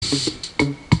I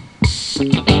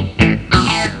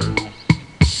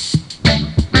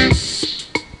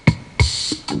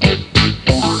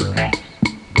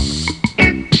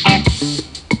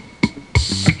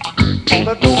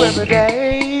do every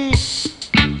day.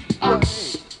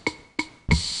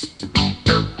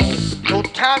 No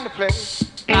time to play.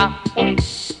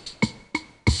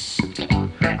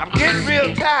 I'm getting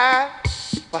real tired,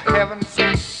 for heaven's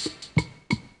sake.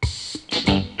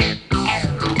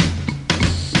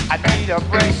 I need a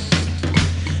break.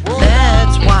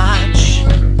 Let's watch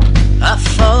a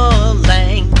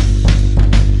full-length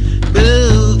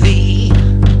movie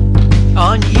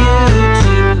on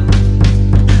YouTube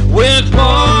with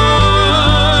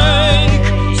Mike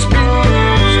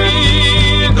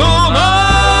Spiegelman.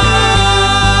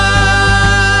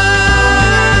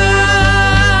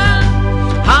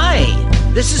 Hi,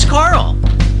 this is Carl.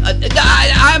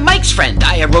 I'm Mike's friend.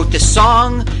 I wrote this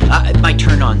song. My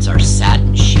turn-ons are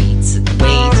satin sheets and the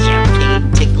way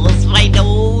champagne tickles my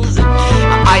nose.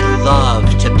 I love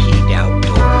to pee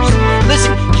outdoors.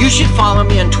 Listen, you should follow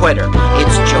me on Twitter.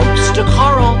 It's Jokes to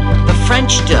Carl, the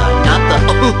French duh, not the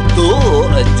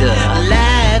duh.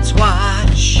 Let's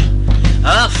watch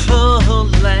a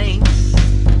full-length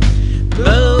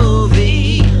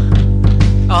movie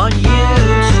on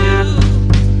YouTube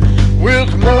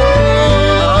with Mike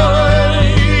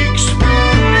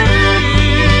Spiegelman.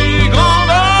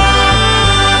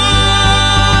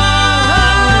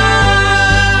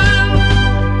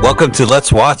 Welcome to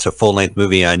Let's Watch a Full-Length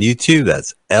Movie on YouTube.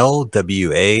 That's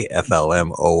Lwaflmoyt.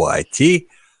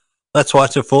 Let's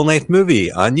watch a full-length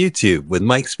movie on YouTube with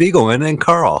Mike Spiegelman and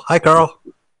Carl. Hi, Carl.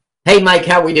 Hey, Mike,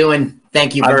 how we doing?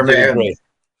 Thank you very much.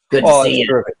 Good to see you.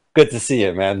 Perfect. Good to see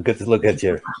you, man. Good to look at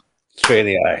you straight in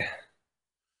the eye.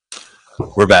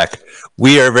 We're back.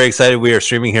 We are very excited. We are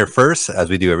streaming here first, as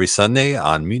we do every Sunday,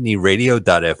 on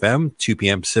MutinyRadio.fm, 2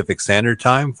 p.m. Pacific Standard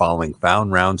Time, following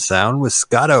Found Round Sound with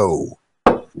Scotto.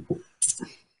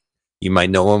 You might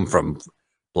know him from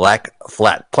Black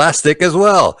Flat Plastic as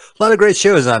well. A lot of great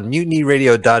shows on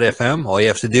MutinyRadio.fm. All you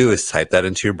have to do is type that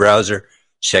into your browser,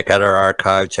 check out our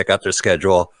archive, check out their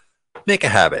schedule, make a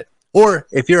habit. Or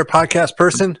if you're a podcast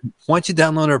person, why don't you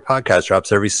download our podcast?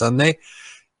 Drops every Sunday.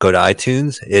 Go to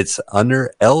iTunes. It's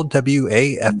under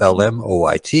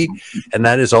Lwaflmoyt, and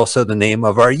that is also the name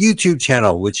of our YouTube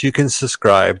channel, which you can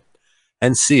subscribe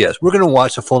and see us. We're going to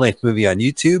watch a full-length movie on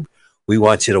YouTube. We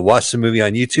want you to watch the movie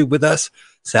on YouTube with us,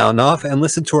 sound off, and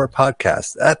listen to our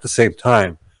podcast at the same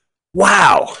time.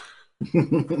 Wow.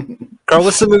 Carl,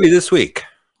 what's the movie this week?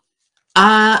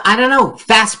 I don't know.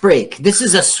 Fast Break. This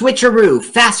is a switcheroo.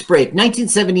 Fast Break,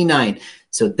 1979.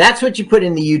 So that's what you put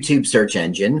in the YouTube search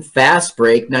engine. Fast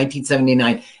Break,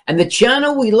 1979. And the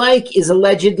channel we like is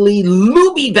allegedly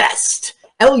Luby Best.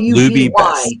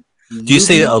 L-U-B-Y. Do you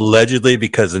say allegedly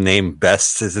because the name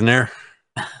Best is in there?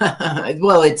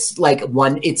 Well, it's like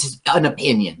it's an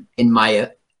opinion, in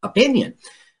my opinion.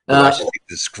 I should take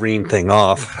the screen thing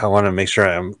off. I want to make sure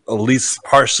I'm at least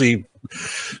partially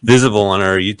visible on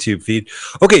our YouTube feed.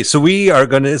 Okay, so we are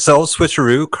going to, it's all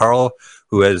switcheroo. Carl,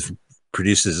 who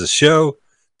produces a show,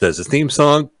 does a theme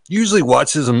song, usually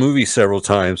watches a movie several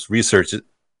times, researches it.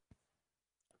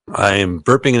 I am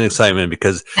burping in excitement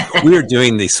because we are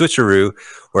doing the switcheroo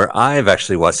where I've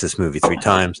actually watched this movie 3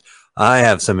 times. I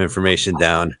have some information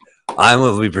down. I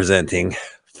will be presenting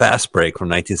Fast Break from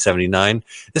 1979.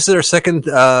 This is our second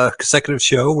consecutive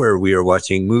show where we are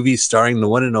watching movies starring the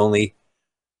one and only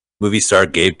movie star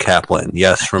Gabe Kaplan.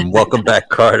 Yes, from Welcome Back,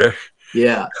 Carter.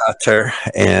 Yeah. Carter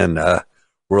and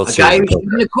World A Series. guy who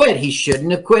shouldn't have quit. He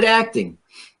shouldn't have quit acting.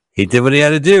 He did what he had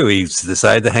to do. He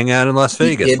decided to hang out in Las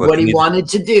Vegas. He did what he wanted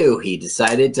to do. He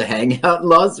decided to hang out in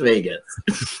Las Vegas.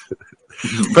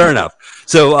 Fair enough.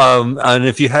 So, and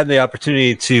if you had the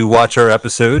opportunity to watch our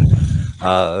episode,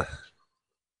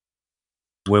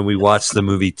 when we watched the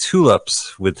movie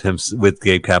Tulips with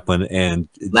Gabe Kaplan and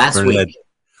last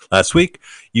week,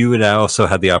 you would also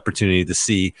have the opportunity to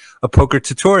see a poker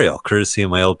tutorial, courtesy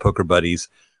of my old poker buddies,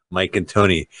 Mike and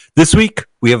Tony. This week,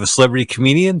 we have a celebrity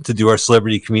comedian to do our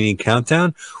celebrity comedian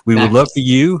countdown. We would love for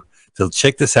you to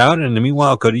check this out. And in the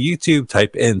meanwhile, go to YouTube,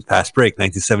 type in Fast Break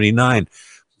 1979.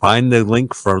 Find the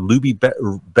link for Luby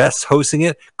Best hosting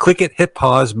it. Click it, hit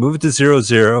pause, move it to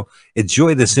 00.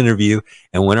 Enjoy this interview.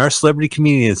 And when our celebrity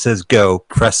comedian says go,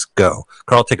 press go.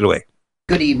 Carl, take it away.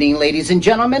 Good evening, ladies and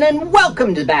gentlemen, and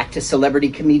welcome back to Celebrity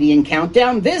Comedian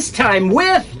Countdown, this time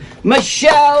with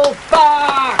Michelle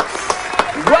Fox.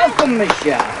 Welcome,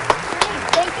 Michelle.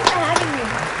 Thank you for having me.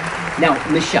 Now,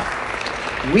 Michelle,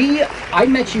 I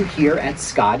met you here at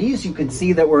Scotty's. You can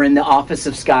see that we're in the office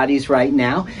of Scotty's right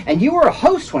now. And you were a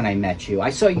host when I met you. I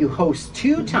saw you host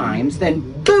 2 times, then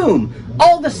boom,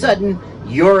 all of a sudden,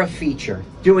 you're a feature.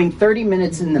 Doing 30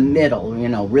 minutes in the middle,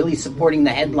 really supporting the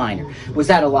headliner. Was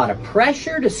that a lot of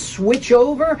pressure to switch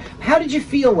over? How did you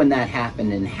feel when that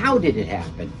happened, and how did it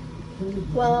happen?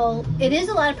 Well, it is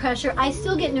a lot of pressure. I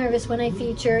still get nervous when I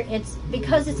feature. It's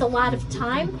because it's a lot of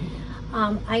time.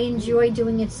 I enjoy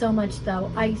doing it so much,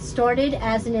 though. I started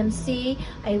as an MC.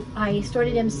 I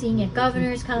started MCing at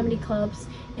Governor's Comedy Clubs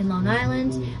in Long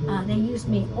Island. They used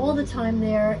me all the time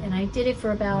there, and I did it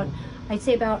for I'd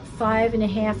say about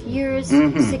 5.5 years,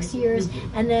 6 years.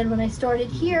 And then when I started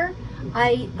here,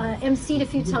 I MC'd a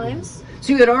few times.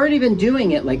 So you had already been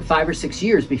doing it like 5 or 6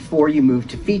 years before you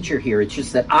moved to feature here. It's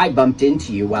just that I bumped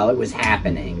into you while it was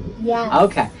happening. Yeah.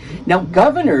 Okay. Now,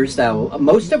 Governors, though,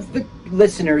 most of the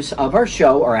listeners of our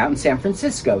show are out in San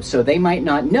Francisco, so they might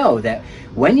not know that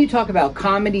when you talk about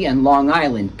comedy and Long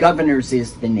Island, Governors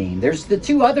is the name. There's the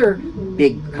 2 other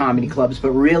big comedy clubs,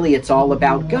 but really it's all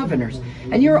about Governors.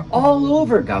 And you're all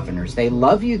over Governors. They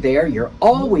love you there. You're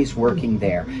always working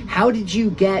there. How did you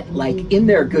get, in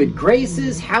their good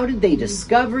graces? How did they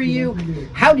discover you?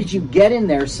 How did you get in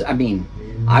there? I mean,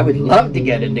 I would love to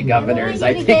get into Governors.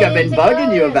 I think I've been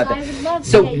bugging you about that. I would love to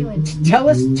So get you in. tell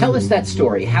us that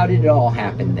story. How did it all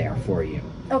happen there for you?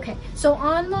 Okay, so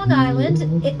on Long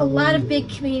Island, a lot of big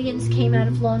comedians came out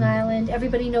of Long Island.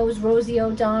 Everybody knows Rosie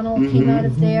O'Donnell came out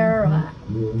of there. I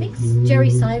think Jerry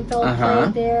Seinfeld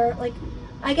played there.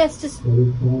 I guess just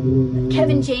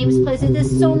Kevin James plays it.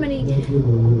 There's so many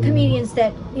comedians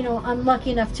that, I'm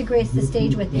lucky enough to grace the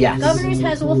stage with. Yes. Governors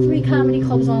has all 3 comedy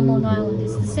clubs on Long Island.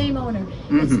 It's the same owner.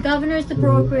 It's Governors, the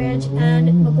Brokerage,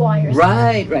 and McGuire's.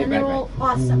 Right. And they're all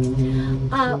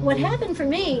awesome. What happened for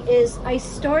me is I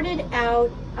started out,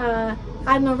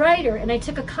 I'm a writer, and I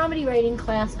took a comedy writing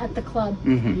class at the club.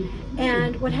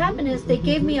 And what happened is they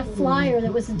gave me a flyer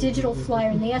that was a digital flyer,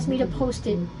 and they asked me to post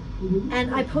it.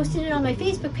 And I posted it on my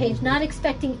Facebook page, not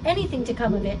expecting anything to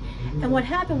come of it. And what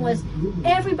happened was,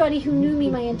 everybody who knew me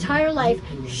my entire life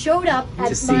showed up at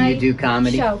to see my you do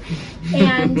comedy. show.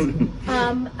 And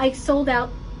I sold out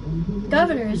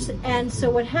Governors. And so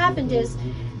what happened is,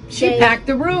 she packed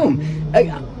the room.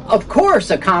 Of course,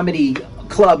 a comedy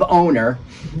club owner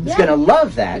is going to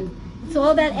love that. It's all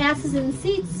about asses in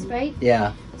seats, right?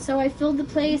 Yeah. So I filled the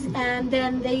place, and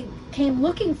then they came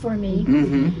looking for me.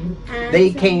 And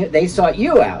They sought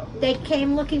you out. They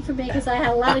came looking for me because I had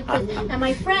a lot of and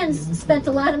my friends spent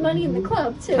a lot of money in the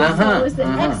club too. So it was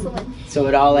excellent. So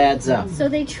it all adds up. So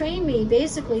they trained me.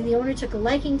 Basically, the owner took a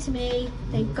liking to me,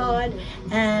 thank God,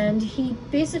 and he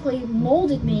basically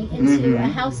molded me into a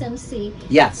house MC.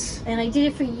 Yes. And I did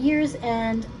it for years,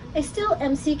 and I still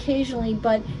MC occasionally,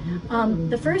 but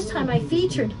the first time I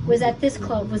featured was at this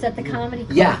club, was at the Comedy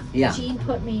Club. Yeah. Gene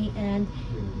put me, and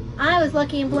I was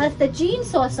lucky and blessed that Gene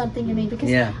saw something in me, because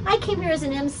I came here as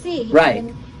an MC. Right.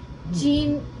 And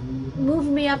Gene moved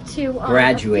me up to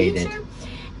graduated. a feature.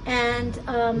 And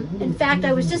in fact,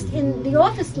 I was just in the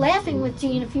office laughing with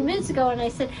Gene a few minutes ago, and I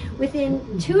said, within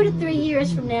 2 to 3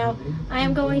 years from now, I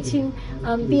am going to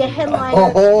be a headliner.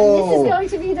 And this is going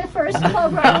to be the first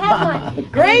club where I headline.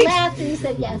 Great. And he laughed, and he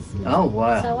said yes. Oh,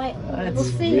 wow. So That's we'll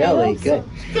see. really good.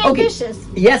 It's ambitious.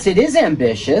 Yes, it is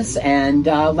ambitious, and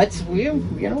let's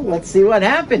see what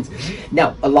happens.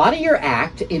 Now, a lot of your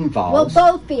act involves.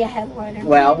 We'll both be a headliner.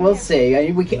 Well, we'll see.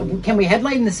 I mean, can we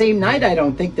headline the same night? I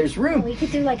don't think there's room. We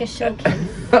could do like a showcase.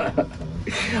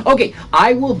 Okay,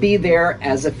 I will be there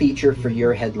as a feature for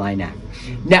your headline act.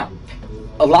 Now,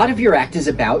 a lot of your act is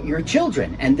about your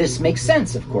children, and this makes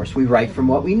sense, of course. We write from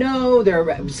what we know.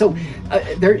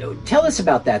 Tell us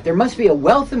about that. There must be a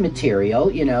wealth of material,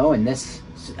 and this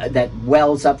that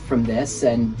wells up from this.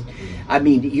 And I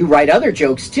mean, you write other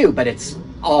jokes too, but it's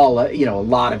all a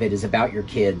lot of it is about your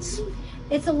kids.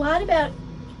 It's a lot about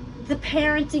the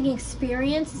parenting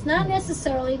experience. It's not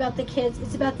necessarily about the kids.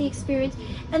 It's about the experience,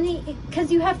 and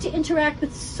because you have to interact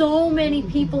with so many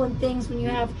people and things when you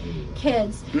have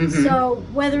kids. So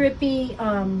whether it be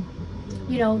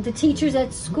the teachers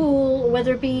at school, or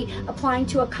whether it be applying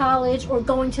to a college or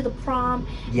going to the prom,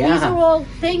 these are all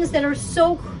things that are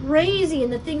so crazy,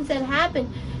 and the things that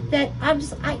happen that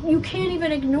you can't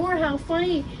even ignore how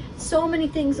funny so many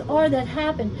things are that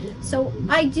happen. So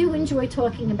I do enjoy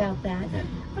talking about that.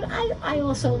 But I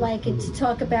also like it to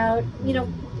talk about,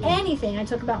 anything. I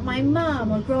talk about my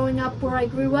mom, or growing up where I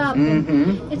grew up.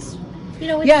 And You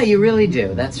know, Yeah, you really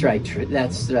do. That's right.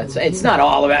 That's it's not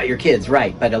all about your kids,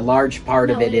 right? But a large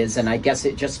part of it is, and I guess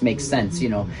it just makes sense. You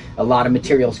know, a lot of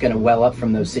material is going to well up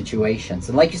from those situations,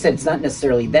 and like you said, it's not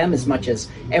necessarily them as much as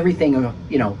everything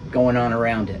going on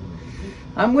around it.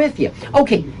 I'm with you.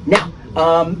 Okay, now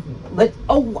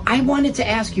I wanted to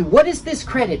ask you, what is this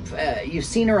credit? You've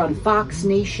seen her on Fox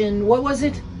Nation. What was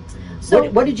it? So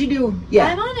what did you do? Yeah,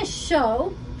 I'm on a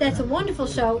show. That's a wonderful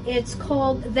show. It's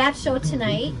called That Show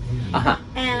Tonight.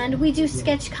 And we do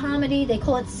sketch comedy. They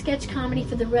call it sketch comedy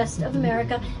for the rest of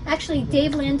America. Actually,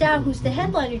 Dave Landau, who's the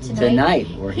headliner tonight.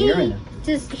 We're hearing him.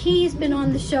 He's been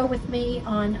on the show with me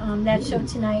on That Show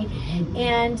Tonight.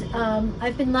 And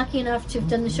I've been lucky enough to have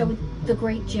done the show with the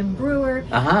great Jim Brewer.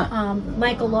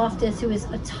 Michael Loftus, who is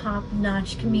a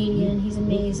top-notch comedian. He's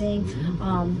amazing.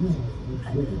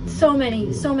 So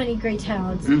many great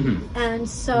talents. And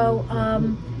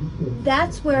so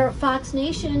that's where Fox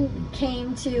Nation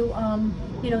came to,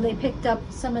 they picked up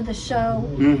some of the show.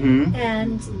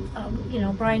 And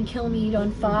Brian Kilmeade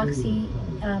on Fox,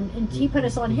 he put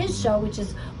us on his show, which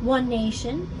is One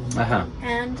Nation.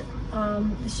 And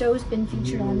the show's been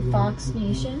featured on Fox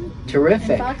Nation.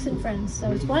 Terrific. And Fox and Friends,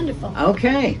 so it's wonderful.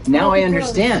 Okay, now I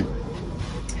understand.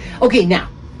 Okay, now,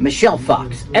 Michelle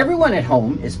Fox. Everyone at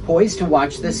home is poised to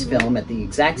watch this film at the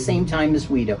exact same time as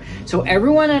we do. So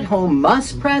everyone at home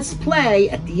must press play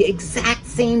at the exact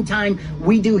same time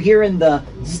we do here in the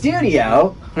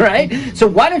studio, right? So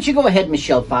why don't you go ahead,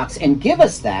 Michelle Fox, and give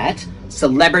us that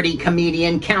celebrity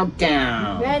comedian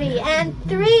countdown. Ready, and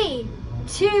 3,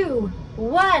 2,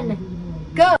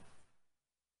 1, go.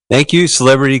 Thank you,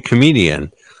 celebrity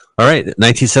comedian. All right,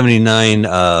 1979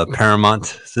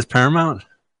 Paramount. Is this Paramount?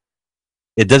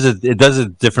 It does a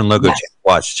different logo. Yes.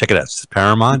 Watch, check it out. It's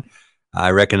Paramount.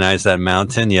 I recognize that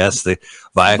mountain. Yes, the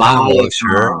Viacom logo,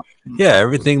 sure. Yeah,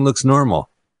 everything looks normal.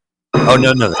 Oh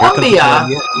no, Columbia.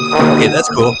 Okay, that's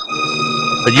cool.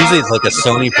 But usually it's like a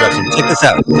Sony production. Check this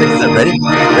out. Ready?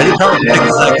 Ready, Carl? Check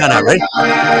this icon out. Ready?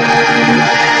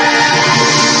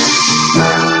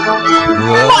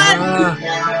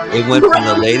 It went from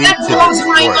the lady that to the blows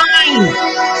my mind.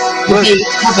 Did they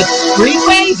have a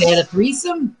three-way? They had a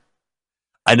threesome?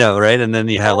 I know, right? And then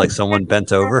you have like someone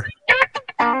bent over.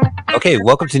 Okay,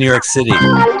 welcome to New York City.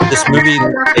 This movie,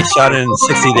 they shot it in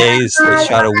 60 days. They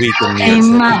shot a week in New York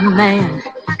City. My man,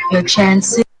 your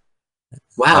chances.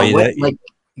 Wow,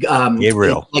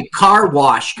 Gabriel. Like car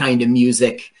wash kind of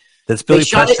music. That's Billy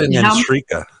Preston and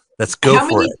Shrika. Let's go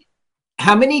for it.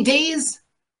 How many days?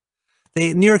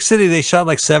 New York City, they shot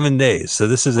like 7 days. So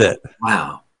this is it.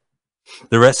 Wow.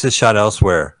 The rest is shot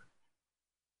elsewhere.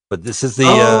 But this is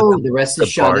the rest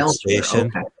is shot elsewhere. Station.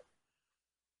 Okay.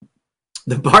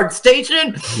 The BART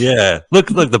station? Yeah. Look,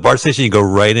 the BART station, you go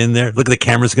right in there. Look, the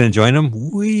camera's going to join them.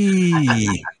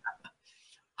 Whee!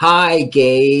 Hi,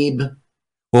 Gabe.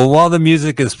 Well, while the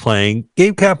music is playing,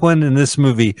 Gabe Kaplan in this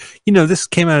movie, this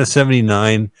came out of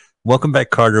 79. Welcome Back,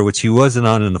 Carter, which he wasn't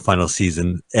on in the final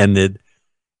season, ended.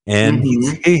 And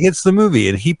he hits the movie,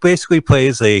 and he basically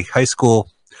plays a high school,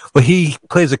 he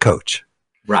plays a coach.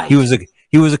 Right. He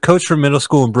was a coach for middle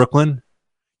school in Brooklyn.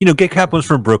 Gabe Kaplan's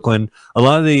from Brooklyn. A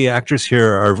lot of the actors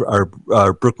here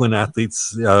are Brooklyn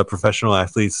athletes, professional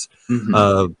athletes.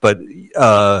 But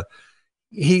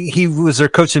he was their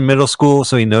coach in middle school,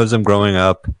 so he knows them growing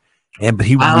up. But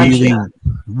he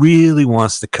really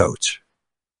wants to coach.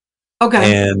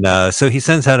 Okay. And so he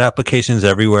sends out applications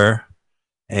everywhere,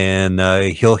 and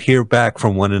he'll hear back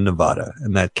from one in Nevada,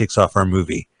 and that kicks off our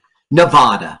movie.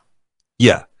 Nevada.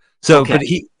 Yeah. So, but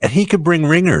he could bring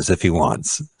ringers if he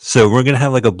wants. So we're going to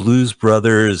have like a Blues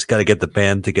Brothers, got to get the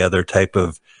band together type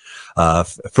of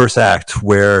first act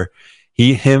where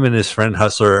him and his friend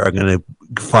Hustler are going to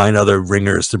find other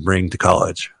ringers to bring to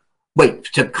college. Wait,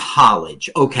 to college.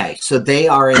 Okay. So they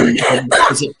are in,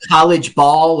 is it college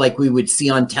ball like we would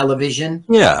see on television?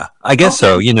 Yeah, I guess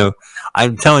so.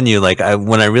 I'm telling you,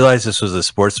 when I realized this was a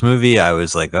sports movie, I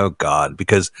was like, oh God,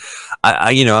 because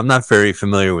I'm not very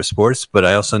familiar with sports, but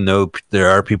I also know there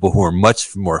are people who are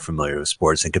much more familiar with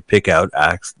sports and could pick out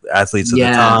athletes at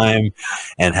the time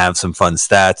and have some fun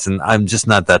stats. And I'm just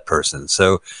not that person.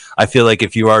 So I feel like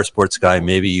if you are a sports guy,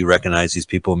 maybe you recognize these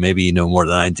people, maybe you know more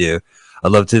than I do.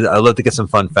 I'd love to get some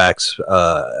fun facts,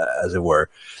 as it were.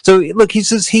 So look, he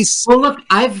says well, look,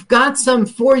 I've got some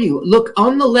for you. Look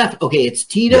on the left. Okay, it's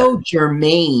Tito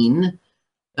Germain.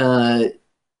 I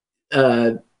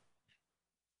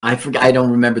forgot. I don't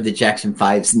remember the Jackson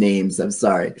 5's names. I'm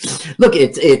sorry. Look,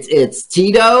 it's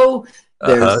Tito.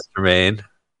 There's Germain.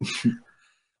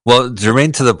 Well,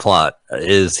 Germain to the plot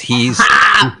is he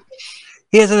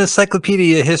has an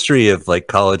encyclopedia history of like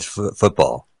college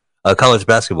football. College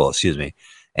basketball, excuse me.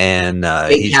 And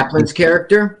Kate Kaplan's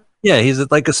character? Yeah, he's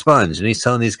like a sponge, and he's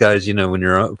telling these guys, when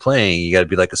you're playing, you got to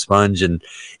be like a sponge, and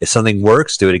if something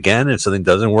works, do it again. If something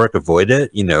doesn't work, avoid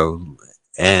it.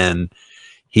 And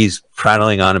he's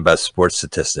prattling on about sports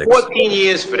statistics. 14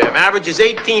 years for them. Average is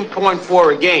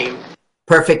 18.4 a game.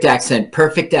 Perfect accent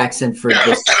for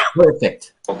this.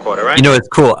 Perfect. Quarter, right? It's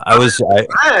cool.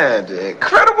 Man,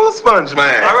 incredible sponge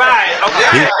man. All right.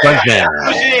 Okay. He's sponge man.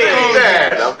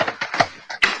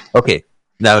 Okay.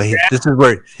 Now this is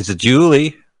where it's a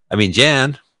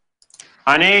Jan.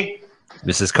 Honey.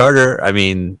 Mrs. Carter.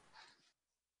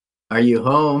 Are you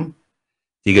home?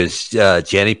 He goes,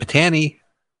 Janny Patani.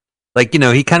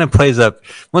 He kind of plays up.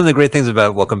 One of the great things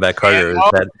about Welcome Back, Carter is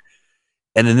that,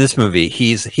 and in this movie,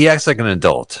 he acts like an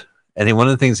adult. And one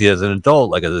of the things he does as an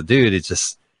adult, like as a dude, it's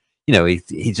just,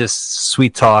 he just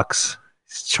sweet talks.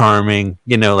 He's charming.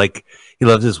 He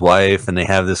loves his wife, and they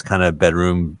have this kind of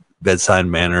bedside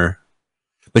manner.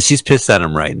 But she's pissed at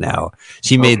him right now.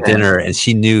 She made dinner, and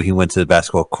she knew he went to the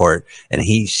basketball court, and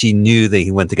she knew that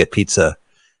he went to get pizza.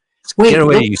 Wait, get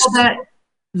away! You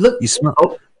smell.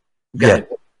 Oh, yeah,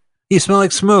 you smell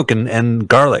like smoke and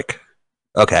garlic.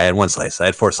 Okay, I had 1 slice. I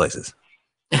had 4 slices.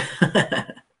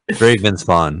 Very Vince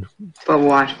Vaughn. But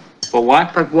what? For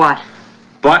what? But what?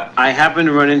 But I happened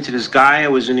to run into this guy I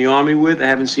was in the army with. I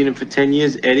haven't seen him for 10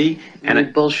 years, Eddie.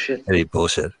 And bullshit. Eddie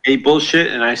bullshit. Eddie bullshit.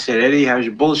 And I said, Eddie, how's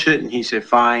your bullshit? And he said,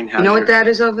 fine. You know what that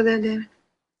is over there, David?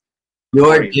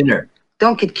 Your dinner.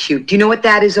 Don't get cute. Do you know what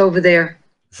that is over there?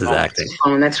 This is acting.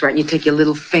 Oh, that's right. You take your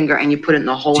little finger and you put it in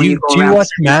the hole. Do you watch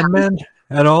Mad Men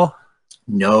at all?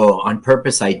 No, on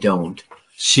purpose I don't.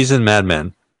 She's in Mad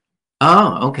Men.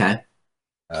 Oh, okay.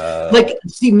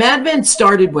 Mad Men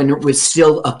started when it was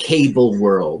still a cable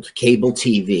world, cable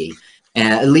TV,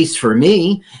 at least for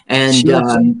me. And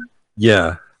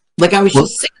yeah, I was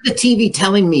just sick of the TV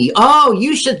telling me, "Oh,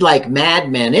 you should like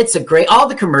Mad Men. It's all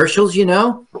the commercials,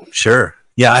 Sure.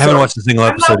 Yeah, I haven't watched a single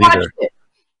episode either.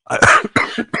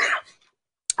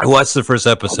 I watched the first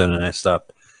episode and I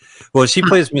stopped. Well, she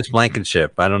plays Miss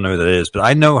Blankenship. I don't know who that is, but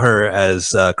I know her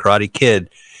as Karate Kid.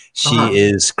 She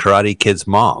is Karate Kid's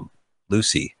mom,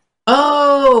 Lucy.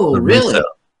 Oh, really?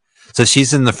 So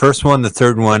she's in the first one, the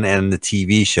third one, and the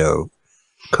TV show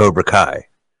Cobra Kai.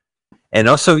 And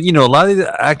also, a lot of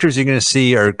the actors you're going to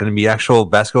see are going to be actual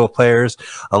basketball players.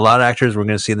 A lot of actors we're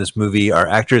going to see in this movie are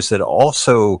actors that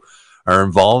also are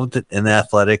involved in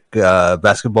athletic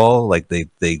basketball, like they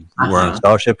were on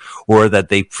scholarship, or that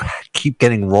they keep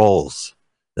getting roles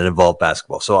that involve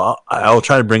basketball. So I'll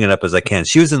try to bring it up as I can.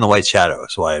 She was in The White Shadow,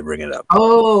 that's why I bring it up.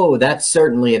 Oh, that's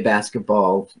certainly a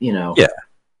basketball, Yeah.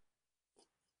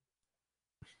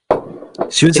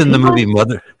 She was in the movie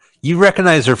Mother. You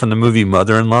recognize her from the movie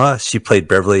Mother-in-Law? She played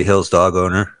Beverly Hills dog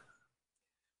owner.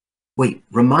 Wait,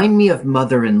 remind me of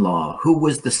Mother-in-Law. Who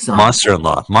was the son?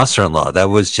 Monster-in-Law. That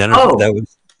was Jennifer. Oh,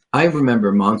 I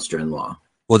remember Monster-in-Law.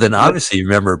 Well, then obviously you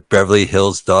remember Beverly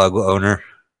Hills dog owner.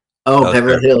 Oh,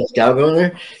 Beverly Hills dog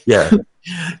owner? Yeah.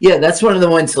 Yeah, that's one of the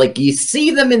ones, you see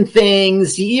them in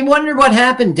things. You wonder what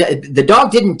happened. The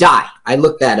dog didn't die. I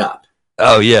looked that up.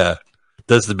 Oh, yeah.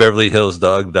 Does the Beverly Hills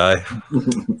dog die?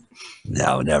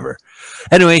 No, never.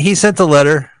 Anyway, he sent a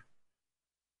letter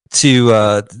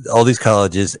to all these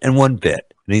colleges and one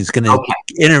bit. And he's going to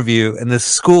interview. And the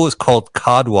school is called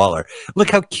Codwaller.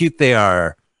 Look how cute they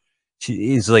are.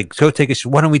 He's like,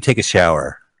 why don't we take a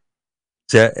shower?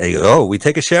 So, we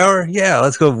take a shower? Yeah,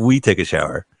 let's go. We take a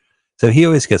shower. So he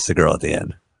always gets the girl at the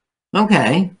end.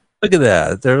 Okay. Look at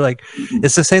that. They're like,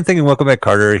 it's the same thing in Welcome Back,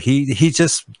 Carter. He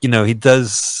just, he's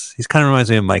kind of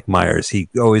reminds me of Mike Myers. He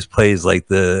always plays like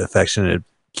the affectionate,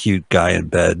 cute guy in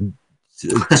bed.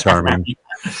 Charming.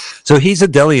 So he's a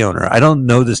deli owner. I don't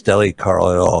know this deli, Carl,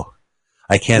 at all.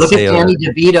 I can't say. Look at Danny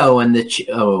DeVito and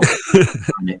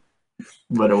the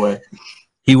what a way.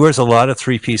 He wears a lot of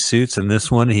 3-piece suits, and this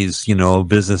one, he's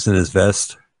business in his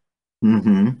vest.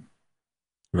 Mm-hmm.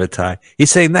 Red tie.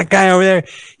 He's saying that guy over there,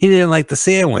 he didn't like the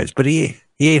sandwich, but he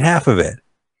ate half of it.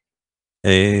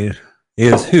 And he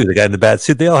goes, who? The guy in the bad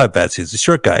suit? They all have bad suits. The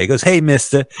short guy. He goes, hey,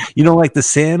 mister, you don't like the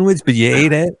sandwich, but you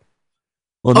ate it?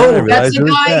 Well, now I realize it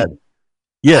was bad.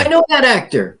 Yeah. I know that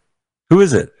actor. Who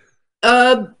is it?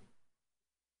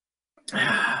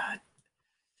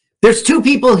 There's two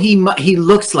people he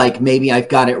looks like. Maybe I've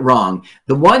got it wrong.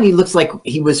 The one he looks like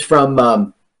he was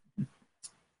from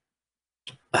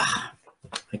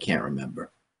I can't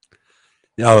remember.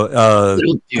 Oh,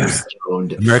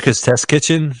 America's Test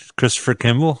Kitchen, Christopher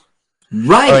Kimball.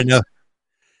 Right. Oh, I know.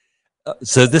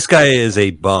 So this guy is a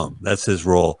bum. That's his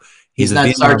role. He's a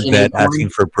Vietnam vet asking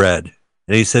for bread,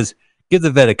 and he says, "Give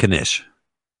the vet a knish."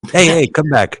 Hey, come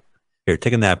back here.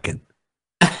 Take a napkin.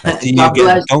 I see you God again.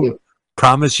 bless Don't you.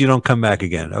 promise you don't come back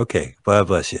again. Okay, God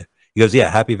bless you. He goes, yeah,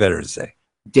 happy Veterans Day.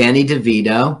 Danny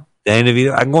DeVito. Danny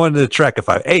DeVito, I'm going to the Trek at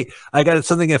 5. Hey, I got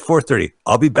something at 4:30.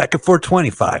 I'll be back at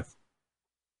 4:25.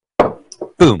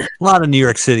 Boom. A lot of New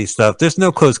York City stuff. There's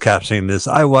no closed captioning this.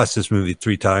 I watched this movie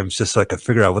 3 times just so I could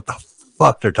figure out what the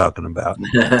fuck they're talking about.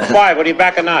 Why? What are you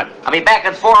back or not? I'll be back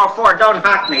at 4:04. Don't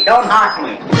hawk me. Don't hawk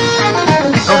me.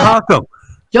 Don't hawk them.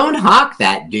 Don't hawk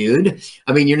that dude.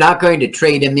 I mean, you're not going to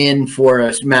trade him in for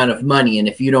a amount of money, and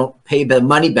if you don't pay the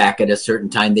money back at a certain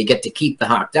time, they get to keep the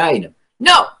hawked item.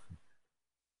 No.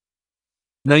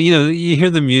 Now, you know, you hear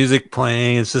the music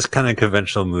playing. It's this kind of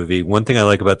conventional movie. One thing I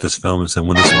like about this film is that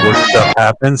when the sports stuff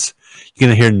happens, you're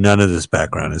going to hear none of this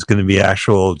background. It's going to be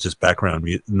actual just background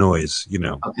noise, you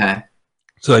know. Okay.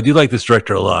 So I do like this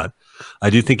director a lot.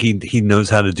 I do think he knows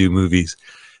how to do movies.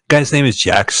 Guy's name is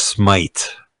Jack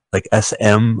Smite, like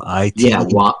S-M-I-T. Yeah.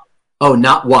 Oh,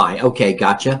 not Y. Okay,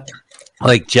 gotcha.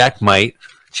 Like Jack Smite.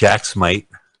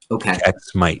 Okay. Jack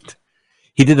Smite.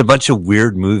 He did a bunch of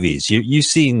weird movies. You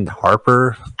seen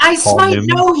Harper? I Paul might Newman?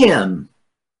 know him.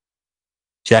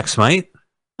 Jack Smite?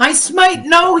 I might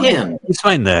know him. He's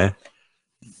fine there.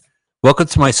 Welcome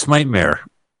to my Smite Mare.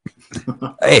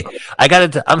 Hey,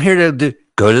 I'm here to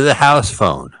go to the house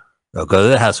phone. I'll go to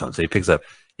the house phone. So he picks up.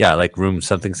 Yeah, like room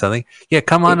something. Yeah,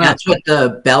 come on up. That's what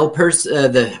the bell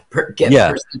person, person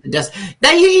at the desk.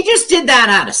 Now you just did that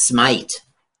out of smite.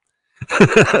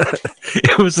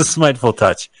 It was a smiteful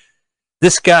touch.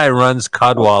 This guy runs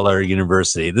Cadwallader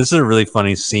University. This is a really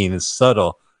funny scene. It's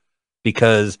subtle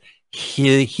because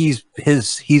he's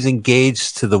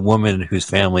engaged to the woman whose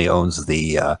family owns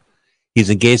the.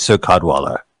 He's engaged to a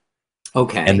Cadwallader.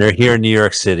 Okay. And they're here in New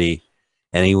York City,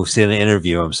 and he was going to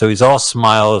interview him. So he's all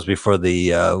smiles before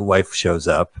the wife shows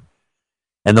up,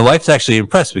 and the wife's actually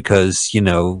impressed because you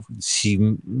know she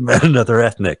met another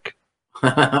ethnic.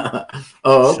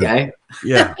 Oh, okay. So,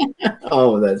 yeah.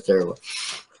 Oh, that's terrible.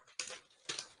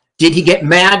 Did he get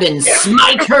mad and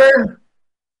smite her?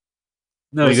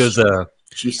 No, he goes,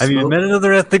 have you met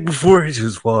another ethnic before? He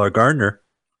goes, well, our gardener.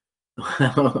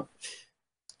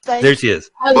 There she is.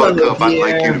 I'd like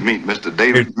you to meet Mr.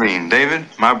 David Green. David,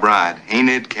 my bride,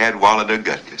 Enid Cadwallader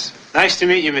Gutkus. Nice to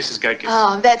meet you, Mrs. Gutkus.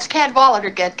 Oh, that's Cadwallader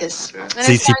Gutkus.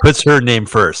 See, she puts her name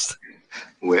first.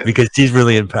 Well, because she's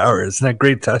really in power. Isn't that a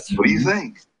great touch? What do you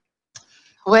think?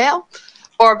 Well,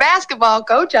 for a basketball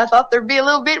coach, I thought there'd be a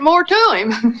little bit more to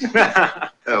him.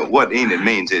 What Enid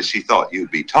means is she thought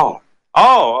you'd be taller.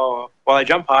 Oh, well, I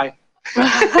jump high.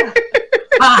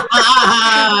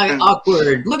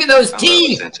 Awkward. Look at those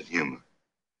teeth. Sense of humor.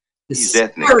 He's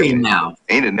ethnic. Now.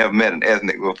 Enid never met an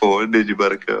ethnic before, did you,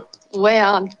 Buttercup?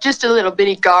 Well, just a little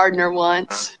bitty gardener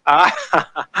once.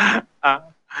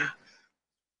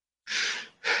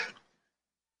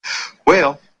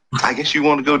 Well, I guess you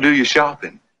want to go do your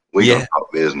shopping. We can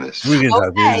talk business.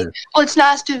 Okay. Well, it's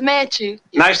nice to have met you.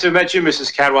 Nice to have met you,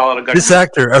 Mrs. Cadwallader Gutkus. This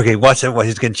actor, okay, watch that.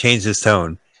 He's going to change his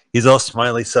tone. He's all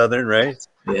smiley Southern, right?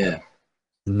 Yeah.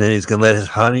 And then he's going to let his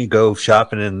honey go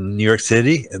shopping in New York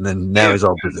City, and then now he's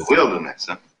all business. Wilderness,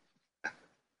 huh?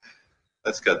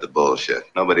 Let's cut the bullshit.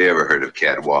 Nobody ever heard of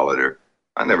Cadwallader.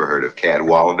 I never heard of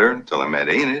Cadwallader until I met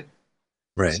Enid.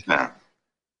 Right. Now.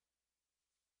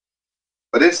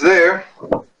 But it's there,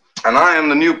 and I am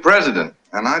the new president,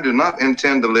 and I do not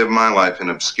intend to live my life in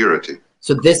obscurity.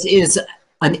 So this is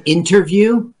an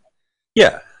interview?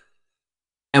 Yeah.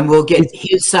 And we'll get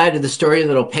his side of the story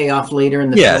that'll pay off later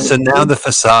in the film. So film. now the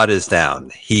facade is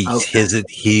down. He's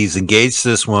engaged to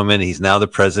this woman. He's now the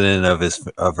president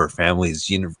of her family's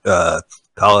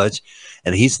college,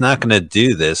 and he's not going to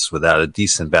do this without a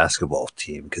decent basketball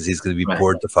team because he's going to be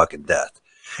bored to fucking death.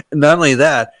 And not only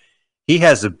that, he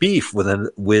has a beef with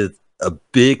a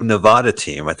big Nevada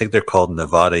team. I think they're called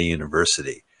Nevada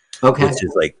University, which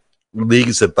is like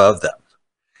leagues above them,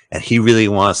 and he really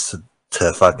wants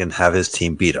to fucking have his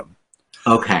team beat him.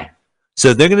 Okay.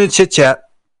 So they're going to chit chat.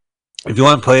 If you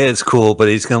want to play it, it's cool, but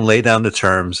he's going to lay down the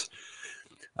terms.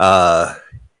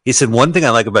 He said, one thing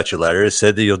I like about your letter is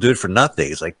said that you'll do it for nothing.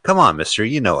 He's like, come on, mister.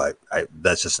 You know,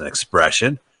 that's just an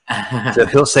expression. So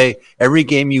he'll say, every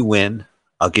game you win,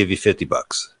 I'll give you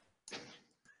 $50.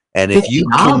 And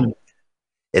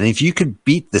if you can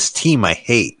beat this team I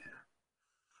hate,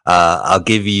 I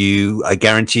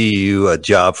guarantee you a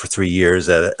job for 3 years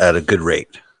at a good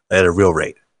rate, at a real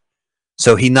rate.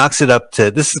 So he knocks it up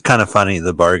to, this is kind of funny,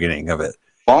 the bargaining of it.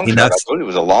 Long shot, I thought it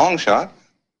was a long shot.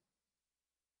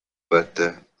 But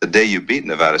the day you beat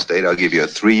Nevada State, I'll give you a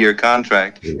 3-year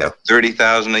contract at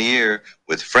 $30,000 a year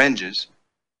with fringes.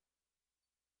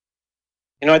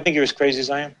 You know, I think you're as crazy as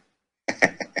I am.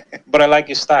 But I like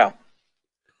your style.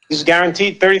 This is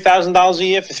guaranteed $30,000 a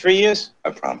year for 3 years?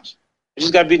 I promise. I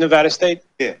just got to beat Nevada State?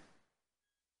 Yeah.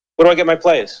 Where do I get my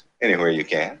players? Anywhere you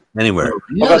can. Anywhere.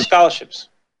 What about scholarships?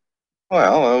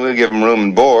 Well, we'll give them room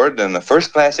and board and a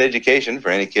first-class education for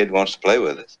any kid who wants to play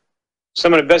with us.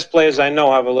 Some of the best players I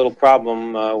know have a little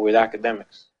problem with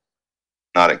academics.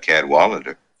 Not a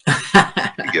Cadwallader.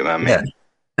 You get my man?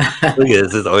 Look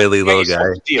at this oily little guy.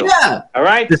 Yeah. All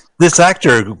right? This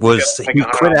actor he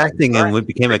quit acting and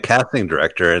became a casting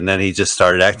director, and then he just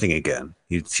started acting again.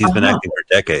 He's been acting for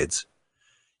decades.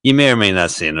 You may or may not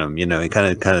have seen him. You know, he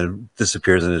kind of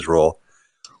disappears in his role.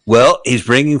 Well, he's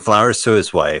bringing flowers to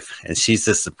his wife, and she's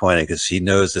disappointed because she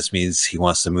knows this means he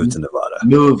wants to move to Nevada.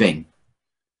 Moving.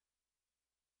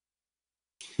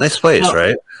 Nice place,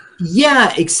 right?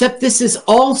 Yeah, except this is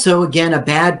also, again, a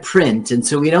bad print, and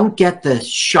so we don't get the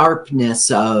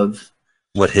sharpness of...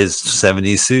 What, his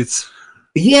 70s suits?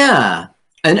 Yeah.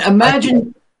 And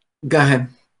imagine... Go ahead.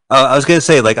 I was going to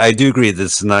say, like, I do agree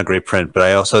this is not a great print, but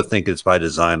I also think it's by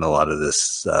design, a lot of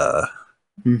this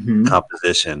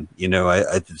composition. You know,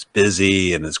 it's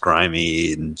busy and it's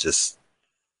grimy and just,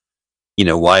 you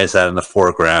know, why is that in the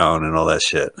foreground and all that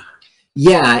shit?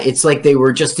 Yeah, it's like they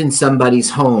were just in somebody's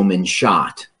home and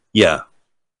shot. Yeah.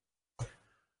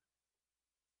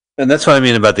 And that's what I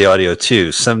mean about the audio,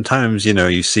 too. Sometimes, you know,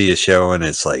 you see a show and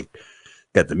it's like,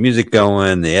 got the music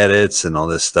going, the edits, and all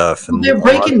this stuff. And they're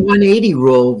breaking 180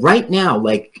 rule right now.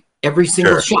 Like every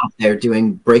single shot, they're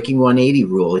doing breaking 180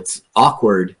 rule. It's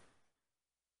awkward.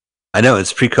 I know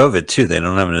it's pre-COVID too. They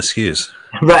don't have an excuse.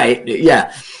 Right?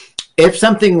 Yeah. If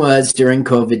something was during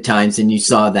COVID times and you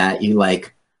saw that, you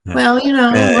like, well, you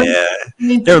know,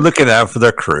 they're looking out for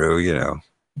their crew, you know.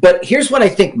 But here's what I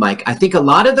think, Mike. I think a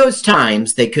lot of those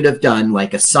times they could have done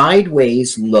like a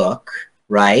sideways look,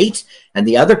 right? And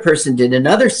the other person did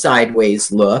another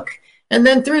sideways look. And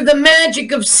then through the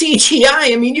magic of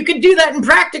CGI, I mean, you could do that in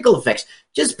practical effects.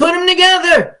 Just put them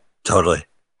together. Totally.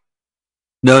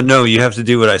 No, you have to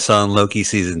do what I saw in Loki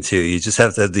season 2. You just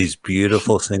have to have these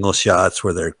beautiful single shots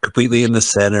where they're completely in the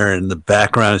center and the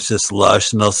background is just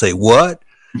lush. And they'll say, what?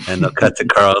 And they'll cut to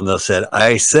Carl and they'll say,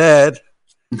 I said,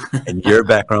 and your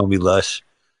background will be lush.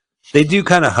 They do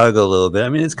kind of hug a little bit. I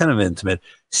mean, it's kind of intimate.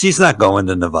 She's not going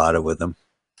to Nevada with him.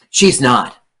 She's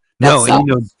not. No, and,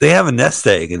 you know, they have a nest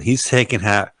egg, and he's taking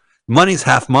half. Money's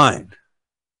half mine.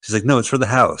 She's like, no, it's for the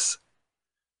house.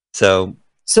 So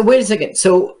wait a second.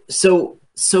 So,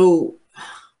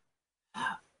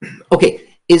 okay.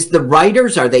 Is the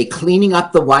writers, are they cleaning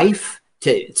up the wife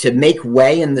to make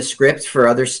way in the script for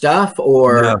other stuff,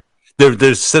 or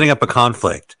they're setting up a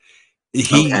conflict?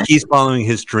 He's following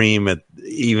his dream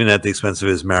even at the expense of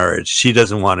his marriage. She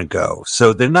doesn't want to go,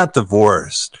 so they're not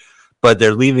divorced. But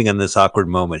they're leaving in this awkward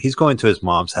moment. He's going to his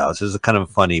mom's house. It's a kind of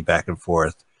funny back and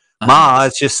forth. Ma,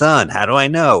 it's your son. How do I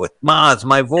know? Ma, it's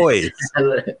my voice.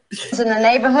 It's in the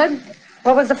neighborhood?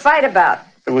 What was the fight about?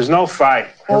 There was no fight.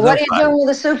 Well, what are you doing with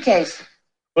the suitcase?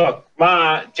 Look,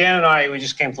 Ma, Jan and I, we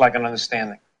just came to like an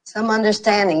understanding. Some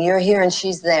understanding. You're here and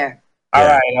she's there. All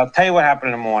right, I'll tell you what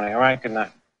happened in the morning. All right, good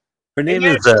night. Her name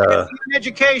is...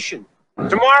 Education.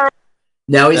 Tomorrow...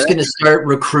 Now he's going to start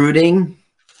recruiting...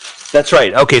 That's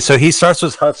right. Okay, so he starts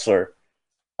with Hustler,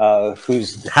 who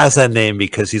has that name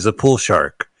because he's a pool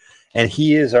shark, and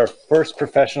he is our first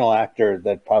professional actor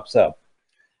that pops up.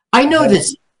 I know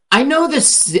this. I know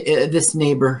this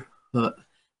neighbor. You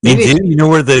do? You know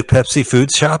where the Pepsi food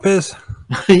shop is?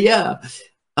 Yeah.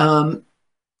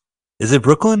 Is it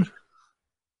Brooklyn?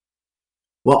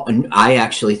 Well, I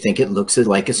actually think it looks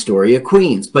like Astoria,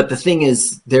 Queens. But the thing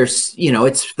is, there's, you know,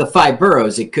 it's the 5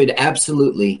 boroughs. It could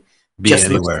absolutely just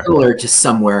anywhere. look similar to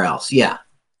somewhere else. Yeah.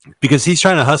 Because he's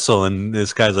trying to hustle, and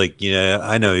this guy's like, yeah,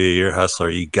 I know you're a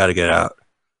hustler. You got to get out.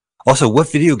 Also,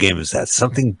 what video game is that?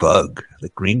 Something Bug. The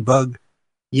Green Bug?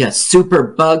 Yeah, Super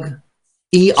Bug.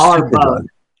 ER Bug.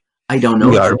 I don't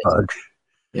know. ER Bug.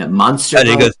 Yeah, Monster And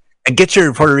he goes, and get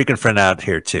your Puerto Rican friend out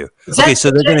here, too. Okay,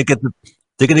 so they're going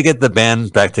to get the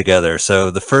band back together. So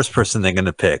the first person they're going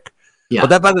to pick. Yeah.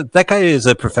 Well, that guy is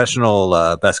a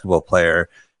professional basketball player.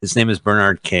 His name is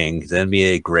Bernard King. He's an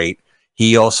NBA great.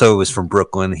 He also was from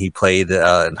Brooklyn. He played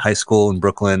in high school in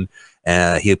Brooklyn.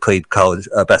 He had played college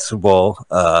basketball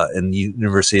in the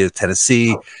University of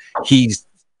Tennessee. He's,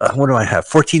 what do I have?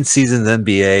 14 seasons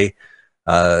NBA.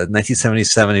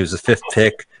 1977, he was the 5th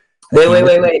pick. Wait.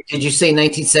 Did you say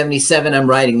 1977? I'm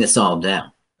writing this all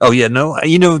down. Oh, yeah, no.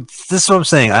 You know, this is what I'm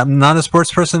saying. I'm not a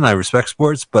sports person. I respect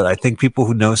sports, but I think people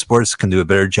who know sports can do a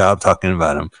better job talking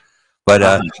about them.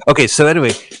 But, okay, so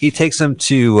anyway, he takes him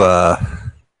to,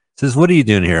 says, what are you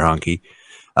doing here, Honky?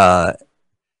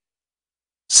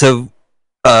 So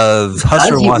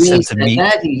Hustler Does he wants really him to said meet.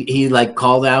 that? He like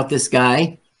called out this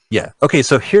guy. Yeah. Okay,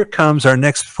 so here comes our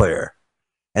next player.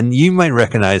 And you might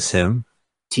recognize him.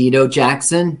 Tito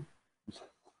Jackson?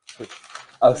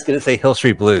 I was going to say Hill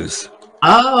Street Blues.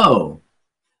 Oh,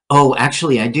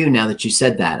 actually, I do now that you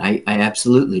said that. I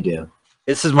absolutely do.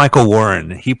 This is Michael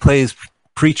Warren. He plays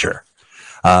Preacher.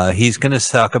 He's going to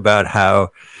talk about how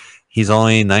he's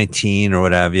only 19 or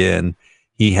what have you, and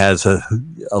he has a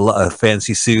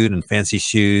fancy suit and fancy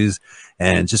shoes.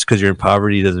 And just because you're in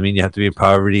poverty doesn't mean you have to be in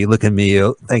poverty. Look at me.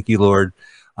 Oh, thank you, Lord.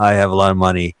 I have a lot of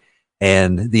money.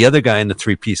 And the other guy in the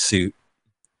three-piece suit,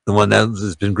 the one that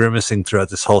has been grimacing throughout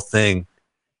this whole thing,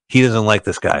 he doesn't like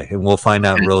this guy. And we'll find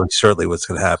out really shortly what's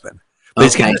going to happen. But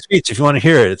he's giving a speech. If you want to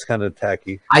hear it, it's kind of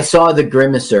tacky. I saw the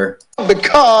grimacer.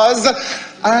 Because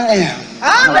I am.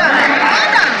 All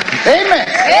right. Amen.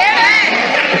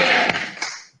 Amen.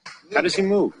 How does he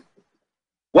move?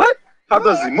 What? How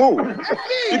does he move?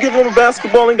 You give him a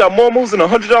basketball and got more moves than a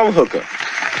 $100 hooker.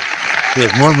 He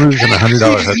has more moves than a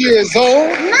 $100 hooker. Years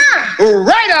old,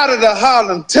 right out of the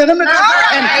Harlem tenement,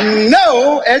 and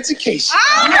no education.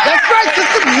 That's right,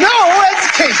 sister, no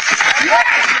education.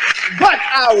 But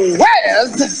I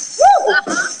wears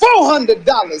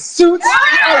 $400 suits.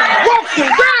 I walk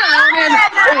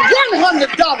around in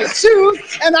 $100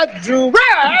 shoes, and I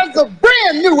wears a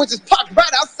brand new, which is parked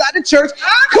right outside the church.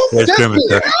 There's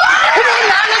Grimacer.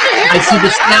 I see the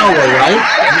scowler, right?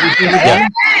 Yeah.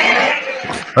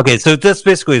 Okay, so that's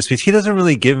basically his speech. He doesn't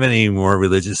really give any more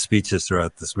religious speeches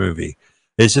throughout this movie.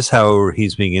 It's just how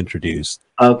he's being introduced.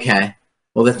 Okay.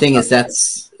 Well, the thing is,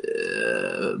 that's...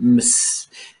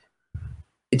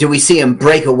 do we see him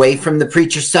break away from the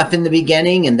preacher stuff in the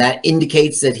beginning, and that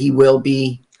indicates that he will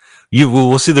be...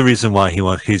 We'll see the reason why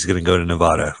he's going to go to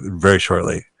Nevada very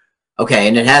shortly. Okay,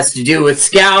 and it has to do with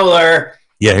Scowler.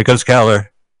 Yeah, here comes Scowler.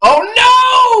 Oh,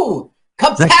 no!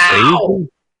 Kapow!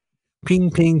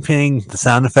 Ping, ping, ping. The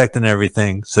sound effect and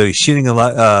everything. So he's shooting a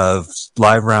lot of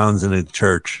live rounds in a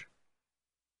church.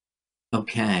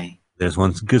 Okay. There's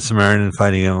one good Samaritan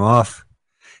fighting him off.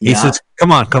 He says,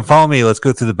 come on, come follow me. Let's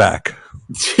go through the back.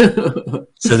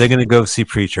 So they're going to go see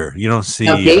Preacher. You don't see...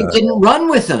 Now, Gabe didn't run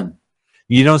with him.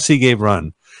 You don't see Gabe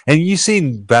run. And you've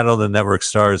seen Battle of the Network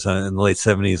Stars in the late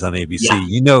 70s on ABC. Yeah.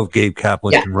 You know Gabe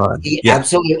Kaplan can run. He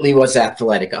absolutely was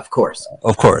athletic, of course.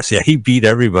 Of course, yeah. He beat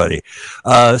everybody.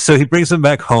 So he brings him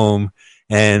back home,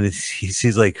 and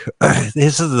he's like,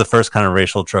 this is the first kind of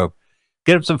racial trope.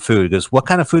 Get him some food. He goes, what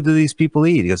kind of food do these people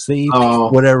eat? He goes, they eat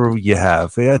whatever you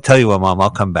have. I'll tell you what, Mom,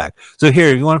 I'll come back. So here,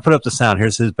 if you want to put up the sound,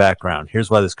 here's his background. Here's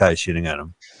why this guy is shooting at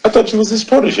him. I thought you was his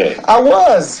protege. I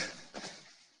was.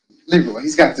 Leroy,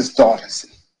 he's got this daughter.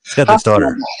 He's got this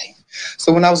daughter.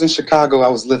 So when I was in Chicago, I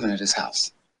was living at his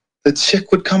house. The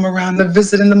chick would come around to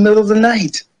visit in the middle of the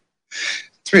night.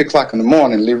 3 o'clock in the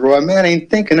morning, Leroy, man, ain't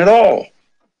thinking at all.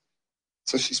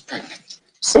 So she's pregnant.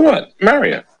 So what?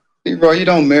 Marry her. Leroy, you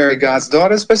don't marry God's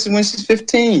daughter, especially when she's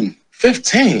 15.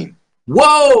 15?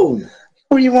 Whoa!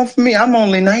 What do you want from me? I'm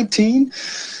only 19.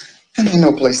 And ain't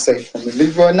no place safe for me.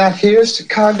 Leroy, not here,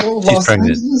 Chicago, Los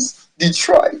Angeles,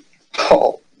 Detroit.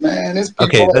 Oh, man, it's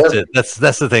okay, that's it.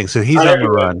 That's the thing. So he's on the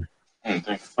run.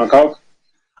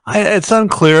 It's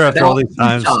unclear after all these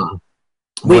times.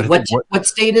 Wait, what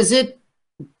state is it?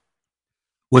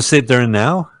 What state they're in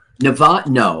now? Nevada?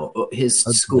 No, his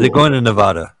school. They're going to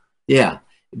Nevada. Yeah,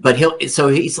 but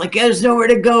he's like, there's nowhere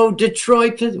to go.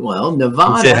 Detroit. Well,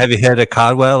 Nevada. Said, have you had a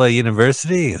Caldwell at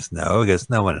university? He goes, no. He goes,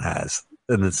 no one has.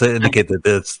 And it's indicate that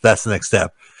that's the next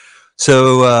step.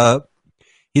 So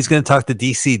he's going to talk to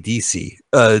DC.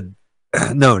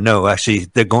 No, actually,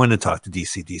 they're going to talk to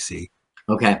DC.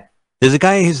 Okay. There's a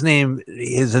guy his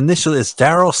initial is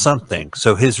Daryl something.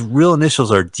 So his real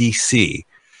initials are DC.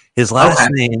 His last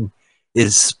name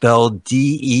is spelled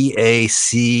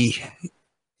DEACY.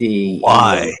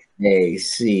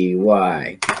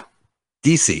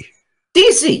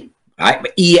 DC.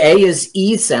 EA is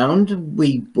E sound,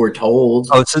 we were told.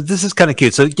 Oh, so this is kind of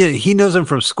cute. So yeah, he knows him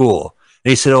from school. And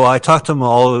he said, I talked to him,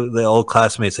 all the old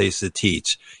classmates I used to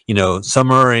teach. You know,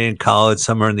 some are in college,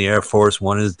 some are in the Air Force,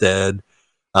 one is dead,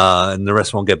 and the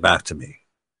rest won't get back to me.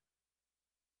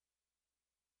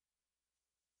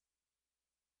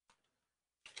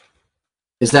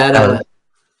 Is that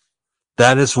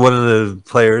that is one of the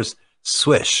players,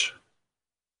 Swish.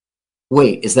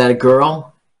 Wait, is that a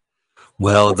girl?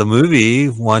 Well, the movie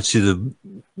wants you to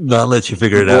not let you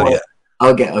figure it out yet.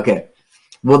 Okay.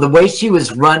 Well, the way she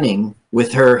was running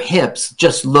with her hips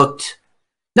just looked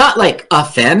not like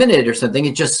effeminate or something.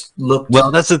 It just looked...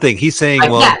 Well, that's the thing. He's saying...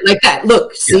 like that.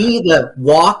 Look, see the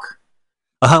walk?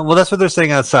 Well, that's what they're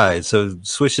saying outside. So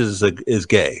Swish is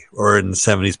gay, or in the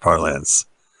 70s parlance.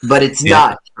 But it's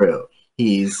not true.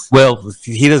 He's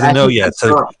he doesn't know yet.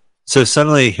 So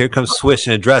suddenly here comes Swish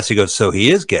in a dress. He goes, so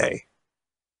he is gay.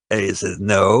 And he says,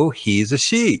 no, he's a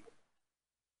she.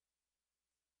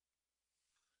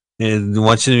 And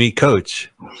wants you to meet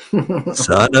Coach.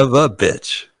 Son of a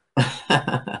bitch.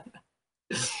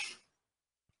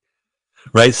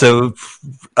 Right? So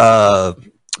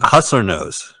Hustler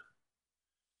knows.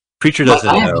 Preacher doesn't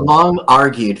know. I have long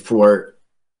argued for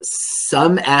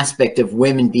some aspect of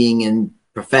women being in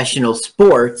professional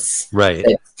sports, right?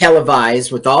 That's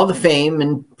televised with all the fame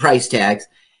and price tags,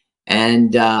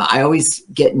 and I always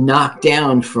get knocked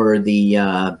down for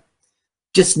the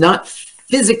just not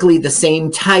physically the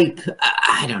same type.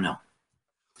 I don't know.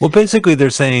 Well, basically, they're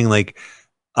saying like,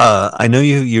 I know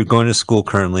you're going to school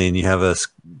currently, and you have a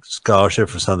scholarship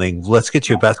for something. Let's get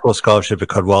you a basketball scholarship at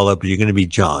Cadwalla, but you're going to be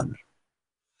John.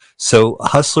 So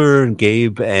Hustler and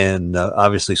Gabe and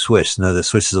obviously Swish know that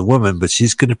Swish is a woman, but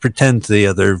she's going to pretend to the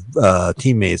other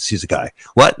teammates she's a guy.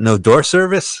 What? No door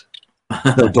service?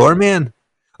 No doorman?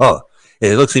 Oh,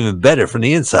 it looks even better from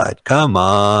the inside. Come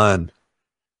on.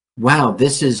 Wow,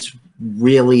 this is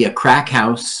really a crack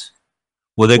house.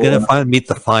 Well, they're going to meet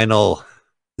the final.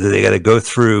 They got to go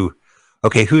through.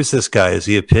 Okay, who's this guy? Is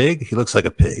he a pig? He looks like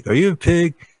a pig. Are you a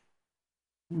pig?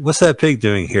 What's that pig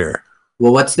doing here?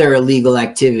 Well, what's their illegal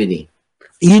activity?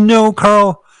 You know,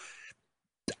 Carl,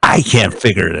 I can't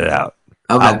figure it out.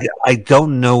 Okay. I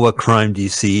don't know what crime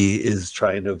DC is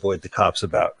trying to avoid the cops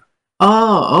about.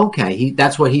 Oh, okay.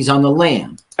 That's what he's on the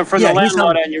land. From the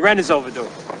landlord and your rent is overdue.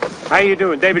 How you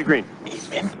doing, David Green?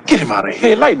 Get him out of here.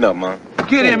 Hey, lighten up, man.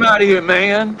 Get him out of here,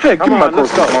 man. Hey, give me my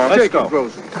groceries, man. Let's go.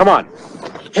 Come on.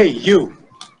 Hey, you.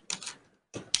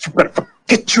 You better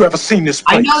forget you ever seen this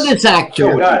place. I know this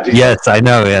actor. Yes, I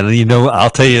know. And you know, I'll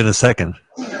tell you in a second.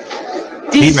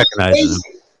 He recognizes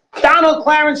him. Donald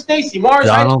Clarence Stacy, Morris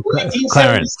Donald High School,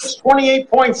 Clarence.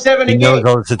 28.7 He a knows game.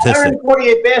 all the statistics.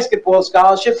 148 basketball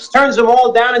scholarships, turns them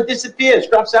all down and disappears,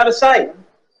 drops out of sight.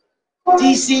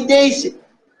 DC Daisy.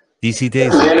 DC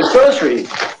Daisy. And a grocery.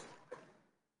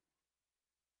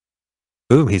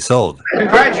 Boom, he sold.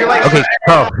 Congratulations. Okay,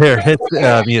 Carl, here, hit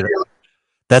mute it.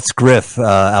 That's Griff,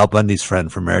 Al Bundy's friend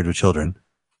from Married with Children.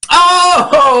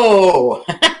 Oh!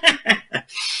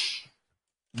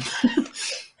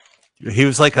 He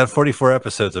was like on 44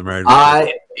 episodes of Married with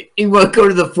Children. You want to go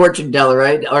to the fortune teller,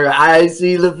 right? Or I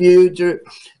see the future.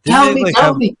 Tell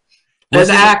me. As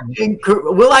acting,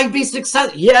 will I be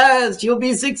successful? Yes, you'll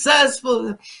be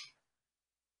successful.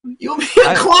 You'll be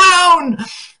a clown.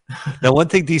 Now, one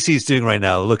thing DC is doing right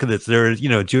now, look at this. They're,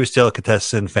 Jewish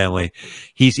delicatessen family.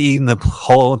 He's eating the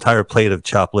whole entire plate of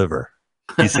chopped liver.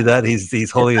 You see that?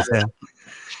 He's holding his hand.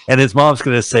 And his mom's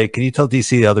going to say, can you tell DC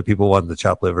the other people want the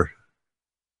chopped liver?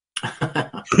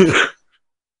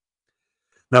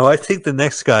 Now, I think the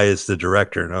next guy is the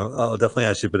director. And I'll definitely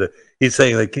ask you, but he's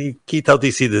saying, like, can you tell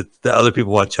DC that the other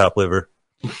people want chopped liver?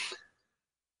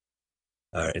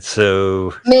 All right,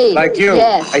 so... Me. Like you.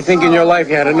 Yes. I think in your life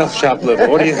you had enough chopped liver.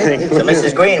 What do you think? So,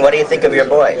 Mrs. Green, what do you think of your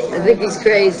boy? I think he's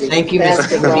crazy. Thank you, Mr.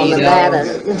 Basketball, Vito. Nevada.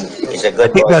 He's a good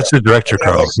I think boy. that's the director,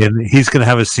 Carl. And he's going to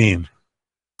have a scene.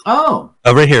 Oh.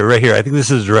 Right here. I think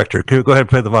this is the director. Go ahead and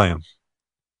play the volume.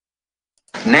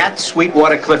 Nat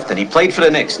Sweetwater Clifton. He played for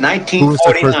the Knicks, Who was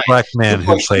the 1949. first black man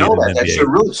who played in the NBA? That's your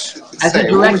roots. As a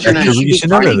director, You should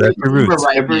know that. That's your roots.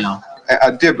 right now.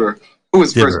 Dibber. Who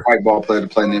was the first Dibber. white ball player to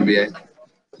play in the NBA?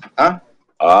 Huh?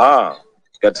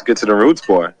 Got to get to the roots,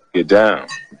 boy. Get down.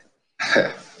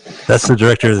 That's the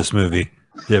director of this movie,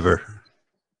 Dibber.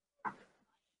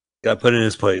 Got put in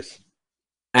his place.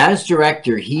 As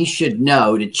director, he should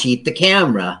know to cheat the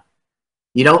camera.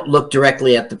 You don't look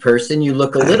directly at the person. You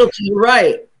look a little to the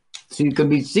right so you can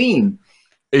be seen.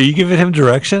 Are you giving him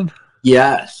direction?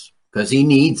 Yes, because he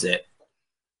needs it.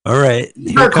 All right.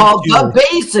 They're called the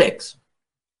basics.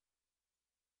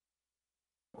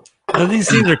 Now, these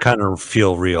scenes are kind of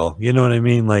feel real. You know what I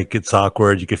mean? Like, it's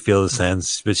awkward. You could feel the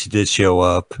sense, but she did show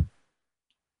up.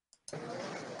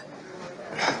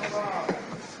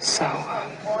 So,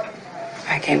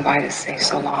 I came by to say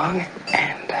so long,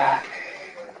 and I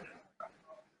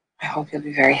hope you'll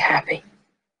be very happy.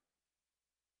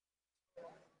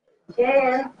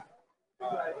 Jan.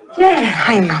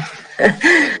 Hi, Mom.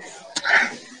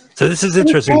 So this is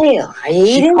interesting. Are you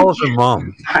She eating? calls her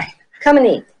mom. Come and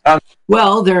eat.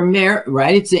 Well, they're married,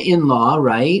 right? It's an in-law,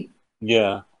 right?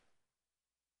 Yeah.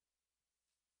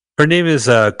 Her name is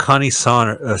Connie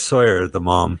Sawyer, the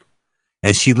mom,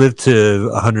 and she lived to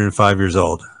 105 years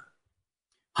old.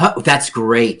 That's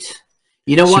great.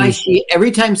 You know why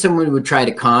every time someone would try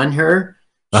to con her,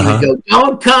 she would go,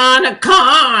 "Don't con a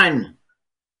con."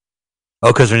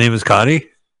 Oh, because her name is Connie?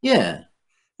 Yeah.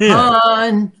 Yeah.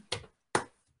 Hun.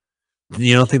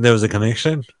 You don't think there was a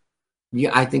connection?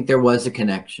 Yeah, I think there was a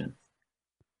connection.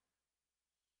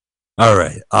 All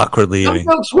right. Awkward Some leaving.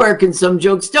 jokes work and some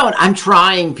jokes don't. I'm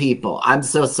trying, people. I'm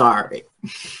so sorry.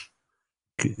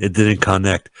 It didn't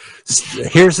connect.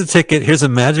 Here's a ticket. Here's a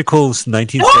magical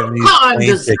 1970s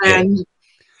plane ticket.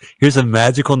 Here's a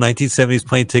magical 1970s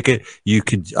plane ticket. You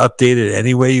can update it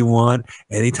any way you want.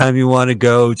 Anytime you want to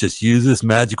go, just use this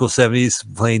magical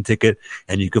 70s plane ticket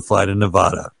and you can fly to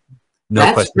Nevada. No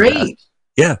That's question great. asked.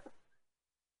 Yeah.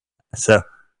 So,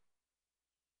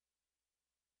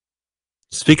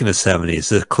 speaking of 70s,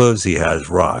 the clothes he has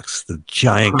rocks. The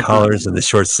giant collars and the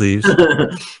short sleeves.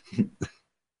 He's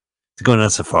going on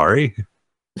safari.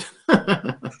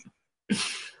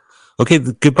 Okay,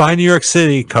 goodbye, New York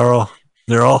City, Carl.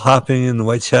 They're all hopping in the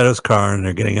White Shadow's car and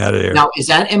they're getting out of there. Now, is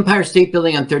that Empire State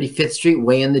Building on 35th Street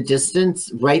way in the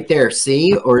distance? Right there,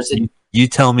 see? Or is it... You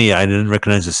tell me. I didn't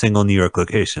recognize a single New York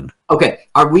location. Okay,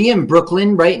 are we in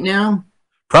Brooklyn right now?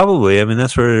 Probably. I mean,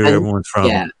 that's where everyone's from.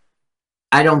 Yeah.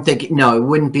 I don't think... No, it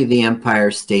wouldn't be the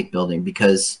Empire State Building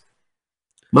because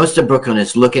most of Brooklyn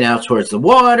is looking out towards the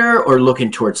water or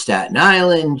looking towards Staten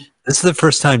Island. This is the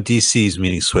first time DC's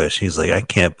meeting Swish. He's like, I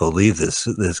can't believe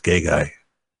this gay guy.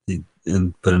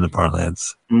 Put in the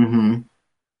parlance. Mm-hmm.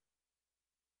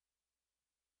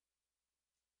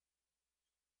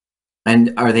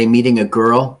 And are they meeting a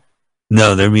girl?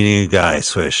 No, they're meeting a guy,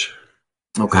 Swish.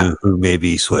 Okay. Who may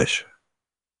be Swish.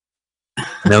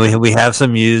 Now we have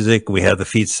some music. We have the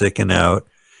feet sticking out.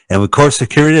 And of course,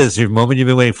 here it is. Your moment you've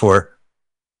been waiting for.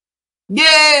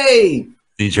 Yay!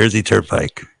 New Jersey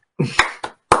Turnpike.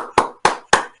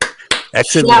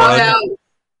 Exit Shout 1. out.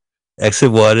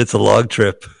 Exit 1. It's a long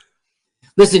trip.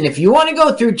 Listen, if you want to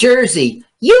go through Jersey,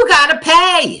 you gotta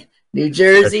pay. New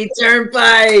Jersey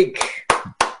Turnpike.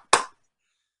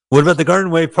 What about the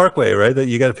Garden Way Parkway, right? That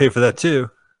you got to pay for that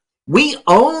too. We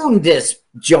own this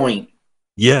joint.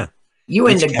 Yeah. You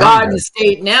in the Garden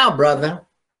State now, brother.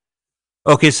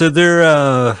 Okay, so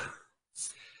they're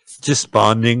just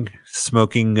bonding,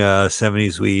 smoking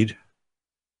 70s weed.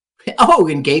 Oh,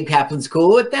 and Gabe Kaplan's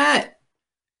cool with that?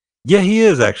 Yeah, he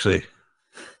is actually.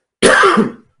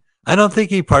 I don't think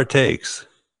he partakes.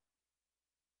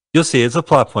 You'll see. It's a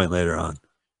plot point later on.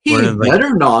 He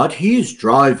better not. He's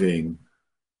driving.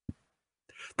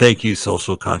 Thank you,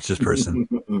 social conscious person.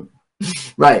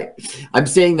 Right. I'm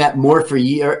saying that more for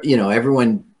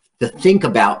everyone to think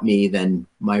about me than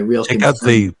my real Check concern. out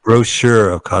the brochure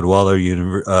of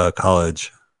Cadwalader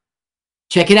College.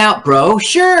 Check it out, bro.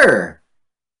 Sure.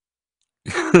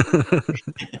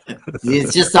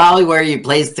 It's just all where you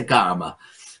place the comma.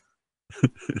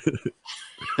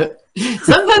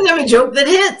 Sometimes I have a joke that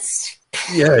hits.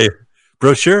 Yeah.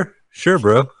 Brochure? Sure,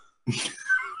 bro.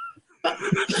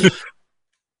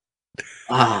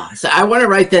 So I want to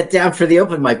write that down for the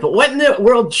open mic, but what in the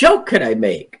world joke could I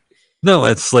make? No,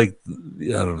 it's like, I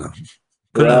don't know.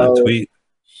 Put out a tweet.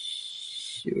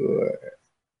 Sure.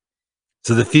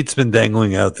 So the feet's been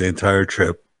dangling out the entire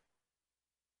trip.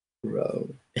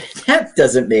 Bro. That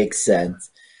doesn't make sense.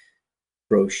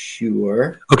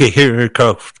 Brochure. Okay, here,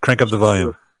 Carl, crank up the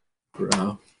volume.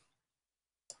 Bro.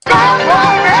 So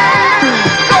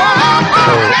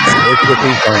it's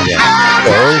looking fun again.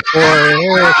 Go for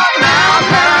it.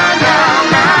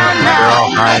 They're all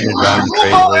high and around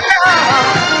crazy.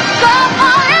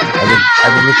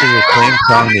 I've been listening to the same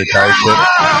song the entire trip.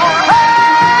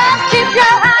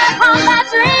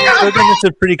 So then it's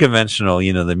a pretty conventional,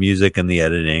 the music and the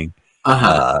editing.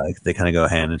 They kind of go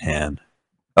hand in hand.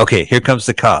 Okay, here comes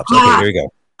the cops. Okay, here we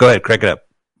go. Go ahead, crank it up.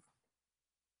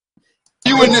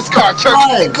 You in this car,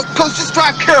 Turkey. Coach, just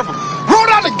drive careful. Roll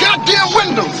down the goddamn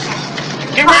windows.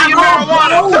 Get rid of your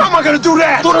marijuana. How am I gonna do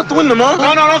that? Throw it out the window, man.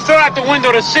 No, don't throw it out the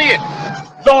window to see it.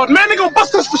 Lord, man, they gonna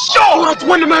bust us for sure. Throw it out the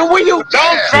window, man. Will you?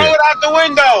 Don't throw it out the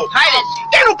window. Hide it.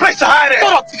 Ain't no place to hide it.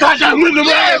 Throw it out the goddamn window,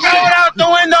 man. Throw it out the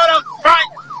window to front.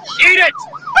 Eat it.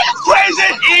 Are you crazy?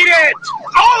 Eat it.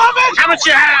 All of it? How much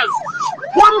you have?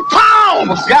 1 pound.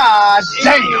 God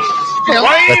damn.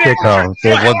 That's it, Carl.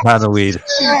 They have 1 pound of weed. Don't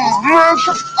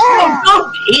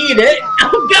eat it.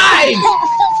 Oh, guys.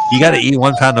 You got to eat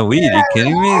 1 pound of weed. Are you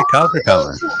kidding me? The cops are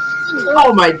coming.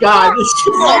 Oh, my God. This is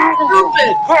so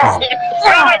stupid.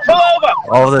 Pull over.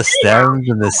 All the stems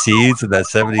and the seeds and that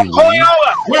 70 weed. Pull you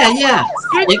over. Yeah.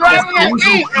 You're driving that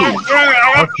Jeep.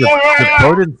 The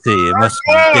potency, it must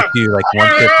get you like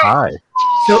 1/5 high.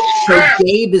 So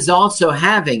Gabe is also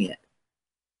having it.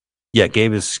 Yeah,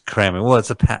 Gabe is cramming. Well,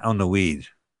 it's a pound of weed.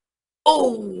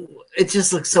 Oh, it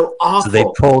just looks so awful. So they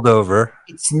pulled over.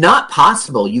 It's not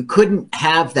possible. You couldn't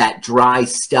have that dry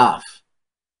stuff.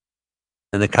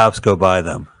 And the cops go by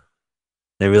them.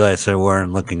 They realized they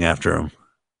weren't looking after him.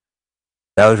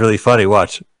 That was really funny.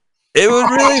 Watch. It was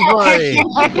really funny.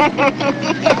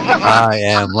 I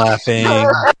am laughing.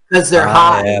 Because they're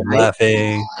I am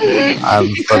laughing.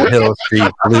 I'm from Hill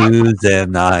Street Blues,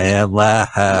 and I am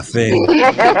laughing.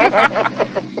 Yeah,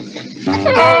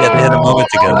 they had a moment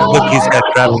together. Look, he's got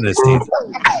crap in his teeth.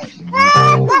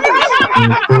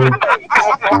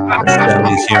 That's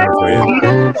he's hearing for you.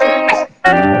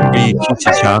 Three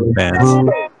Cheech Chong fans.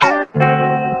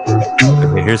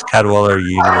 Okay, here's Cadwallader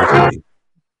University.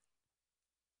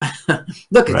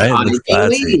 Look at right? Tommy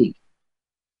Lee.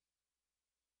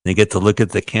 They get to look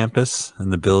at the campus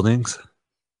and the buildings.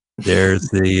 There's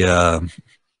the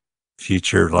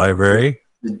future library.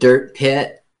 The dirt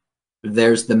pit.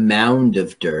 There's the mound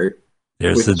of dirt.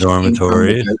 There's the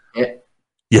dormitory.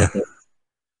 Yeah.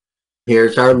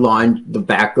 Here's our lawn, the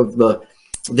back of the,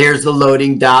 there's the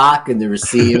loading dock and the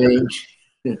receiving.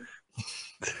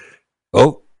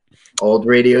 Oh. Old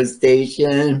radio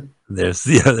station. There's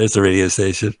the radio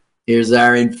station. Here's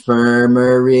our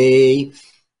infirmary.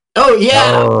 Oh,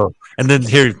 yeah. Oh. And then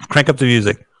here, crank up the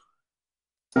music.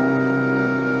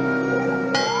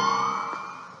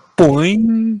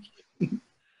 Boing.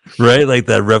 Right? Like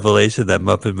that revelation, that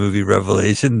Muppet movie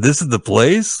revelation. This is the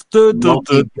place? This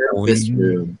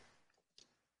room.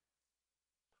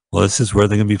 Well, this is where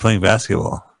they're going to be playing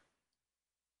basketball.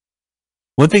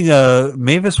 One thing,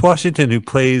 Mavis Washington, who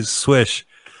plays Swish,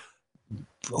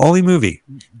 only movie,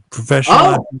 professional.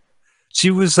 Oh. She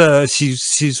was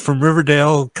she's from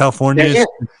Riverdale, California, yeah.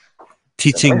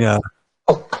 Teaching.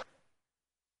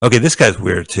 Okay, this guy's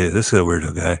weird too. This is a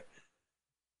weirdo guy.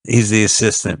 He's the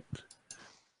assistant.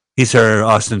 He's our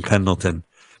Austin Pendleton.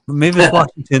 Mavis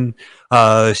Washington.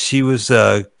 She was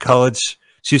college.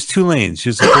 She was Tulane. She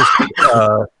was the first.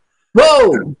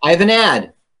 Whoa! I have an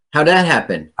ad. How'd that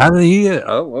happen?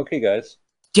 Oh, okay, guys.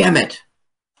 Damn it!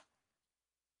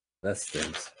 That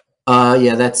stinks.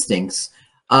 Yeah, that stinks.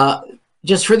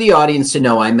 Just for the audience to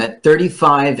know, I'm at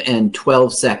 35 and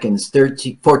 12 seconds,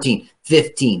 13, 14,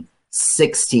 15,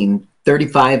 16,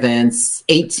 35 and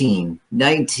 18,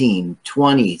 19,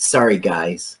 20. Sorry,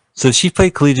 guys. So she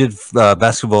played collegiate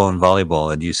basketball and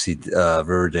volleyball at UC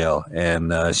Riverdale,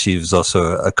 and she was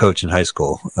also a coach in high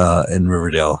school in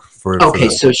Riverdale.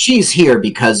 So she's here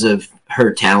because of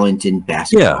her talent in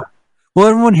basketball. Yeah. Well,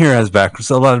 everyone here has background.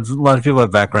 So a lot of people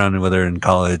have background, whether in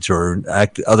college or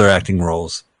other acting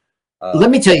roles.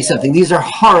 Let me tell you something. These are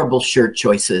horrible shirt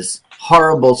choices.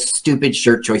 Horrible, stupid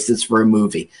shirt choices for a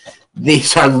movie.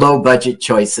 These are low-budget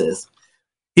choices.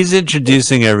 He's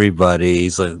introducing everybody.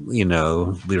 He's like,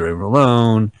 Leroy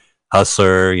Malone,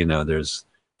 Hustler. There's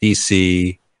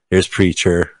DC. There's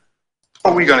Preacher.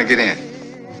 How are we going to get in?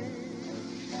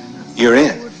 You're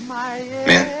in,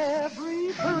 man.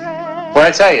 What'd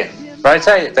I tell you? Did I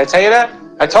tell you that?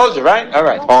 I told you, right? All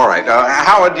right. All right.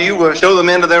 Howard, do you show them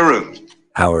into their rooms?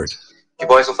 Howard. You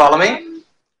boys will follow me?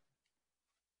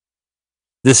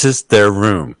 This is their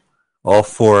room. All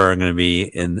four are going to be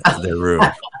in their room.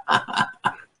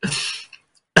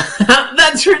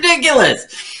 That's ridiculous.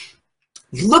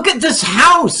 Look at this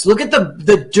house. Look at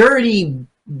the dirty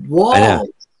wall.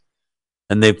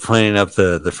 And they planed up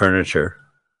the furniture.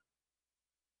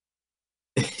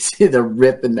 See the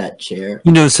rip in that chair.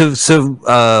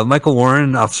 So Michael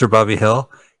Warren, Officer Bobby Hill,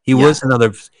 he was in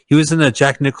a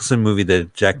Jack Nicholson movie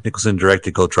that Jack Nicholson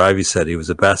directed called Drive. He said he was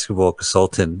a basketball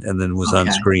consultant and then was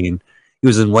on screen. He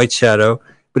was in White Shadow,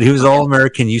 but he was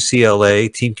All-American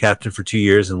UCLA team captain for 2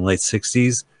 years in the late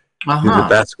 60s. He was a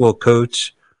basketball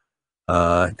coach.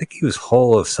 I think he was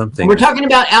whole of something. We're talking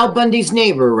about Al Bundy's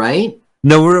neighbor, right?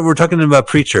 No, we're talking about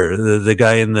Preacher, the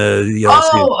guy in the yellow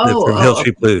suit from Hill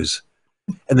Street Blues.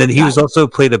 And then he was also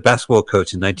played a basketball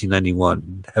coach in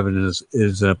 1991. Heaven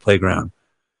is in a playground.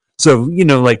 So,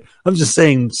 I'm just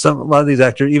saying a lot of these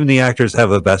actors, even the actors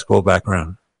have a basketball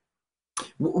background.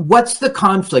 What's the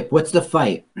conflict? What's the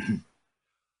fight?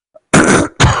 I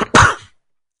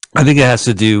think it has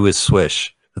to do with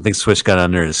Swish. I think Swish got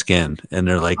under his skin and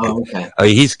they're like, oh,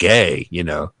 he's gay,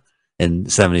 in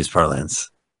 70s parlance.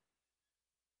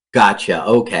 Gotcha.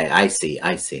 Okay. I see.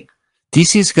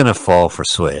 DC's going to fall for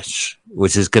Swish,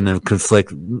 which is going to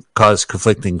cause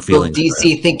conflicting feelings. Will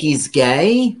DC think he's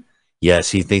gay?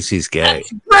 Yes, he thinks he's gay.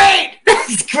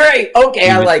 That's great. Okay,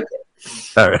 I like it.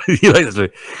 All right, you like this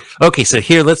movie? Okay, so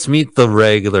here, let's meet the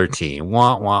regular team.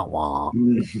 Wah wah wah.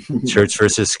 Shirts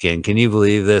versus skin. Can you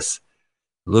believe this?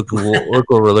 Look what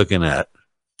we're looking at.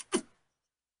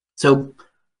 So,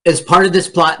 is part of this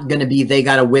plot going to be they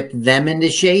got to whip them into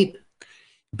shape?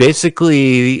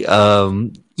 Basically,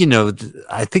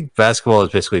 I think basketball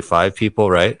is basically 5 people,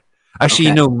 right?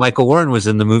 Actually, Michael Warren was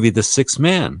in the movie The Sixth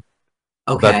Man.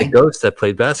 about the ghost that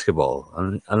played basketball. I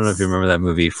don't know if you remember that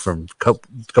movie from a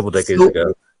couple decades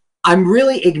ago. I'm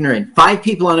really ignorant. 5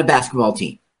 people on a basketball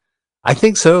team. I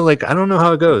think so. Like, I don't know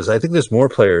how it goes. I think there's more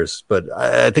players, but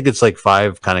I think it's like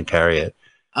 5 kind of carry it.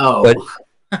 Oh. But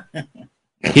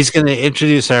he's going to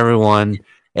introduce everyone,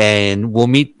 and we'll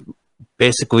meet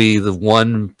basically the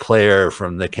one player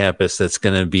from the campus that's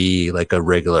going to be like a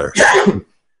regular,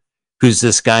 who's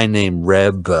this guy named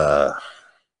Reb,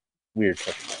 weird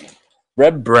fucking name.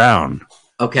 Reb Brown.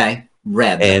 Okay.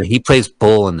 Reb. And he plays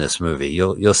bull in this movie.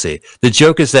 You'll see. The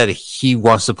joke is that he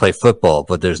wants to play football,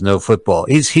 but there's no football.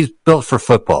 He's built for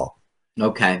football.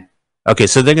 Okay. Okay,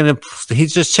 so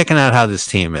he's just checking out how this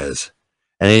team is.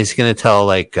 And he's gonna tell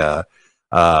like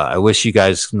I wish you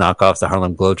guys knock off the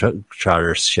Harlem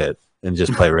Globetrotters shit and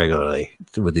just play regularly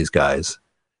with these guys.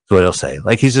 That's what he'll say.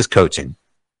 Like he's just coaching.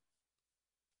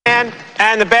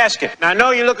 And the basket. Now, I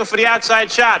know you're looking for the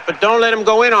outside shot, but don't let him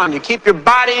go in on you. Keep your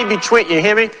body between, you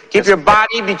hear me? Keep your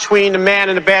body between the man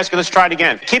and the basket. Let's try it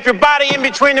again. Keep your body in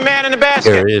between the man and the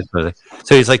basket. Here it is.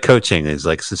 So he's like coaching. He's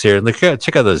like sincere. Look,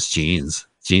 check out those jean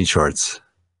shorts.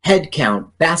 Head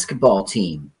count, basketball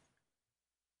team.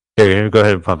 Here, go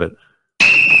ahead and pump it.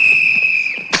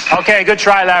 Okay, good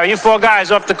try, Larry. You 4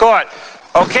 guys off the court.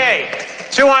 Okay.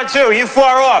 2 on 2. You 4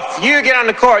 off. You get on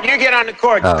the court. You get on the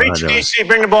court. Oh, Preach DC.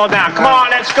 Bring the ball down. Come on,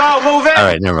 let's go. Move it. All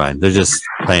right, never mind. They're just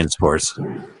playing sports.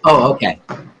 Oh, okay.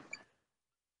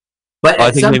 But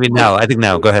I think maybe now. I think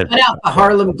now. Go ahead. Cut out the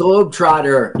Harlem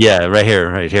Globetrotter. Yeah, right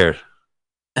here.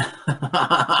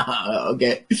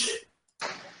 Okay.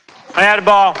 I had the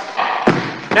ball.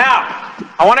 Now,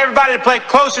 I want everybody to pay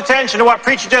close attention to what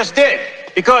Preacher just did,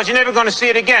 because you're never going to see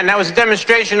it again. That was a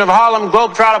demonstration of Harlem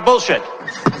Globetrotter bullshit.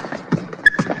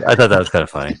 I thought that was kind of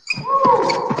funny.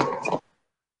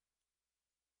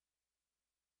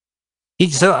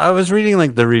 So I was reading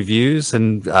like the reviews,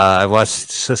 and I watched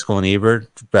Siskel and Ebert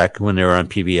back when they were on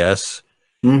PBS.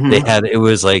 Mm-hmm. It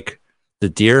was like the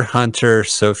Deer Hunter,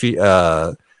 Sophie,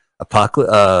 China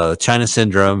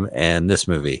Syndrome, and this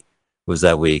movie was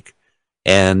that week,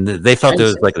 and they felt it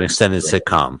was like an extended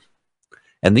sitcom.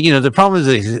 And the problem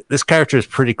is this character is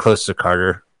pretty close to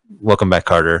Carter. Welcome back,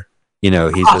 Carter. He's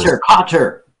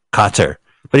Cotter,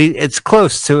 but it's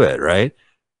close to it, right?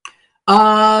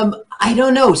 I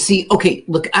don't know. See, okay,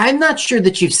 look, I'm not sure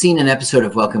that you've seen an episode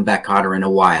of Welcome Back, Cotter in a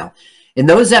while. In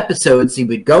those episodes, he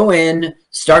would go in,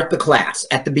 start the class.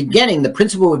 At the beginning, the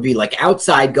principal would be like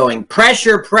outside going,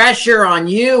 pressure on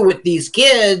you with these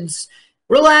kids.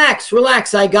 Relax,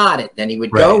 I got it. Then he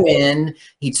would go in,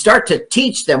 he'd start to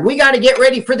teach them, we got to get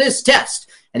ready for this test.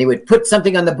 And he would put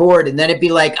something on the board, and then it'd be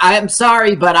like, I'm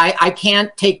sorry, but I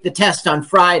can't take the test on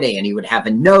Friday. And he would have a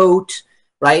note,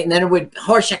 right? And then it would,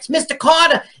 Horseshack, Mr.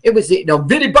 Carter. It was,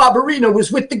 Vinnie Barbarino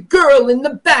was with the girl in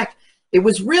the back. It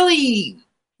was really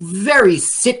very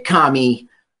sitcom-y.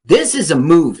 This is a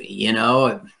movie,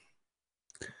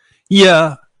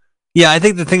 Yeah, I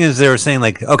think the thing is they were saying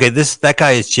like, okay, that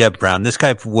guy is Jeb Brown. This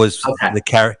guy was the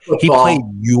character. He played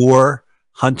your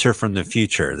Hunter from the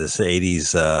Future, this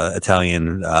 80s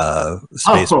Italian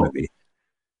space movie.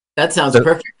 That sounds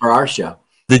perfect for our show.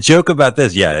 The joke about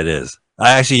this, yeah, it is.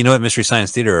 I actually, Mystery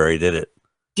Science Theater already did it.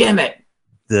 Damn it.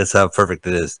 That's how perfect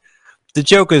it is. The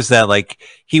joke is that like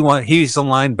he's a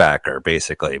linebacker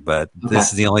basically, but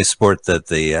this is the only sport that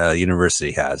the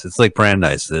university has. It's like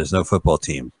Brandeis. There's no football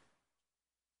team.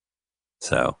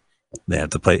 So he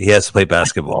has to play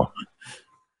basketball.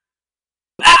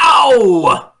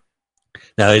 Ow!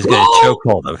 Now he's going to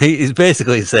chokehold him. He's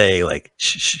basically saying like,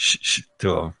 shh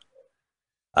to him.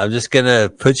 I'm just going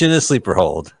to put you in a sleeper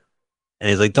hold. And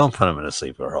he's like, don't put him in a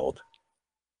sleeper hold.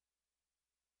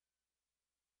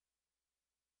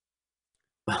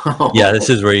 Yeah, this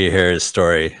is where you hear his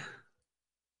story.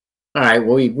 All right,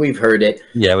 well, we've heard it.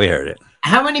 Yeah, we heard it.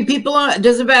 How many people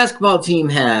does a basketball team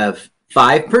have?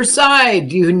 5 per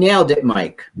side. You nailed it,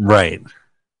 Mike. Right.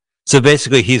 So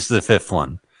basically, he's the 5th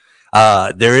one.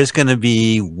 There is going to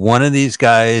be one of these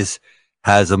guys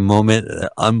has a moment, an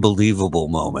unbelievable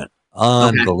moment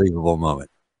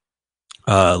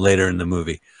later in the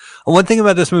movie. One thing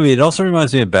about this movie, it also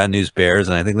reminds me of Bad News Bears,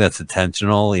 and I think that's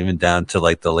intentional, even down to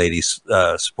like the lady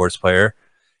sports player,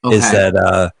 is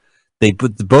that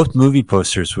both movie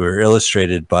posters were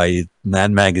illustrated by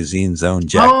Mad Magazine's own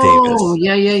Jack Davis. Oh,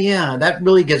 yeah. That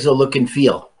really gives a look and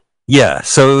feel. Yeah,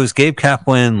 so it was Gabe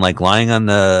Kaplan like lying on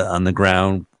the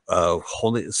ground,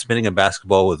 spinning a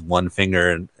basketball with one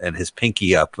finger and his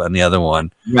pinky up on the other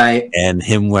one, right? And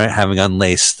him having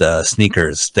unlaced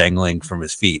sneakers dangling from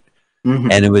his feet,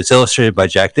 mm-hmm. And it was illustrated by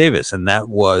Jack Davis, and that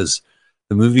was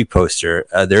the movie poster.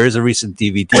 There is a recent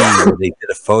DVD where they did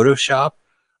a Photoshop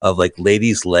of like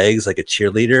ladies' legs, like a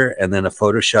cheerleader, and then a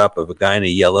Photoshop of a guy in a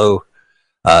yellow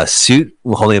suit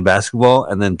holding a basketball,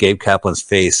 and then Gabe Kaplan's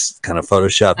face kind of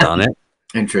photoshopped on it.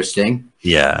 Interesting.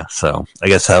 Yeah, so I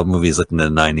guess how movies look in the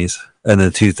 90s and the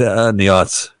the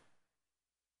aughts.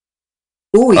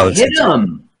 Ooh, he hit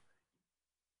him.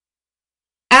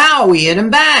 Ow, he hit him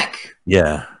back.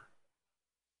 Yeah.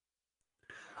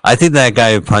 I think that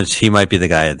guy who punched, he might be the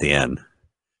guy at the end.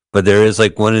 But there is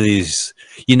like one of these,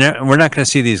 we're not going to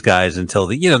see these guys until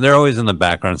they're always in the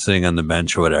background sitting on the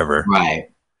bench or whatever. Right.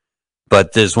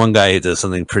 But there's one guy who does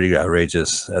something pretty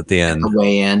outrageous at the end. At the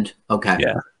way end. Okay.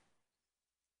 Yeah.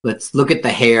 Let's look at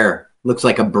the hair. Looks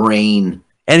like a brain.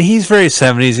 And he's very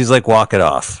 70s. He's like, walk it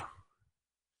off.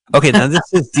 Okay, now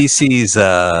this is DC's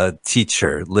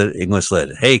teacher, English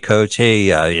Lit. Hey, coach. Hey,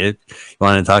 you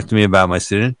want to talk to me about my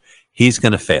student? He's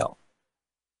going to fail.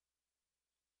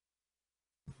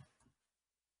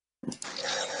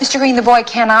 Mr. Green, the boy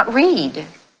cannot read.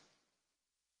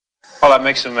 Well, that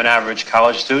makes him an average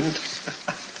college student.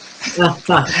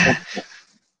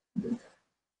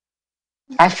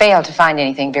 I failed to find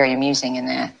anything very amusing in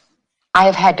that. I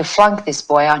have had to flunk this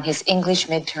boy on his English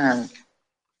midterm.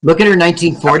 Look at her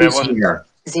 1940s here.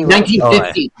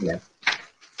 1950s here.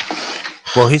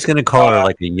 Well, he's going to call her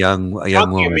like a young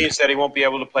woman. Means that he won't be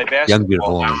able to play basketball. Young,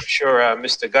 beautiful woman. I'm sure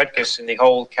Mr. Gutkus and the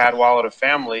whole Cadwallader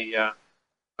family are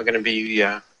going to be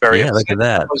very upset. Look at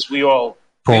that. Because we all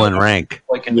pulling rank.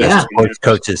 Like sports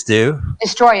coaches do.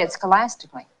 Destroy it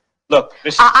scholastically. Look,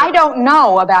 I don't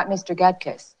know about Mr.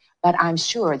 Gutkus, but I'm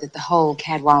sure that the whole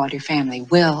Cadwallader family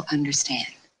will understand.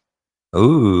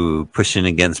 Ooh, pushing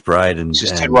against bride and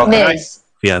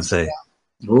fiance.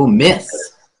 Ooh, miss.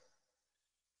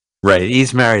 Right,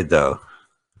 he's married though.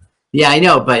 Yeah, I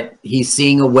know, but he's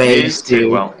seeing a way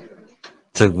to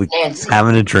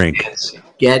having a drink.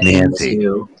 Get Nancy.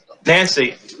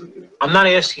 Nancy, I'm not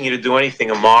asking you to do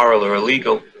anything immoral or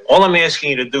illegal. All I'm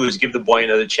asking you to do is give the boy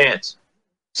another chance.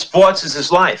 Sports is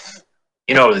his life.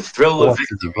 You know, the thrill of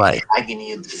victory, the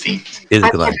agony of defeat.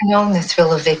 I've never known the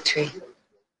thrill of victory.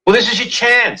 Well, this is your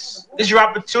chance. This is your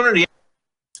opportunity.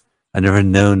 I've never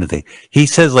known anything. He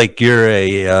says, like, you're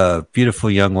a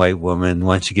beautiful young white woman.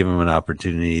 Why don't you give him an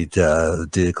opportunity to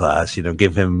do the class?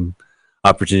 Give him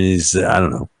opportunities. I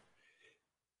don't know.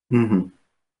 Mm-hmm.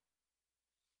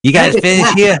 You guys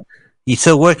finished here? You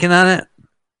still working on it?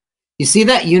 You see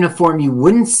that uniform? You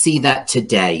wouldn't see that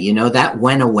today. That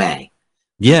went away.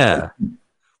 Yeah.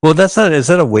 Well, is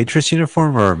that a waitress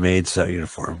uniform or a maid's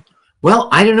uniform? Well,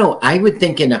 I don't know. I would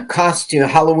think in a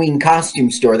Halloween costume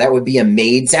store, that would be a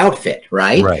maid's outfit,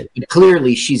 right? Right. But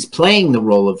clearly, she's playing the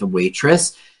role of a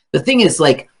waitress. The thing is,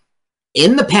 like,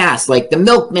 in the past, like, the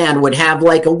milkman would have,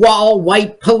 like, a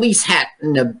white police hat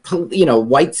and a,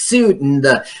 white suit, and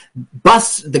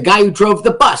the guy who drove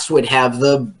the bus would have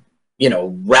the,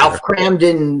 Ralph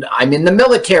Cramden, I'm in the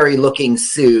military looking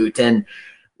suit, and,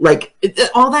 like,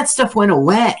 all that stuff went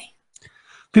away.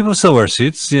 People still wear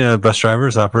suits, bus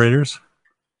drivers, operators.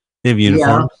 They have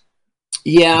uniforms.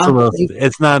 Yeah.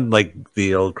 It's not like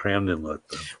the old Cramden look.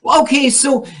 Though. Okay,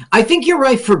 so I think you're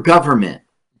right for government,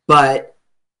 but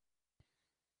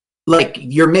like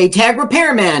your Maytag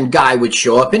repairman guy would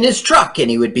show up in his truck and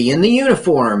he would be in the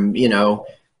uniform,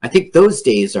 I think those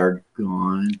days are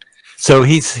gone. So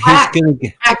he's going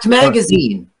to Cracked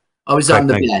Magazine. I was on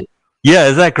the bed. Yeah,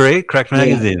 is that great? Cracked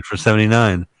Magazine for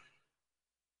 79.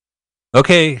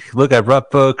 Okay, look, I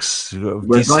brought books.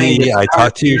 DC, I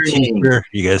talked to your teacher.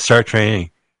 You got to start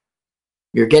training.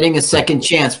 You're getting a second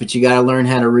chance, but you got to learn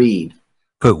how to read.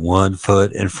 Put one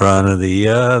foot in front of the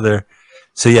other.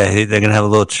 So yeah, they're gonna have a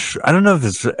little. I don't know if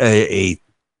it's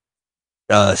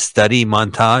a study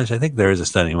montage. I think there is a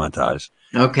study montage.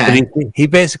 Okay. But he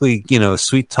basically,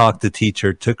 sweet talked the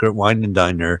teacher, took her, wine and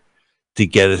dined her to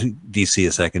get DC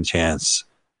a second chance.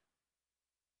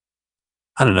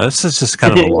 I don't know. This is just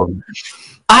kind of a long.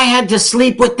 I had to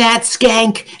sleep with that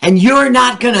skank, and you're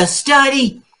not going to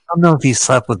study? I don't know if he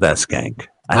slept with that skank.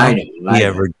 I don't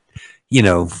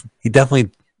know. He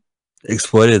definitely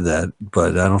exploited that,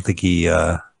 but I don't think he.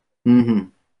 Mm-hmm.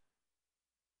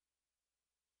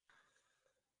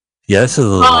 Yeah, this is a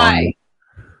little long.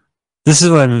 This is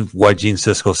why Gene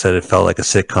Siskel said it felt like a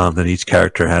sitcom, that each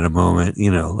character had a moment.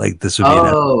 Like this would be.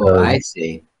 Oh, I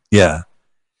see. Yeah.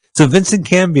 So Vincent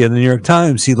Canby in the New York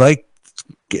Times, he liked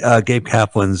Gabe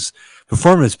Kaplan's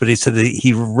performance, but he said that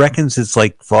he reckons it's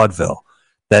like vaudeville,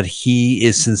 that he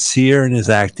is sincere in his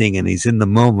acting and he's in the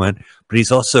moment, but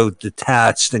he's also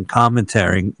detached and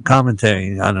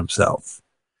commentating on himself.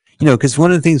 Because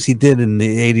one of the things he did in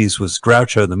the 80s was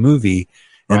Groucho, the movie,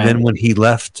 and then when he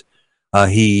left,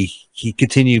 he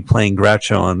continued playing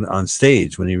Groucho on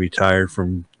stage when he retired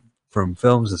from from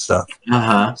films and stuff.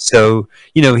 Uh-huh. So,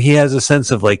 he has a sense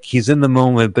of like he's in the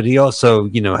moment, but he also,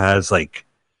 has like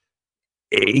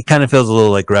he kind of feels a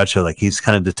little like Groucho, like he's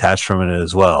kind of detached from it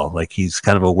as well. Like he's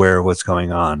kind of aware of what's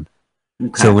going on.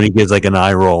 Okay. So when he gives like an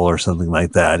eye roll or something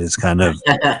like that, it's kind of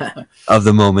of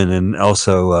the moment. And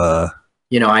also,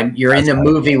 you're in the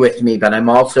movie with me, but I'm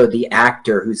also the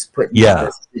actor who's put in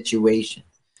this situation.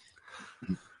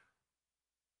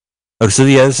 Oh, so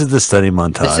this is the study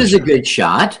montage. This is a good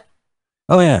shot.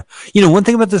 Oh yeah. One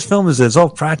thing about this film is that it's all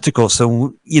practical.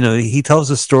 So, he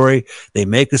tells a story, they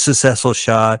make a successful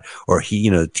shot, or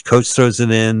coach throws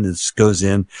it in, it goes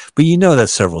in, but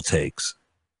that's several takes.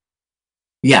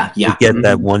 Yeah. To get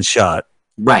that one shot.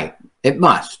 Right. It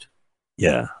must.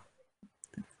 Yeah.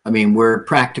 I mean, we're a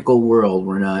practical world.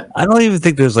 We're not. I don't even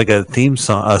think there's like a theme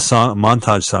song, a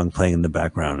montage song playing in the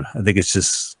background. I think it's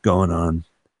just going on.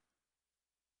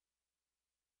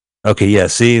 Okay, yeah.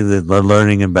 See, the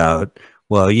learning about,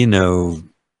 William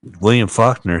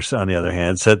Faulkner, on the other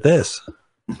hand, said this.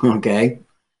 Okay.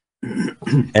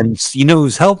 And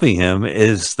who's helping him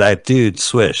is that dude,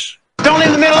 Swish. Don't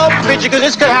leave the middle open, preacher, because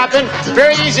this could happen.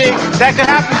 Very easy. That could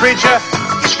happen, preacher.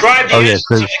 Describe the essence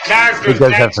of the character it of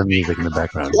does have Gatsby. some music in the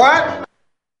background. What?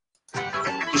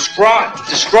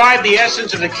 Describe the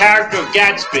essence of the character of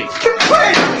Gatsby.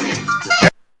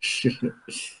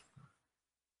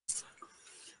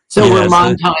 So we're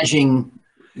montaging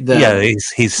the... Yeah,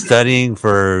 he's studying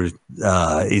for...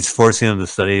 he's forcing him to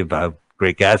study about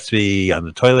Great Gatsby on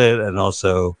the toilet, and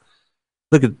also...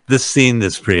 Look at this scene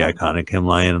that's pretty iconic, him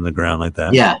lying on the ground like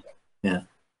that. Yeah.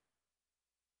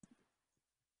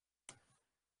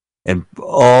 And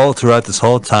all throughout this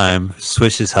whole time,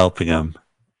 Swish is helping him.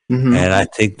 Mm-hmm. And I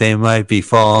think they might be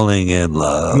falling in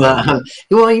love.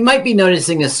 Well, he might be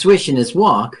noticing a swish in his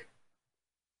walk.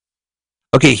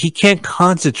 Okay, he can't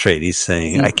concentrate, he's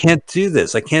saying. I can't do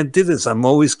this. I'm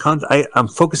always... I'm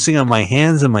focusing on my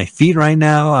hands and my feet right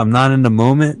now. I'm not in the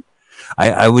moment.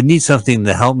 I would need something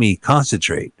to help me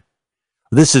concentrate.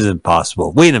 This isn't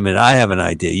possible. Wait a minute, I have an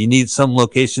idea. You need some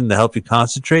location to help you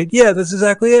concentrate? Yeah, that's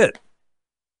exactly it.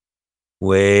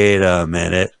 Wait a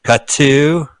minute. Cut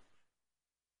to...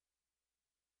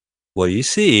 Well, you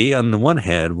see, on the one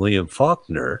hand, William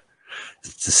Faulkner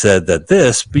said that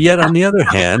this, but yet on the other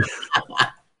hand,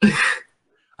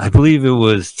 I believe it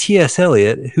was T.S.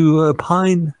 Eliot who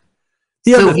opined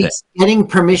the other thing. He's getting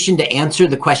permission to answer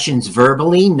the questions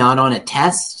verbally, not on a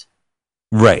test?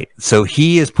 Right. So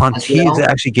he is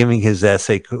actually giving his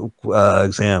essay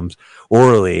exams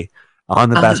orally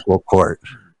on the basketball court,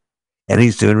 and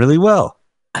he's doing really well.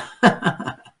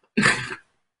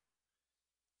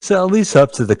 So at least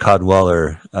up to the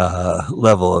Cadwallader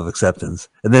level of acceptance.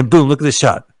 And then boom, look at this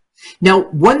shot. Now,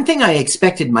 one thing I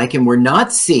expected, Mike, and we're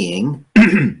not seeing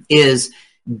is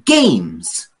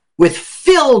games with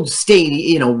filled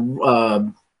stadium,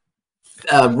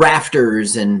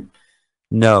 rafters and...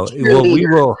 No, well, we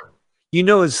will...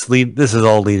 this is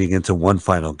all leading into one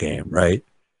final game, right?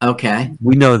 Okay.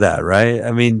 We know that, right?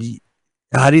 I mean,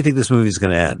 how do you think this movie is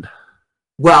going to end?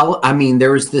 Well, I mean,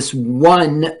 there was this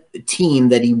one team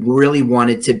that he really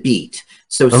wanted to beat.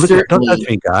 So certainly... Don't touch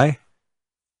me, guy.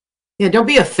 Yeah, don't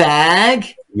be a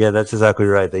fag. Yeah, that's exactly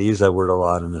right. They use that word a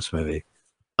lot in this movie.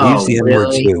 They Oh, use the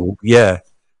really? N-word too. Yeah.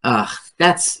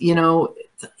 That's,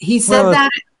 he said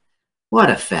that. What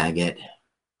a faggot.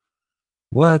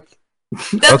 What?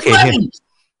 That's okay, right.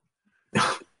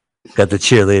 Got the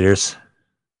cheerleaders.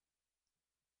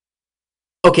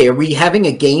 Okay, are we having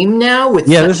a game now?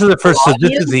 This is the first. So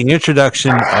this is the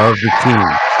introduction of the team.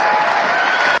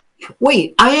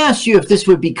 Wait, I asked you if this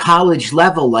would be college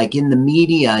level, like in the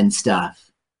media and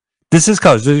stuff. This is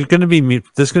college. There's going to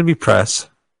be press.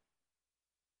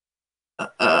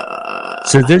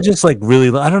 So they're just like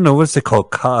really. I don't know what's it called.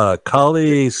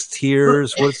 Colleagues,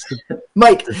 tiers. What's the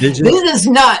Mike? division? This is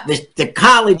not the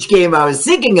college game I was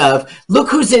thinking of.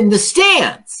 Look who's in the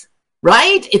stands.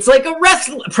 Right? It's like a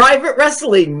private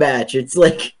wrestling match. It's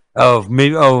like... Oh,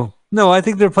 maybe... Oh, no, I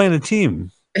think they're playing a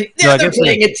team. Yeah, they're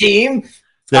playing a team?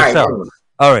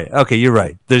 All right. Okay, you're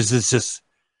right. There's this just...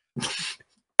 you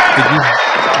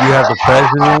have the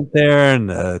president there and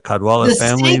the Cadwallader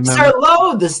family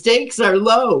member. The stakes are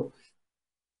low.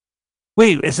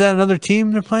 Wait, is that another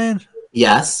team they're playing?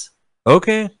 Yes.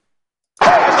 Okay.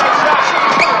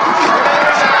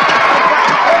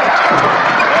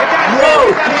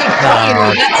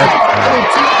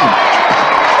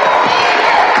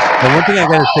 The one thing I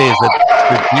gotta say is that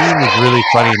the Dean is really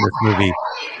funny in this movie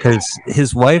because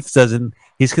his wife doesn't.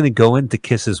 He's gonna go in to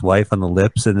kiss his wife on the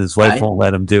lips, and his wife won't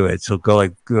let him do it. She'll go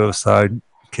side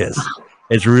kiss.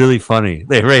 It's really funny.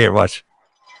 Hey, right here, watch.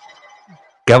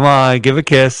 Come on, give a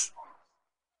kiss.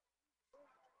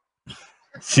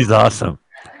 She's awesome.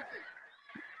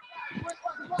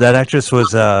 That actress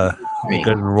was good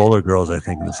in Roller Girls, I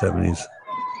think, in the 70s.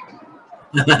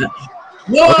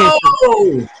 Whoa! Okay,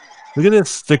 so, look at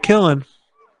this. They're killing.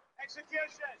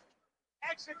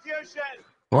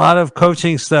 A lot of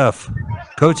coaching stuff.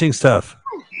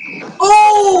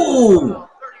 Oh!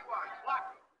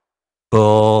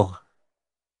 Bull.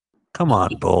 Come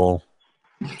on, Bull.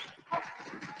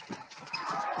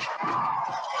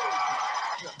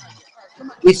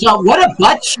 We saw what a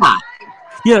butt shot.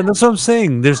 Yeah, that's what I'm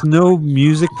saying. There's no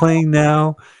music playing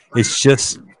now. It's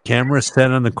just camera set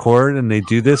on the court, and they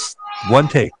do this one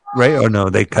take, right? Or no,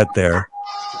 they cut there.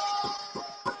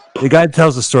 The guy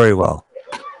tells the story well.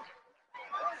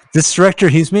 This director,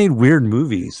 he's made weird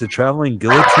movies. The Traveling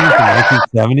Guillotine from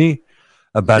 1970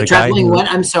 about The a guy traveling who, what?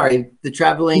 I'm sorry. The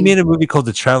traveling. he made a movie called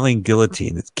The Traveling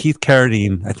Guillotine. It's Keith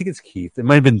Carradine. I think it's Keith. It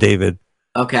might have been David.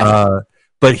 Okay.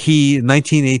 But in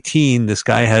 1918, this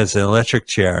guy has an electric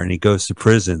chair, and he goes to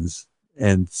prisons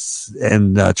and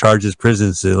charges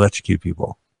prisons to electrocute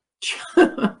people.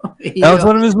 That was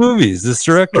one of his movies. This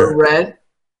director. Red.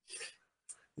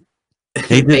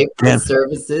 He did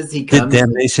services. He did comes.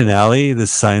 Damnation Alley,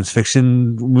 this science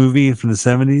fiction movie from the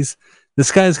 70s.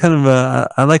 This guy's kind of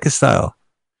I like his style.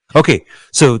 Okay,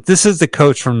 so this is the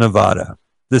coach from Nevada.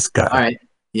 This guy. All right.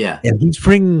 Yeah. And he's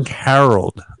bringing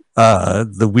Harold,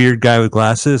 the weird guy with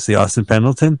glasses, the Austin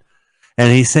Pendleton,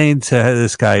 and he's saying to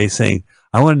this guy,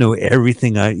 I want to know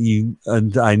everything I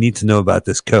need to know about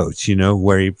this coach. You know,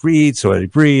 where he breathes, what he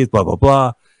breathes, blah blah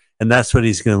blah, and that's what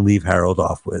he's going to leave Harold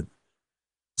off with.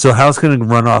 So Hal's going to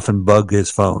run off and bug his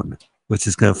phone, which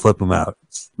is going to flip him out.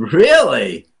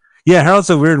 Really? Yeah, Harold's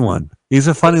a weird one. He's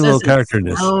a funny little character in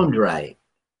this. Sound right.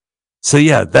 So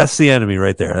yeah, that's the enemy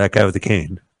right there. That guy with the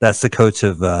cane. That's the coach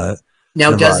of. Now,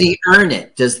 Nevada. does he earn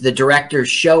it? Does the director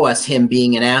show us him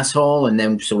being an asshole, and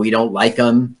then so we don't like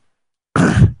him?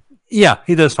 Yeah,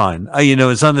 he does fine.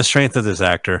 It's on the strength of this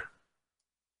actor.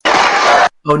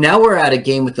 Oh, now we're at a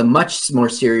game with a much more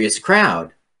serious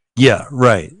crowd. Yeah,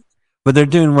 right. But they're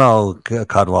doing well,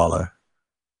 Cadwalla.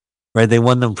 Right? They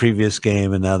won the previous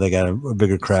game, and now they got a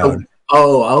bigger crowd.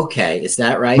 Oh, okay. Is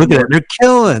that right? Look at it. They're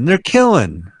killing. They're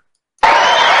killing.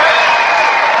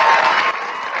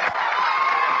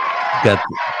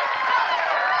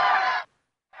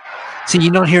 See, you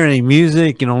don't hear any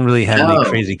music. You don't really have any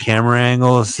crazy camera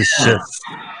angles. It's just...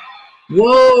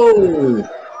 Whoa!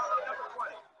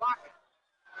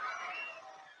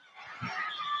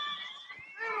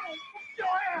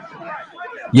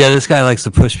 Yeah, this guy likes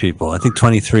to push people. I think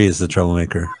 23 is the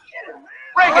troublemaker.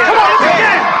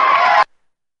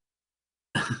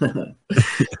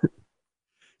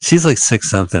 She's like 6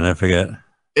 something. I forget.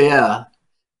 Yeah.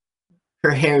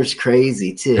 Her hair's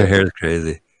crazy, too. Her hair's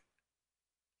crazy.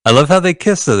 I love how they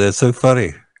kiss though. That's so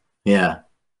funny. Yeah.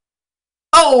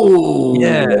 Oh!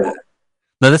 Yeah.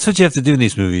 No, that's what you have to do in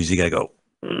these movies. You got to go,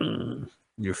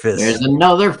 your fist. There's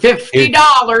another $50.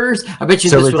 I bet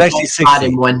you So this it's was actually all shot 60.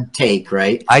 in one take,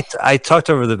 right? I talked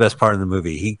over the best part of the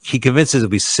movie. He convinces it'll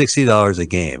be $60 a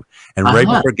game. And right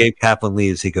before Gabe Kaplan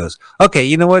leaves, he goes, okay,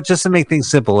 you know what? Just to make things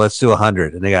simple, let's do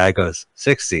 100. And the guy goes,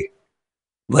 60.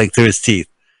 Like through his teeth.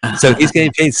 So he's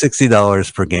getting paid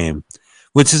 $60 per game,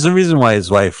 which is the reason why his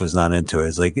wife was not into it.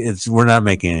 It's like, we're not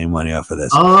making any money off of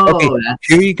this. Oh, okay,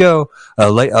 here you go.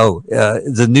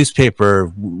 The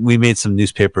newspaper, we made some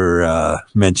newspaper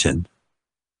mention.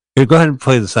 Here, go ahead and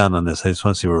play the sound on this. I just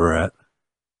want to see where we're at.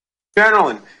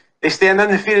 Journaling. They stand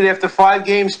undefeated after 5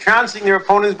 games, trouncing their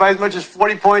opponents by as much as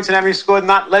 40 points and having scored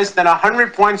not less than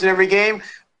 100 points in every game.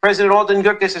 President Alden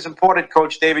Gurkis has imported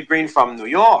Coach David Green from New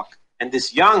York. And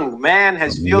this young man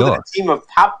has fielded a team of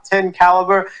top 10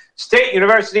 caliber. State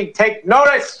University, take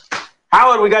notice.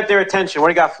 Howard, we got their attention. What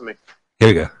do you got for me? Here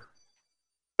you go.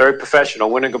 Very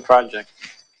professional, winning a project.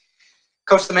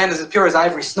 Coach, the man is as pure as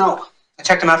ivory snow. I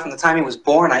checked him out from the time he was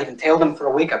born. I even tailed him for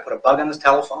a week. I put a bug on his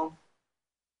telephone.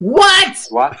 What?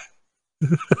 What?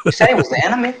 You said he was the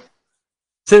enemy?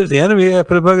 Said it was the enemy. I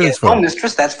put a bug in his phone. No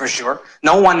mistress, that's for sure.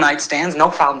 No one-night stands, no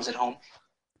problems at home.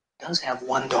 He does have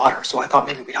one daughter, so I thought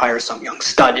maybe we'd hire some young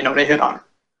stud, to hit on her.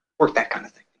 Work that kind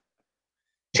of thing.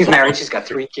 She's married. She's got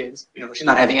 3 kids. She's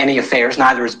not having any affairs.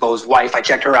 Neither is Bo's wife. I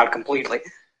checked her out completely.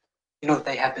 You know that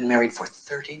they have been married for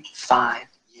 35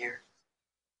 years.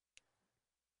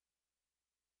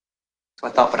 So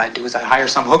I thought what I'd do is I'd hire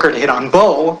some hooker to hit on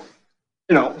Bo,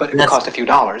 but it would cost a few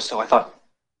dollars. So I thought,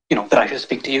 that I should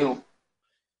speak to you.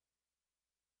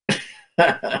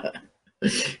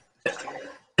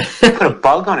 Put a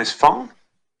bug on his phone?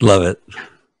 Love it.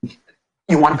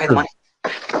 You want to pay the money?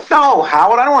 No,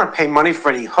 Howard, I don't want to pay money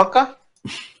for any hooker.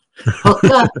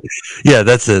 Yeah,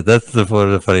 that's it. That's one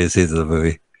of the funniest scenes of the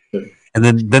movie. And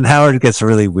then Howard gets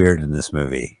really weird in this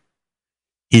movie.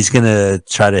 He's gonna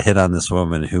try to hit on this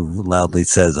woman who loudly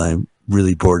says, "I'm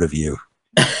really bored of you.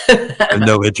 I have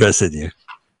no interest in you."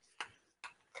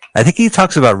 I think he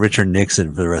talks about Richard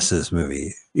Nixon for the rest of this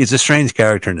movie. He's a strange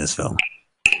character in this film.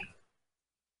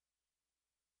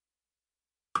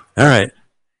 All right.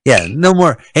 Yeah, no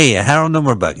more. Hey, Harold, no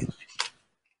more bugging.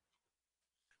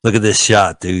 Look at this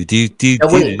shot, dude.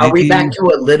 Are we back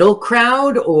to a little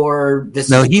crowd or this?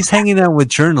 No, he's hanging out with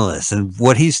journalists, and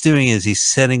what he's doing is he's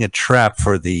setting a trap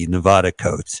for the Nevada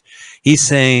coach. He's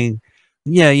saying,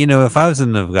 "Yeah, if I was a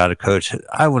Nevada coach,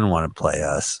 I wouldn't want to play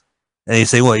us." And he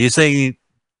say, "What? You're saying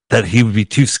that he would be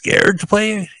too scared to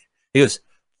play?" He goes,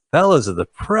 "Fellows of the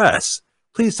press,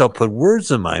 please don't put words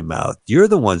in my mouth. You're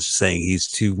the ones saying he's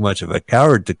too much of a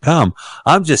coward to come.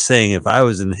 I'm just saying if I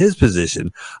was in his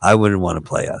position, I wouldn't want to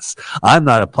play us. I'm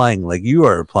not implying like you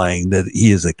are implying that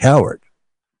he is a coward."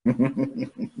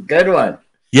 Good one.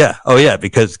 Yeah. Oh, yeah,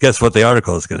 because guess what the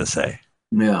article is going to say?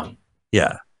 Yeah.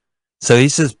 Yeah. So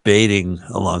he's just baiting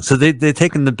along. So they're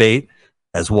taking the bait.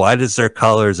 As wide as their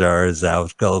collars are, is how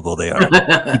gullible they are.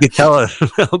 You can tell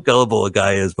how gullible a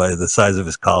guy is by the size of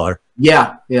his collar.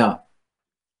 Yeah.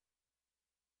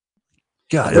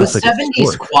 God, those like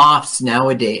 70s quaffs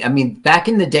nowadays. I mean, back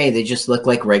in the day, they just look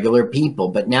like regular people,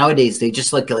 but nowadays they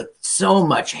just look like so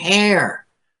much hair.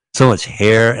 So much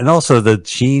hair, and also the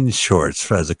jean shorts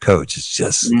as a coach. It's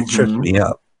just it trips me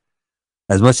up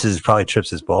as much as it probably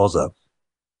trips his balls up.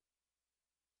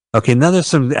 Okay, now there's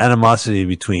some animosity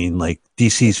between, like,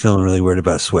 DC's feeling really weird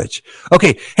about Switch.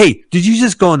 Okay, hey, did you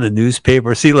just go in the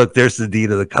newspaper? See, look, there's the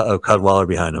deed of Cadwallader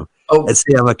behind him. Oh, and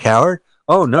say I'm a coward?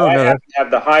 Oh, no. I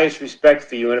have the highest respect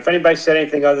for you, and if anybody said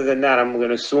anything other than that, I'm going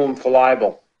to sue him for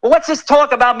libel. Well, what's this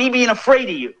talk about me being afraid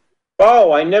of you?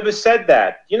 Oh, I never said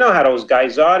that. You know how those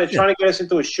guys are. They're trying to get us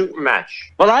into a shooting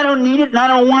match. Well, I don't need it, and I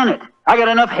don't want it. I got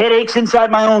enough headaches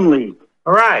inside my own league.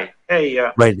 All right. Hey,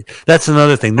 right. That's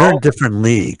another thing. They're in different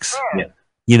leagues.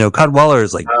 Yeah. Cadwallader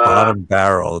is like bottom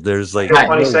barrel. There's like no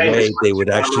way they would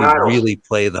actually really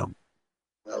play them.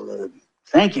 Well,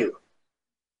 thank you.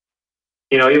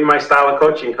 Even my style of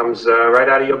coaching comes right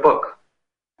out of your book.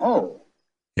 Oh.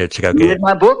 Yeah, check out You read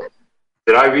my book?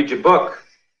 Did I read your book?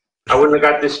 I wouldn't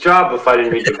have got this job if I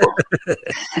didn't read your book.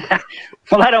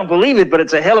 Well, I don't believe it, but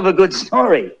it's a hell of a good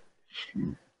story.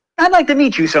 I'd like to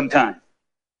meet you sometime.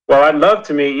 Well, I'd love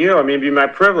to meet you. I mean, it'd be my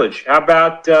privilege. How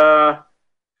about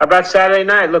Saturday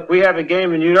night? Look, we have a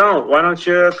game and you don't. Why don't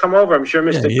you come over? I'm sure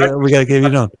Mr. Yeah, we got a game you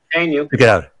don't. You. Check it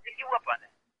out.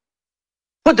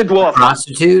 Put the dwarf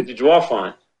prostitute. The dwarf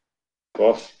on.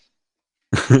 Dwarf.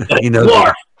 He knows.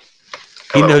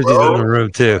 He knows he's in the room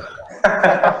too.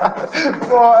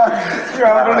 Boy, you're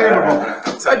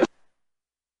unbelievable.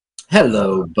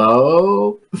 Hello,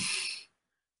 Bo.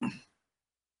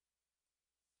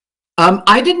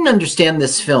 I didn't understand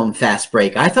this film, Fast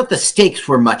Break. I thought the stakes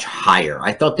were much higher.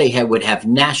 I thought they would have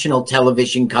national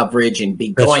television coverage and be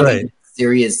going against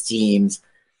serious teams.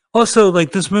 Also,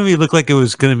 like, this movie looked like it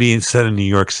was going to be set in New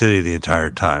York City the entire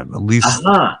time. At least,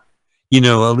 at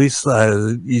least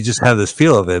you just have this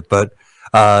feel of it. But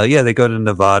yeah, they go to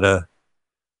Nevada.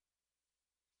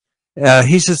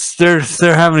 He's just they're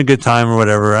having a good time or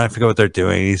whatever. I forget what they're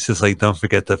doing. He's just like, don't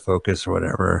forget the focus or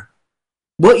whatever.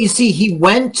 Well, you see, he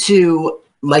went to,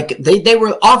 like, they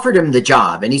were offered him the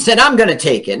job, and he said, I'm going to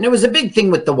take it. And it was a big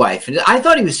thing with the wife. And I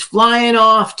thought he was flying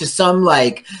off to some,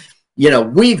 like,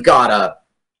 we've got a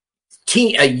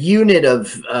unit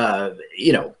of,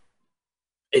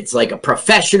 it's like a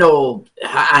professional,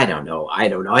 I don't know. I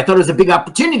thought it was a big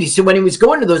opportunity. So when he was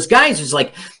going to those guys, it was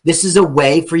like, this is a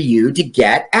way for you to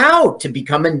get out, to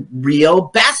become a real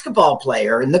basketball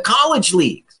player in the college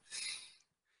leagues.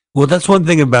 Well, that's one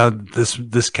thing about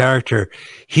this character.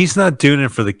 He's not doing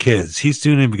it for the kids. He's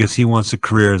doing it because he wants a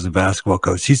career as a basketball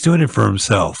coach. He's doing it for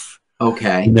himself.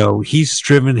 Okay. He's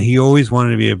driven. He always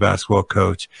wanted to be a basketball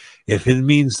coach. If it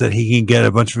means that he can get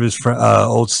a bunch of his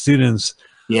old students,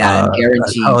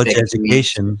 guaranteed college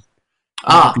education,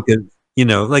 because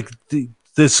like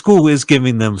the school is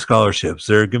giving them scholarships.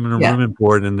 They're giving them room and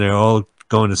board, and they're all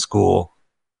going to school.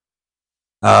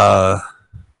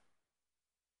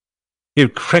 Here,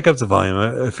 crank up the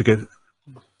volume. I forget.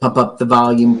 Pump up the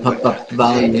volume. Pump up the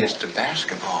volume. It's the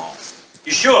basketball.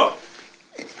 You sure?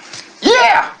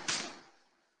 Yeah!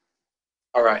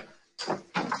 All right.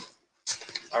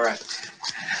 All right.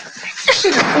 You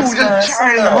see the fool just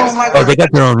trying to hold my... Oh, they got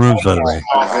their own rooms, by the way.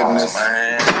 Oh, goodness,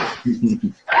 man.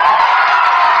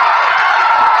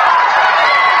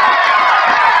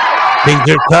 Things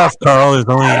are tough, Carl. There's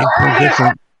only 8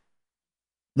 different.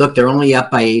 Look, they're only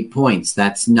up by 8 points.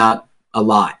 That's not a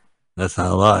lot. That's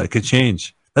not a lot. It could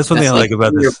change. That's one thing I like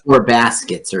about 3 this. or 4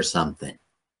 baskets or something.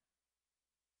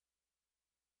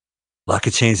 A lot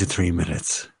could change in 3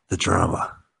 minutes. The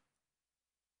drama.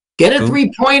 Get a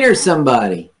 3-pointer,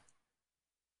 somebody.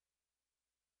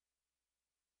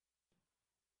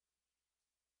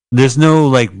 There's no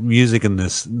like music in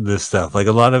this stuff. Like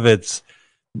a lot of it's,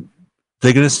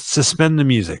 they're gonna suspend the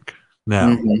music now.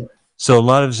 Mm-hmm. So a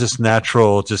lot of it's just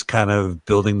natural, just kind of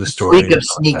building the story. Week of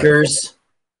sneakers.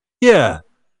 Yeah.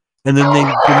 And then the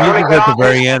music at the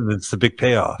very end, it's the big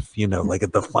payoff, like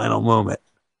at the final moment.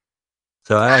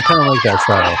 So I kind of like that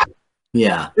style.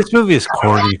 Yeah. This movie is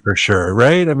corny for sure,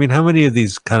 right? I mean, how many of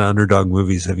these kind of underdog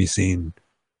movies have you seen?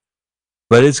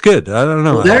 But it's good. I don't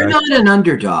know. Well, they're not an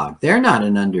underdog. They're not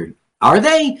an under. Are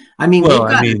they? I mean,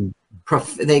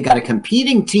 they got a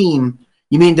competing team.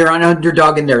 You mean they're an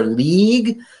underdog in their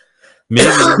league? Maybe.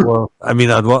 Well, I mean,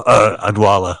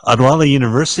 Adwala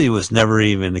University was never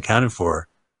even accounted for.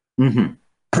 Mm-hmm.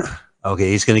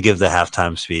 Okay, he's going to give the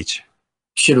halftime speech.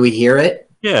 Should we hear it?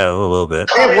 Yeah, a little bit.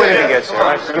 When he gets there,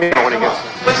 right? When he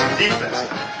gets there. Defense.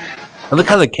 And look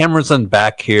how the camera's on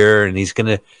back here, and he's going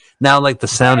to... Now, like, the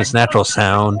sound is natural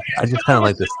sound. I just kind of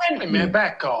like this. Hey, man,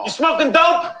 back off. You smoking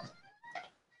dope?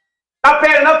 Not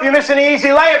bad enough you're missing the easy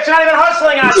layups. You're not even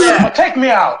hustling out there. Take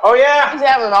me out. Oh, yeah? He's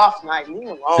having an off night. Leave him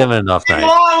alone. Having an off Leave him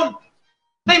night. alone.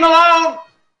 Leave him alone.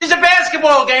 This is a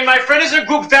basketball game, my friend. This is a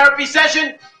group therapy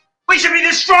session. We should be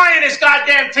destroying this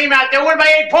goddamn team out there. Win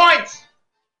by 8 points.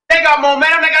 They got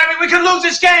momentum. We could lose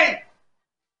this game.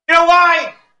 You know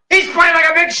why? He's playing like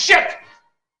a big shit.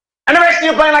 And the rest of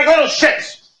you playing like little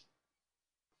shits.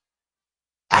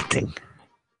 Acting.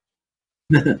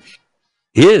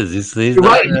 He is. He's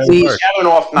right. He's having an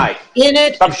off night. In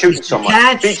it. Stop shooting so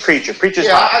much. Beat Preacher. Preacher's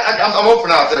hot. I'm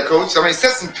open out there, Coach. I mean,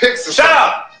 set some picks. Or Shut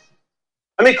up.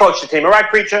 Let me coach the team. All right,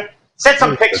 Preacher? Set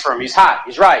some picks for him. He's hot.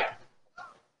 He's right.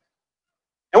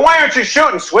 And why aren't you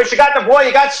shooting, Swish? You got the ball.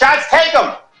 You got shots. Take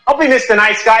them. Don't be Mr.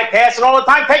 Nice Guy passing all the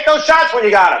time. Take those shots when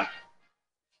you got them.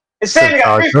 And Sam, you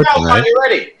got 3 fouls on you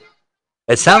ready.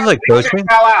 It sounds like coaching.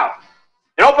 Foul out.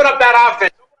 And open up that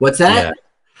offense. What's that? Yeah.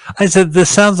 I said this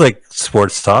sounds like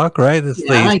sports talk, right? This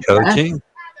league coaching.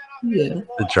 Yeah.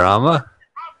 The drama.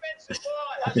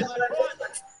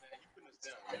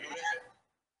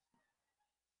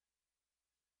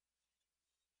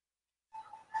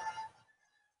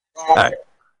 All right.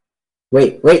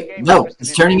 Wait. No,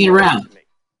 he's turning it around.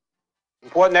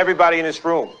 Important to everybody in this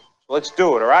room. So let's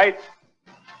do it, all right?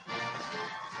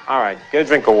 All right. Get a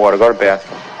drink of water. Go to the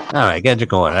bathroom. All right, get you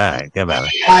going. All right, get about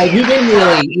it.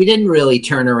 He didn't really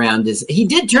turn around he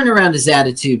did turn around his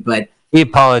attitude, but he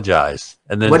apologized.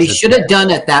 And then what he should have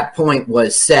done at that point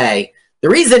was say, the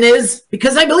reason is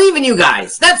because I believe in you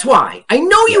guys. That's why. I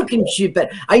know you can shoot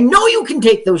better. I know you can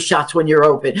take those shots when you're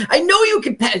open. I know you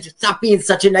can stop being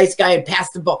such a nice guy and pass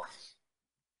the ball.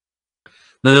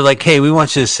 No, they're like, hey, we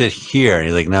want you to sit here. And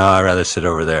he's like, no, I'd rather sit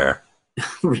over there.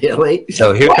 Really?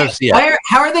 So here comes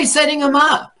how are they setting him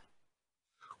up?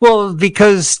 Well,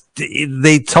 because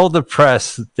they told the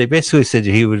press, they basically said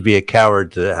he would be a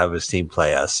coward to have his team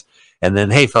play us. And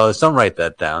then, hey, fellas, don't write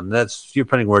that down. You're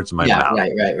putting words in my mouth.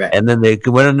 Right. And then they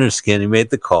went under his skin. He made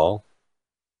the call.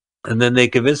 And then they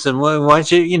convinced him, well, why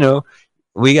don't you,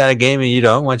 we got a game and you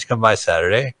don't. Why don't you come by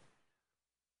Saturday?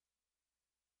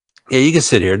 Yeah, you can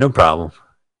sit here. No problem.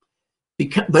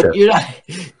 But you're not.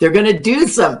 They're going to do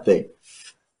something.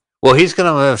 Well, he's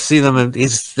going to see them, and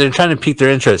they're trying to pique their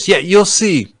interest. Yeah, you'll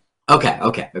see.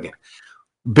 Okay.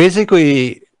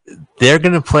 Basically, they're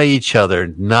going to play each other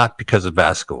not because of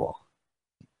basketball.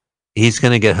 He's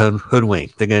going to get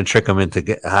hoodwinked. They're going to trick him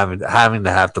into having to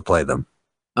have to play them.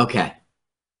 Okay.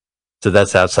 So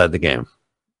that's outside the game.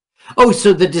 Oh,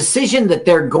 so the decision that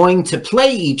they're going to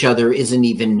play each other isn't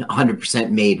even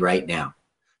 100% made right now.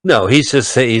 No, he's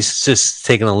just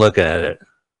taking a look at it.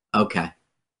 Okay.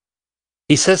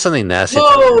 He said something nasty.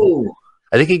 Whoa!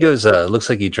 I think he goes, looks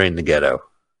like he drained the ghetto.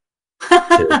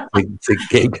 to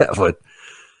Gabe Gafford.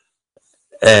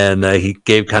 And he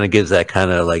gives that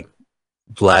kind of like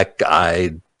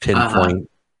black-eyed pinpoint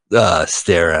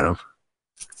stare at him.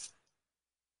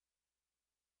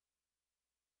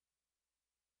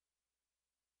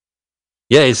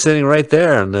 Yeah, he's sitting right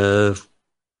there on the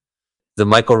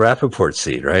Michael Rappaport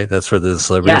seat, right? That's where the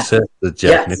celebrities sit, the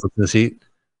Jack Nicholson seat.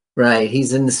 Right,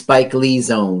 he's in the Spike Lee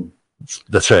zone.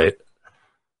 That's right.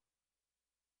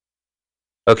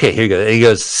 Okay, here you go. He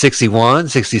goes 61,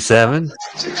 67.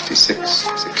 66,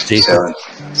 67,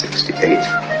 68,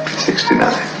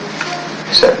 69,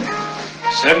 70.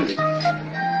 70.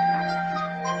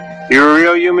 You're a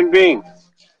real human being.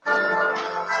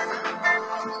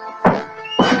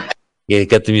 Yeah,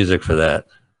 get the music for that.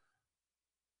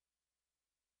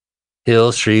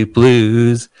 Hill Street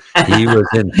Blues. He was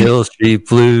in Hill Street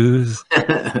Blues.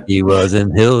 He was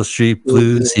in Hill Street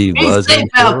Blues. He Be was safe in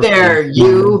out Hill there, Street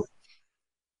you. Blues.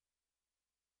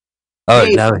 Oh,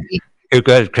 Hey, now here,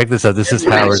 go ahead. Check this out. This is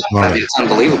Howard's moment. It's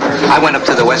unbelievable. I went up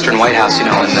to the Western White House,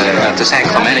 and to San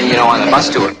Clemente, on the bus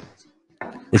tour.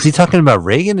 Is he talking about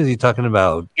Reagan? Is he talking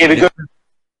about?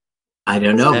 I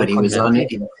don't know, but he was on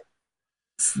it.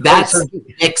 That's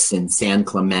Nixon, San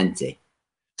Clemente.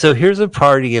 So here's a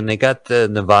party, and they got the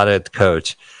Nevada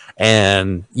coach,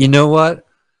 and you know what?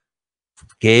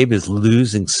 Gabe is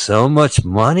losing so much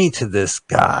money to this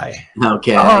guy.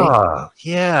 Okay. Oh,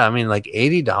 yeah. I mean, like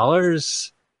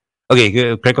 $80. Okay,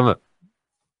 good. Crack him up.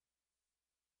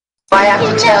 I have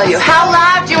to tell you. How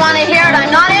loud do you want to hear it?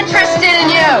 I'm not interested in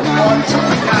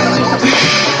you.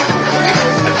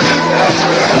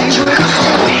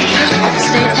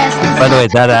 By the way,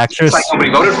 that actress. It's like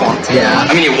nobody voted for him. Yeah.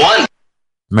 I mean, he won.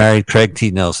 Married Craig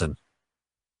T. Nelson.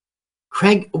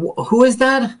 Craig, who is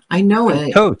that? I know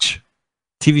it. Coach.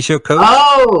 TV show Coach.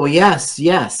 Oh, yes.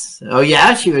 Oh,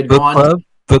 yeah, she would go on.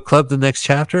 Book Club, the next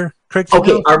chapter. Craig T. Okay,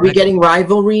 Nelson. are we getting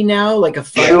rivalry now? Like a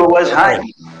fight? Sure was hot.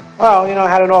 Well, I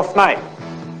had an off night.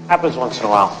 Happens once in a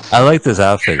while. I like this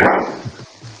outfit.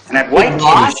 And that white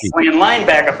kid playing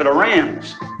linebacker for the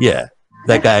Rams. Yeah.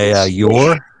 That guy,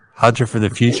 Hunter for the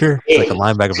Future. It's like a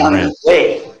linebacker for the Rams.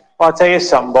 Well, I'll tell you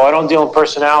something, boy. I don't deal in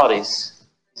personalities.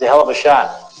 He's a hell of a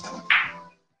shot.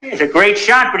 He's a great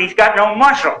shot, but he's got no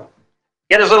muscle.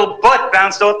 Get his little butt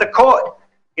bounced off the court.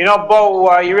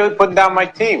 Bo, you're really putting down my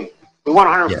team. We won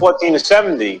 114 to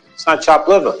 70. It's not chopped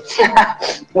liver.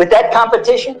 With that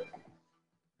competition?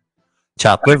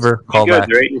 Chopped liver. Call Good. back.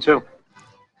 They're 8-2.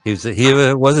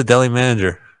 He was a deli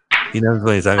manager. He knows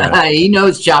what he's talking about. He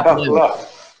knows chopped liver.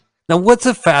 Now, what's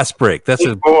a fast break? That's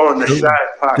a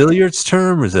billiards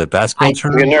term, or is it a basketball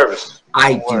term? You're nervous.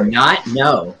 I do not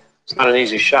know. It's not an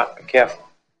easy shot. Be careful.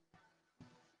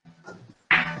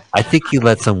 I think he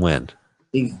lets him win.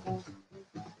 He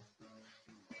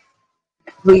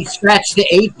scratched the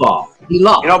 8 ball. He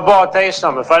lost. Bo, I'll tell you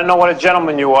something. If I didn't know what a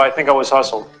gentleman you were, I think I was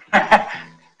hustled.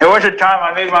 There was a time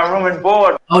I made my room and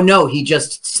board. Oh, no, he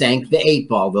just sank the 8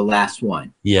 ball, the last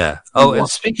one. Yeah. Oh, and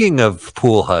speaking of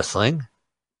pool hustling,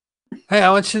 hey,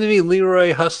 I want you to meet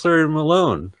Leroy Hustler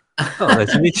Malone. Oh,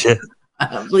 nice to meet you.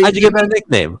 How'd you get that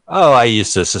nickname? Oh, I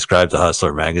used to subscribe to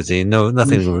Hustler magazine. No,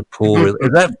 nothing with pool.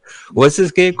 What's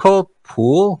this game called?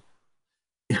 Pool?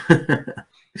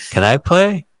 Can I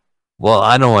play? Well,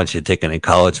 I don't want you to take any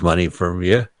college money from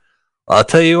you. I'll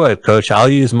tell you what, Coach. I'll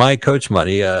use my coach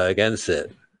money against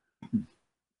it.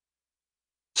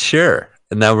 Sure.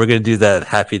 And now we're going to do that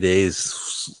Happy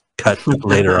Days cut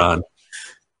later on.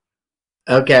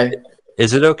 Okay.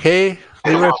 Is it okay?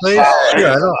 Leroy plays?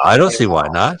 Sure. I don't see why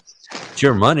not. It's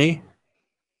your money.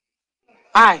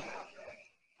 Hi.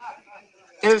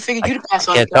 Never figured you'd pass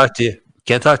on. Can't talk to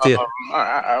you.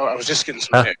 I was just getting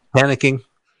some panicking.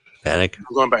 Panic. I'm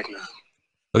going back now.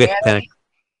 Okay, Yeah. panic.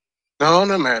 No, I'm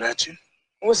not mad at you.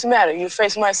 What's the matter? You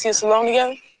afraid somebody see us alone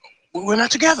together? We're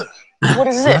not together. What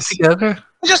is Not this? together?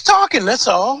 We're just talking, that's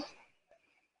all.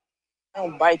 I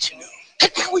don't bite you. Hey,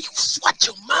 man, will you watch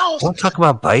your mouth? We'll talk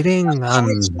about biting on.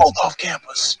 It's both off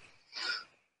campus.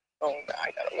 Oh, God,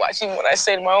 I gotta watch even what I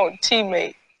say to my own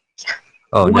teammate.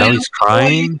 Oh, now he's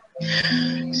crying.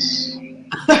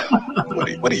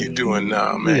 What are you doing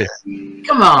now, man?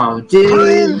 Come on,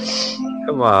 dude.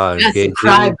 Come on, That's Gabe. a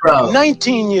cry, bro.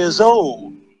 19 years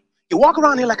old. You walk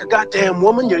around here like a goddamn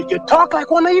woman. You talk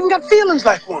like one. I even got feelings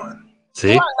like one.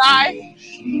 See? Do I lie?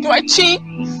 Do I cheat?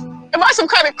 Am I some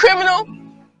kind of criminal?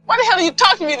 Why the hell are you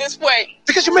talking to me this way?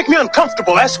 Because you make me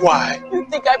uncomfortable, that's why. You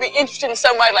think I'd be interested in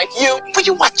somebody like you? Will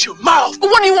you watch your mouth? But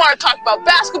what do you want to talk about?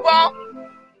 Basketball?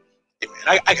 Hey,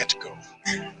 man, I got to go.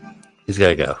 He's got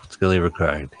to go. It's going to leave her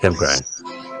crying. Him crying.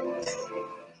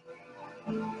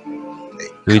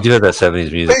 We do have that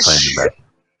 70s music playing in the back.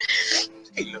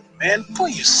 Hey, look, man, pull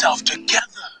yourself together,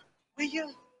 will you?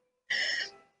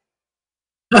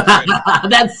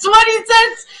 That's what he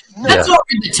says. That's Yeah. over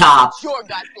the top.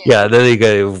 Yeah, then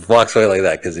he walks away like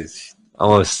that because he's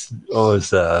almost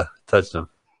touched him.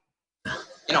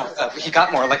 He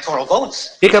got more electoral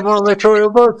votes. He got more electoral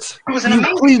votes. It was an You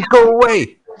amazing- please go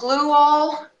away. Glue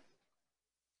all.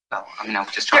 Well, I mean, I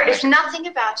was just There trying is to... nothing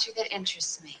about you that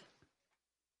interests me.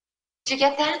 Do you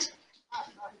get that?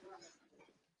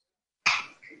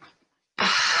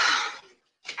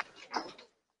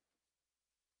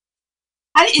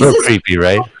 Is A little this creepy,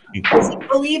 right? is it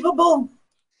believable?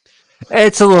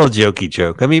 It's a little jokey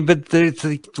joke. I mean, but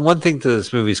one thing to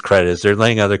this movie's credit is they're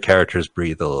letting other characters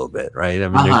breathe a little bit, right? I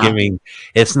mean, they're giving.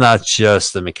 It's not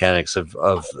just the mechanics of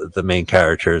the main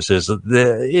characters. There's a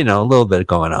little bit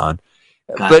going on,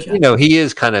 but he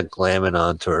is kind of glamming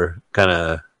onto her, kind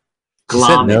of.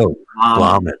 Glomming.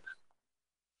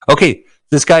 Okay,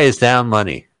 this guy is down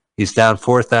money. He's down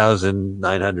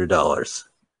 $4,900,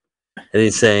 and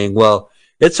he's saying, "Well,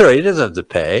 it's all right. He doesn't have to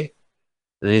pay."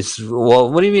 And he's, "Well,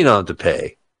 what do you mean I don't have to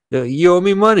pay? You owe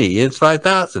me money. It's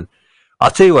 $5,000. I'll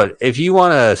tell you what. If you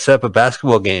want to set up a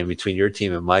basketball game between your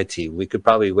team and my team, we could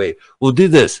probably wait. We'll do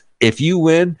this. If you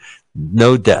win,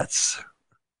 no debts."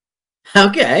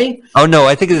 Okay. Oh no,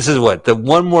 I think this is what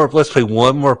let's play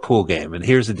one more pool game. And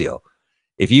here's the deal: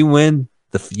 if you win,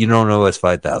 you don't owe us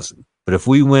 $5,000. But if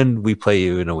we win, we play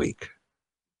you in a week.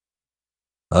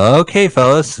 Okay,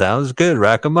 fellas, sounds good.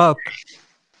 Rack them up.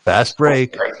 Fast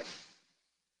break.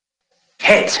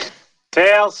 Heads.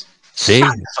 Tails. See?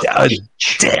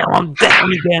 Damn, I'm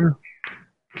down again.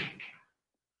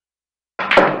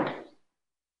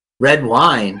 Red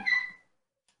wine.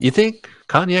 You think?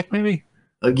 Cognac, maybe?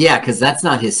 Yeah, because that's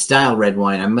not his style, red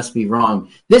wine. I must be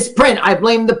wrong. This print, I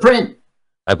blame the print.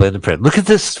 I blame the print. Look at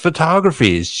this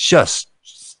photography. It's just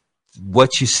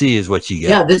what you see is what you get.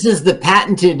 Yeah, this is the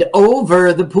patented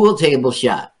over the pool table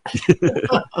shot.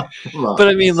 But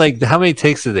I mean, like, how many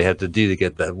takes did they have to do to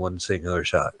get that one singular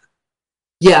shot?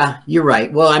 Yeah, you're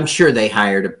right. Well, I'm sure they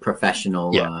hired a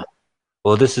professional. Yeah.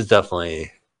 Well, this is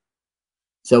definitely.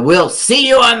 So we'll see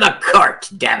you on the court,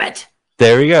 damn it.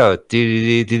 There we go.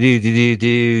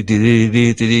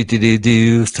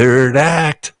 Third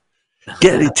act.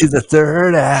 Getting to the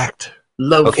third act.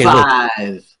 Low five.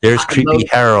 Look, there's creepy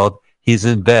Harold. He's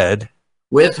in bed.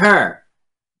 With her.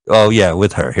 Oh, yeah,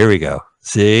 with her. Here we go.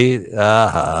 See? He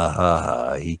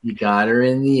got her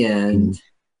in the end.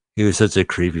 He was such a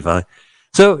creepy fella.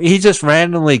 So he just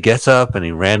randomly gets up and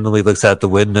he randomly looks out the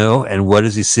window. And what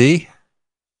does he see?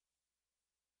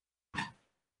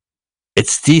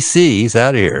 It's DC. He's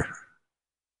out of here.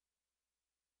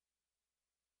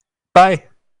 Bye.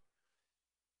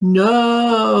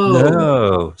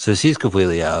 No. So she's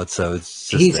completely out. So it's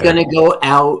just he's going to go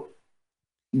out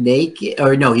naked.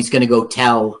 Or no, he's going to go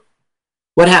tell.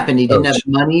 What happened? He didn't have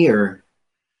money or?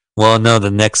 Well, no, the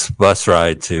next bus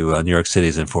ride to New York City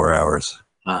is in 4 hours.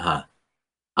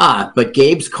 But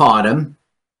Gabe's caught him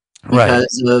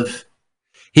because of.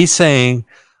 He's saying,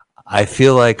 I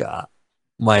feel like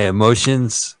my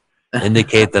emotions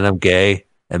indicate that I'm gay.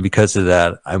 And because of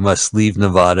that, I must leave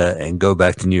Nevada and go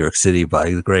back to New York City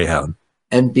by the Greyhound.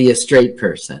 And be a straight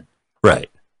person. Right.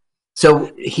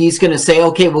 So he's going to say,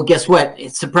 okay, well, guess what?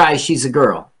 It's surprise, she's a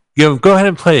girl. Go ahead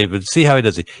and play it, but see how he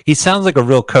does it. He sounds like a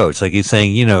real coach. Like he's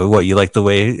saying, you like the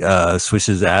way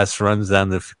Swish's ass runs down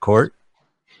the court?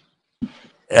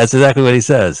 That's exactly what he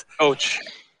says. Coach,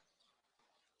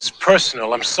 it's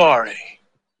personal. I'm sorry.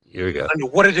 Here we go. I don't know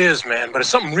what it is, man, but it's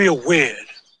something real weird.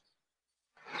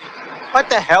 What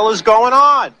the hell is going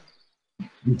on?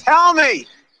 Tell me.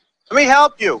 Let me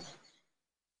help you.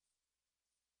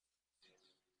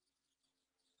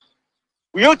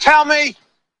 Will you tell me?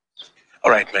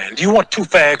 All right, man. Do you want 2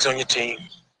 fags on your team?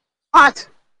 What?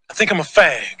 I think I'm a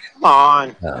fag. Come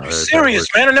on. I'm serious,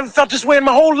 man. I never felt this way in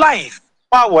my whole life.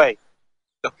 What way?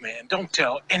 Look, man, don't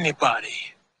tell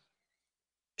anybody.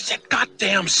 It's that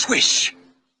goddamn Swish.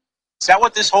 Is that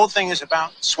what this whole thing is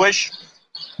about? Swish?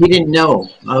 He didn't know.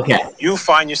 Okay. You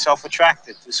find yourself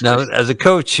attracted to Swish. Now, as a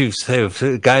coach, if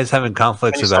guys having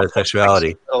conflicts about his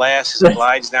sexuality. The ass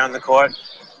glides down the court.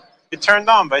 You're turned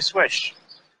on by Swish.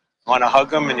 You want to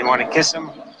hug him and you want to kiss him.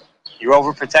 You're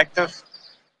overprotective.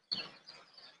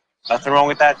 Nothing wrong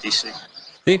with that, DC.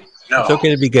 See? No. It's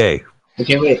okay to be gay.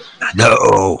 Okay, wait.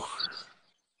 No.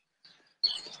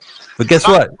 But guess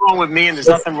what? There's nothing wrong with me and there's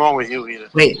nothing wrong with you either.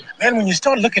 Wait. Man, when you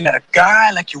start looking at a guy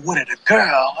like you would at a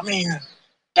girl, I mean,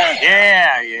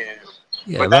 yeah. Yeah,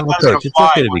 But that I'm a doesn't coach. It's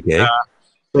apply okay to be when, gay.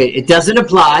 Wait, it doesn't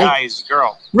apply. Guy is a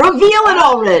girl. Reveal it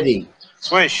already.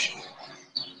 Swish.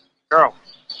 Girl.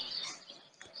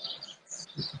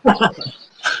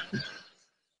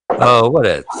 Oh, what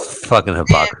a fucking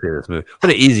hypocrisy this movie.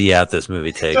 What an easy out this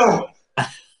movie takes.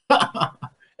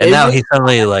 And now he's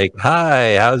suddenly like,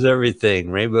 hi, how's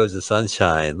everything? Rainbows and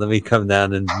sunshine. Let me come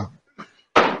down and...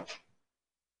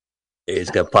 He's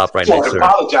going to pop right I next to her.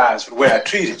 apologize for the way I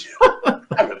treated you. I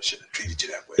really shouldn't have treated you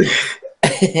that way.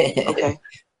 Okay.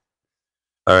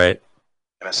 All right.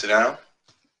 Can I sit down?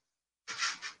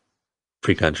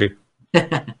 Pre-country.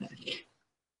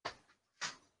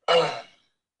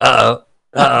 Uh-oh.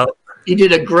 Uh-oh. He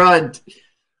did a grunt.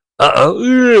 Uh-oh.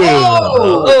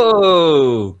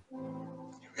 Oh!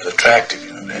 It attracted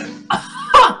you, man.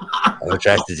 I'm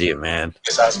attracted to you, man.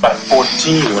 Guess I was about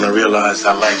 14 when I realized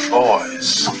I liked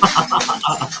boys.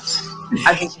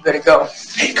 I think you better go.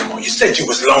 Hey, come on, you said you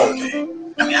was lonely.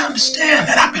 I mean, I understand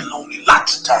that. I've been lonely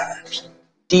lots of times.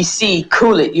 DC,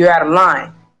 cool it. You're out of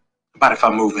line. About if I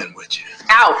move in with you?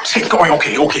 Out. Hey,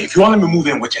 okay. If you want to let me move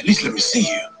in with you, at least let me see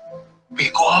you. We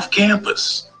can go off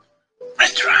campus.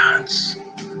 Restaurants,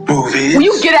 movies. Will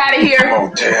you get out of here?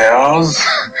 Motels.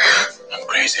 I'm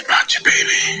crazy about you,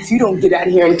 baby. If you don't get out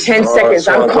of here in 10 seconds,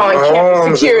 I'm calling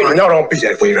campus security. No, don't be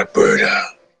that way, Roberta.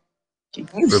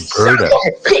 Roberta.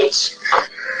 Bitch.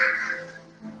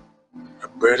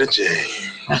 Roberta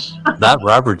James. Not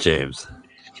Robert James.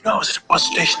 You know, I was at the bus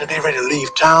station and they ready to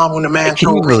leave town when the man Can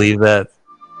you told me. believe that?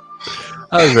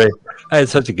 I was ready. I had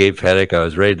such a gay panic. I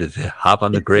was ready to hop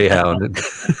on the Greyhound.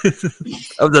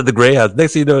 I was at the Greyhound.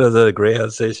 Next thing you know, I was at a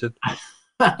Greyhound station.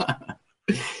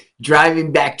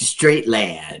 Driving back to Straight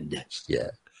Land. Yeah.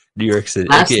 New York City.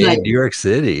 Last AKA night- New York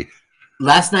City.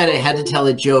 Last night I had to tell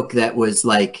a joke that was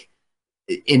like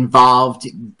involved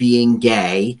being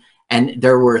gay, and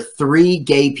there were 3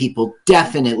 gay people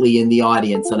definitely in the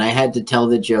audience, and I had to tell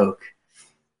the joke.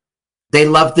 They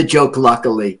loved the joke,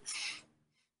 luckily.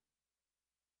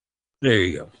 There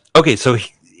you go. Okay, so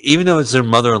even though it's her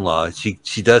mother-in-law,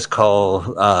 she does call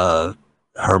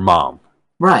her mom.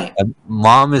 Right. And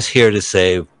mom is here to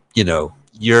say, you know,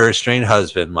 your estranged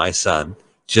husband, my son,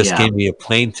 just gave me a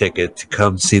plane ticket to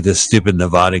come see this stupid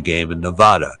Nevada game in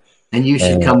Nevada. And you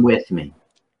should come with me.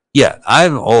 Yeah,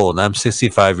 I'm old. I'm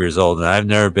 65 years old, and I've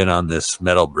never been on this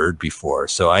metal bird before,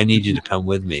 so I need you to come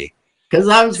with me. Because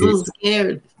I'm so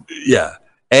scared. Yeah.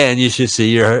 And you should see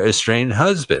your estranged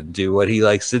husband do what he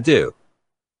likes to do.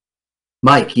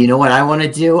 Mike, you know what I want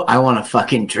to do? I want to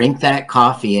fucking drink that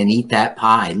coffee and eat that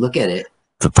pie. Look at it.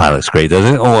 The pie looks great,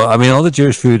 doesn't it? Oh, I mean, all the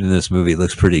Jewish food in this movie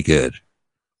looks pretty good.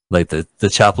 Like the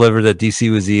chopped liver that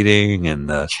DC was eating, and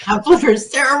chopped liver is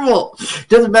terrible.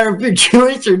 Doesn't matter if you're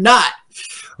Jewish or not.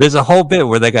 There's a whole bit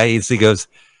where that guy eats. He goes,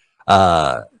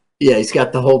 yeah, he's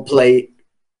got the whole plate,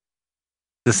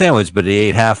 the sandwich, but he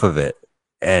ate half of it,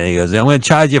 and he goes, "I'm going to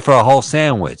charge you for a whole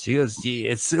sandwich." He goes,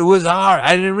 "It was hard.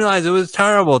 I didn't realize it was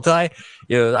terrible till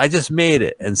I just made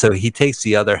it." And so he takes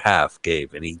the other half,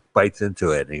 Gabe, and he bites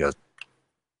into it, and he goes,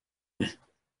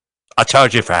 "I'll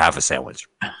charge you for half a sandwich."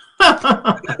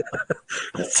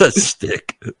 Such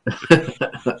stick.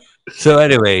 So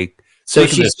anyway, so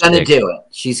she's going to do it.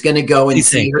 She's going to go and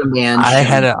see her man. I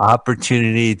had an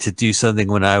opportunity to do something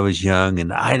when I was young,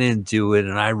 and I didn't do it,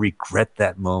 and I regret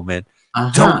that moment.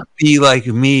 Don't be like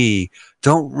me.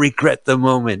 Don't regret the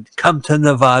moment. Come to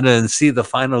Nevada and see the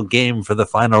final game for the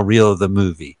final reel of the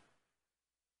movie.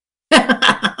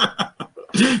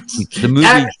 The movie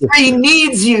X3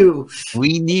 needs you.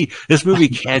 This movie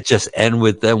can't just end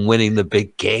with them winning the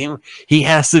big game. He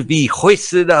has to be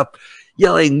hoisted up,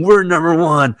 yelling, "We're number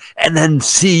one," and then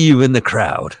see you in the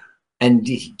crowd. And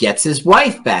he gets his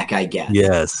wife back, I guess.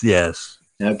 Yes.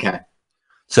 Okay.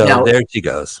 So now, there she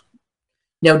goes.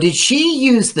 Now, did she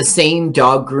use the same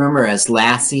dog groomer as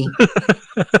Lassie?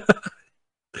 That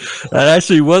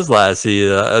actually was Lassie,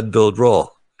 a build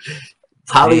roll.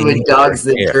 Hollywood Dogs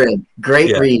That Drink.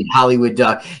 Great read, Hollywood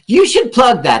Dog. You should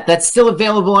plug that. That's still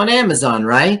available on Amazon,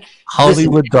 right?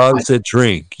 Hollywood Dogs That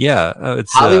Drink. Yeah.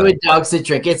 It's Hollywood Dogs That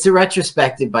Drink. It's a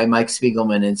retrospective by Mike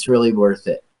Spiegelman, and it's really worth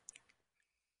it.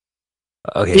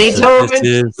 Okay, so this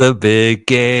is the big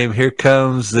game. Here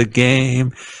comes the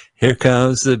game. Here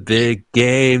comes the big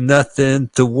game. Nothing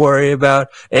to worry about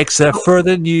except for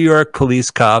the New York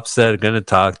police cops that are going to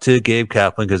talk to Gabe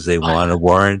Kaplan because they want a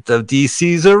warrant of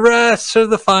DC's arrest for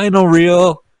the final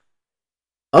reel.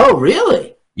 Oh,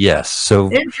 really? Yes.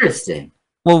 So interesting.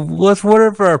 Well, what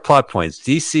are our plot points?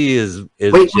 DC is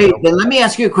wait. Then let me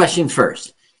ask you a question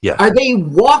first. Yeah. Are they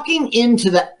walking into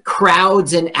the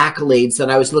crowds and accolades that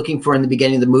I was looking for in the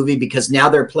beginning of the movie because now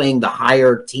they're playing the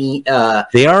higher team?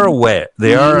 They are away.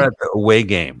 They are at the away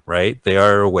game, right? They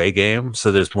are away game.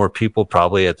 So there's more people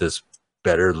probably at this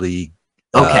better league.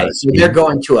 Okay, so they're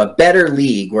going to a better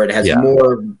league where it has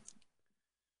more. Okay.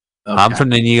 I'm from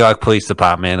the New York Police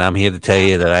Department. I'm here to tell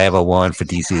you that I have a warrant for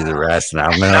DC's arrest, and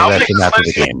I'm going to arrest him after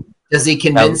the game. Does he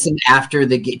convince him after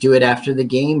do it after the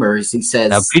game, or is he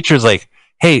says? Now, Preacher's like,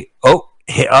 hey,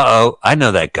 I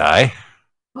know that guy.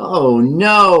 Oh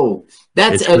no,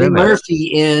 that's Eddie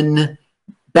Murphy in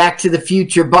Back to the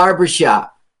Future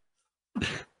Barbershop.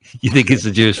 You think he's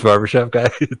a Jewish barbershop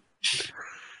guy?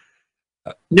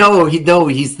 No,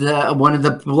 he's the one of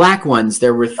the black ones.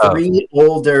 There were 3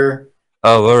 older.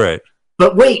 Oh, all right.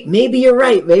 But wait, maybe you're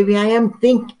right. Maybe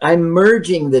I'm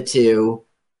merging the two.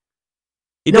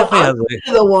 He definitely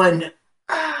has the one.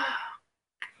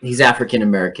 He's African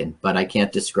American, but I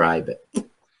can't describe it.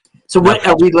 So what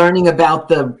are we learning about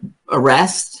the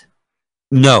arrest?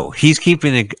 No, he's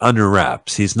keeping it under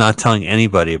wraps. He's not telling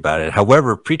anybody about it.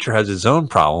 However, Preacher has his own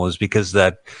problems because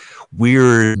that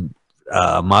weird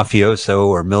mafioso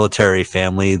or military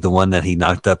family, the one that he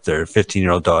knocked up their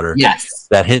 15-year-old daughter, yes,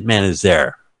 that hitman is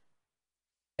there.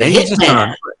 The and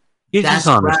hitman. He's just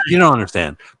honest. Right. You don't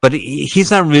understand. But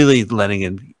he's not really letting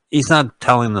it. He's not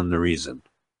telling them the reason.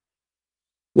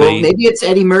 Well, maybe it's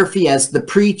Eddie Murphy as the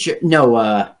preacher.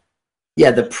 No,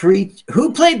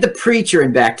 who played the preacher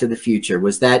in Back to the Future?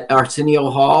 Was that Arsenio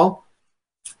Hall?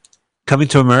 Coming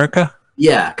to America?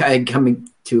 Yeah, Coming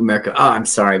to America. Oh, I'm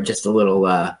sorry. I'm just a little,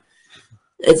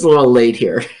 it's a little late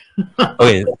here.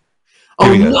 Okay.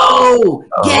 Oh, no!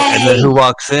 Gay! And then who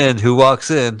walks in? Who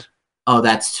walks in? Oh,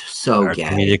 that's so gay.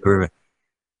 Comedic room.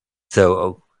 So,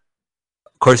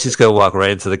 of course, he's going to walk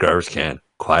right into the garbage can.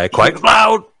 Quiet,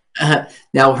 loud!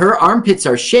 Now, her armpits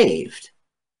are shaved.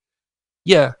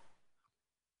 Yeah.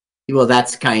 Well,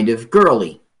 that's kind of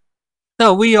girly.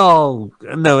 No,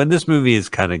 in this movie is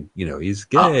kind of, he's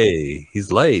gay,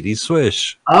 he's light, he's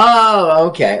swish. Oh,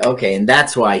 okay. And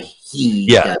that's why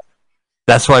he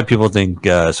that's why people think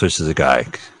Swish is a guy.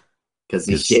 Because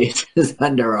he shaves his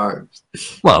underarms.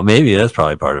 Well, maybe that's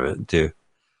probably part of it, too.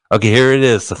 Okay, here it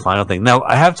is, the final thing. Now,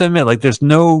 I have to admit, there's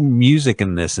no music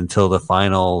in this until the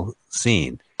final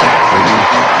scene.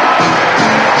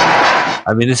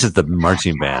 I mean, this is the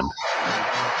marching band.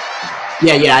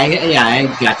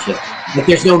 I gotcha. But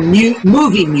there's no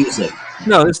movie music.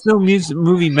 No, there's no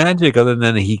movie magic other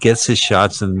than he gets his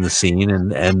shots in the scene,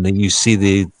 and then you see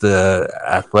the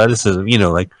athleticism.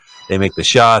 They make the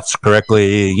shots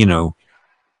correctly. This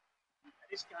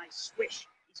guy's Swish.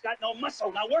 He's got no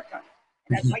muscle. Now work on it.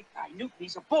 And that white guy, Newton,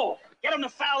 he's a bull. Get him to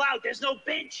foul out. There's no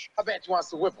bench. I bet you wants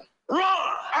to whip him. Roar!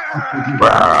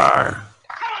 Roar!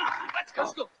 Come on, let's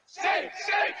go. Stay.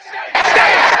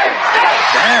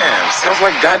 Damn, sounds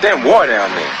like goddamn war down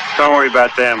there. Don't worry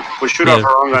about them. We'll shoot off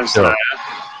our own guns tonight.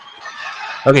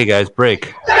 Okay, guys,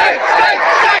 break.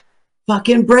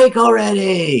 Fucking break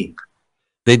already.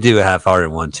 They do a half-hearted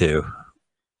one, too.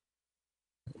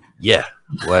 Yeah.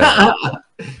 Well,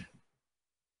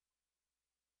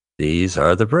 these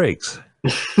are the breaks.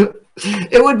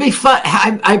 It would be fun.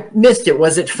 I missed it.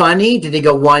 Was it funny? Did they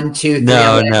go 1, 2, 3?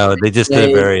 No. They just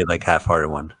did a very half-hearted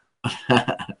one.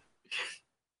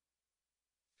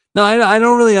 No, I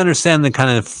don't really understand the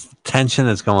kind of tension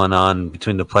that's going on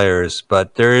between the players,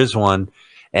 but there is one.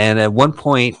 And at one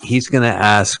point, he's going to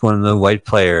ask one of the white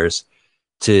players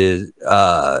to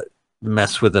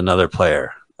mess with another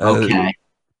player. Okay.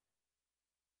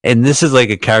 And this is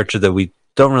a character that we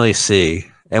don't really see.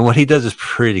 And what he does is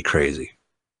pretty crazy.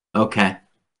 Okay.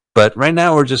 But right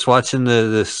now, we're just watching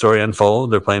the story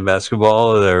unfold. They're playing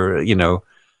basketball. They're,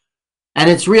 And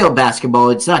it's real basketball.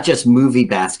 It's not just movie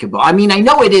basketball. I mean, I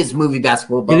know it is movie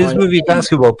basketball. But it is movie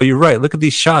basketball, but you're right. Look at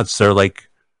these shots. They're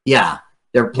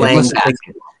they're playing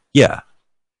basketball.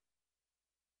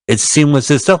 It's seamless.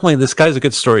 It's definitely, this guy's a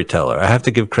good storyteller. I have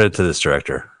to give credit to this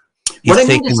director. What I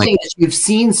mean to say is you've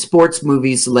seen sports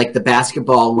movies like the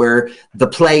basketball where the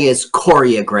play is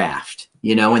choreographed,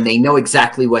 and they know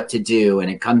exactly what to do, and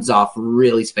it comes off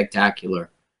really spectacular.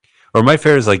 Or my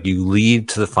favorite is you lead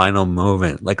to the final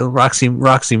moment, like Rocky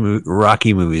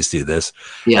movies do this.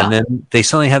 Yeah. And then they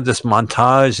suddenly have this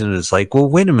montage, and it's well,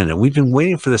 wait a minute, we've been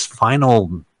waiting for this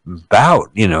final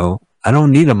bout. I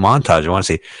don't need a montage. I want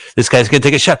to see this guy's gonna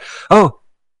take a shot. Oh,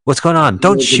 what's going on?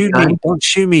 Don't shoot me! Don't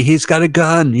shoot me! He's got a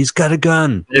gun! He's got a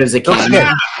gun! There's a kid.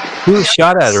 Who was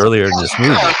shot at earlier in this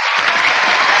movie?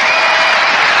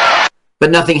 But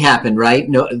nothing happened, right?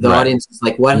 No, the audience is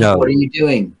like, "What? No. What are you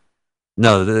doing?"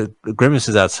 No, the Grimace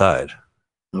is outside.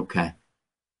 Okay.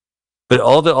 But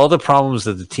all the problems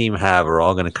that the team have are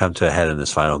all going to come to a head in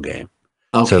this final game.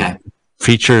 Okay. So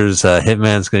features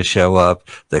Hitman's going to show up.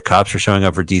 The cops are showing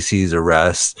up for DC's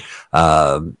arrest.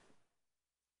 And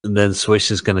then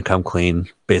Swish is going to come clean,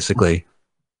 basically.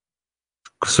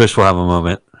 Swish will have a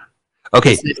moment.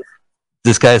 Okay.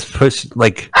 This guy's pushed, Bull.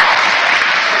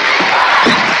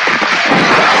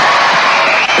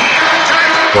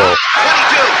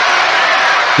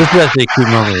 This is actually a cute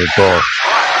moment with Bull.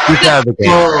 He's out of the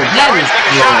game. Oh, that is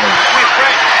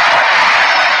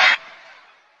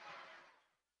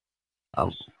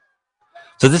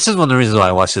So this is one of the reasons why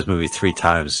I watched this movie 3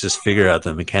 times. Just figure out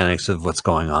the mechanics of what's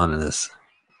going on in this.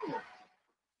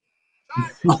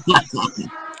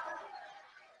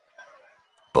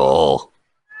 Bull.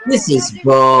 This is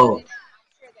Bull.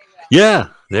 Yeah,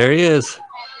 there he is.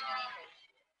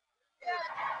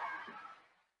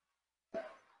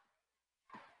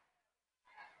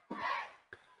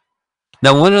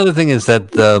 Now, one other thing is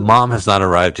that the mom has not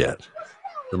arrived yet.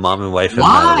 The mom and wife have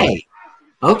not Why? arrived.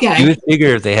 Okay. You would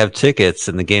figure if they have tickets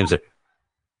and the games are.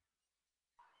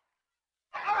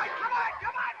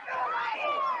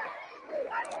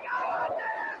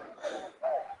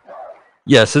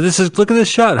 Yeah, so this is, look at this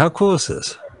shot. How cool is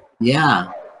this?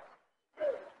 Yeah.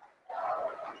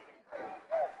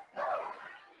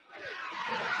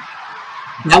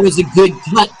 That was a good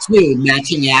cut, too,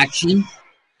 matching action.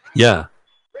 Yeah.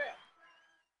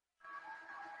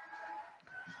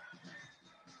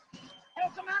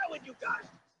 What's the matter with you guys?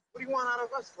 What do you want out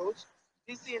of us, Coach?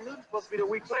 DC and Newton's supposed to be the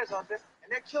weak players out there,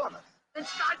 and they're killing us. Then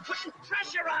start putting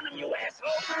pressure on them, you asshole!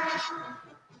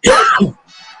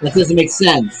 That doesn't make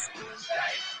sense.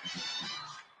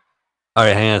 All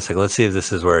right, hang on a second. Let's see if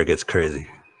this is where it gets crazy.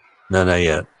 No, not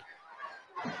yet.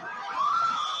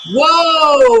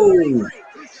 Whoa!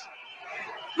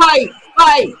 Fight!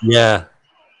 Yeah.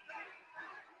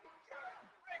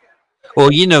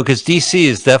 Well, you know, because DC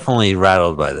is definitely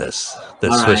rattled by this.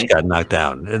 The switch got knocked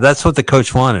down. That's what the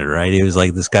coach wanted, right? He was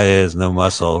like, this guy has no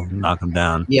muscle. Knock him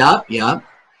down. Yep.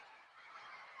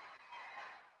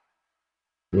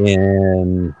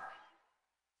 And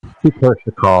he pushed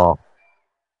the call.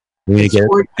 We get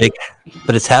big,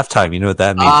 but it's halftime. You know what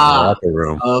that means in the locker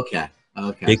room. Okay.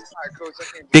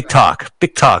 Big talk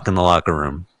in the locker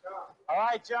room. All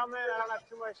right, gentlemen, I don't have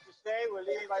too much to say. We're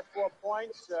leading by 4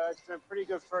 points. It's been a pretty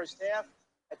good first half.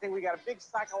 I think we got a big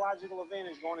psychological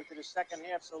advantage going into the second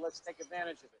half, so let's take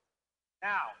advantage of it.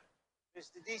 Now,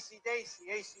 Mr. DC Dacey,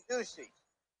 AC Ducey.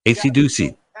 AC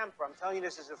Ducey. Temper. I'm telling you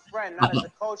this as a friend, not as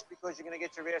a coach, because you're going to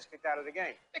get your ass kicked out of the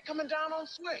game. They're coming down on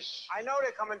Swish. I know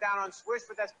they're coming down on Swish,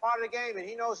 but that's part of the game, and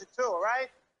he knows it too, all right?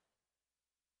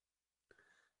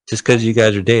 Just because you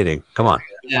guys are dating. Come on.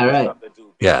 Yeah, right.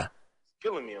 Yeah.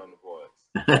 Killing me on the boards.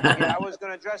 Yeah, I was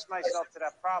going to address myself to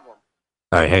that problem.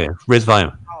 All right, hang on. Raise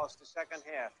volume. It's the second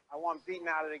half. I want beaten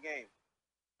out of the game. You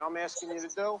know what I'm asking you to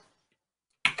do?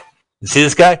 You see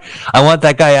this guy? I want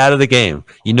that guy out of the game.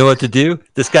 You know what to do?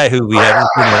 This guy who we haven't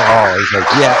seen at all. He's like,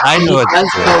 yeah, I know what to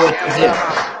do.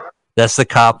 That's the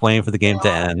cop waiting for the game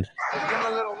to end.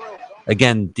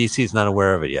 Again, DC's not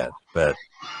aware of it yet, but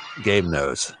Gabe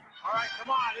knows. All right, come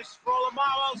on. This is for all the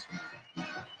marbles.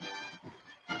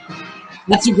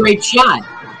 That's a great shot.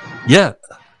 Yeah.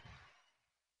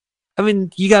 I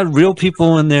mean, you got real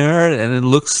people in there, and it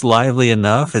looks lively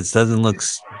enough. It doesn't look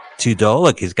too dull.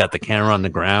 Look, he's got the camera on the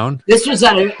ground. This was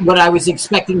what I was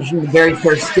expecting from the very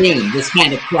first game. This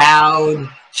kind of crowd.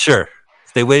 Sure.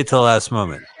 They waited till the last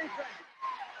moment.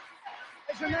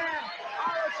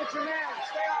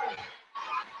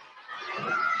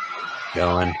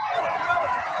 Going.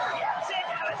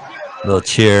 Little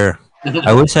cheer.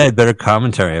 I wish I had better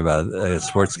commentary about a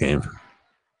sports game.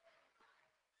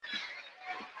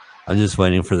 I'm just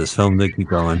waiting for this film to keep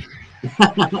going.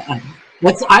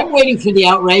 I'm waiting for the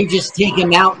outrageous take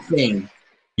him out thing.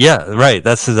 Yeah, right.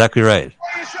 That's exactly right.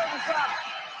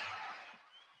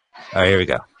 All right, here we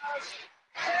go.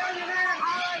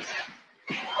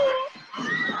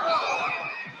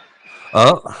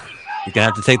 Oh, you're gonna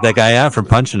have to take that guy out for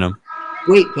punching him.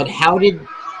 Wait, but how did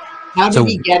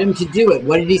he get him to do it?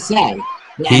 What did he say?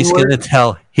 He's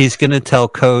gonna tell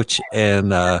Coach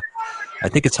and I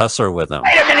think it's Hustler with him.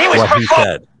 What he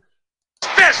said.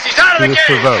 He's out of the game.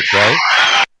 Provoked,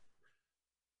 right?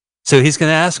 So he's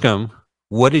gonna ask him,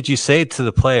 "What did you say to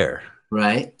the player?"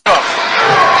 Right.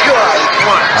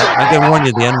 I can warn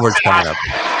you, the N-word's coming up.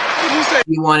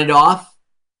 You want it off?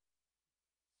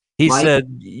 He said,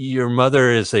 "Your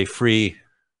mother is a free,"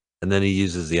 and then he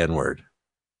uses the N-word.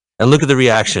 And look at the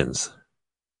reactions.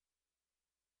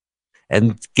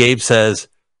 And Gabe says,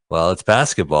 "Well, it's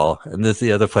basketball." And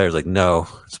the other player's like, "No,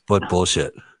 it's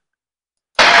bullshit."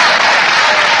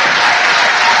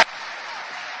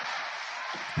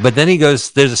 But then he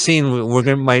goes, there's a scene,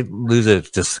 might lose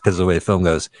it just because of the way the film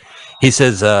goes. He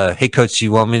says, "Hey, Coach,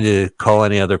 you want me to call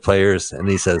any other players?" And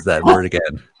he says that word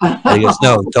again. And he goes,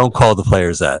 "No, don't call the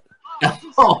players that."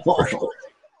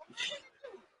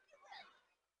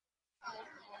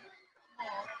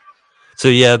 So,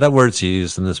 yeah, that word's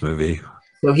used in this movie.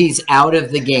 So he's out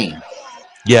of the game.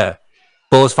 Yeah.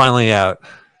 Bull is finally out.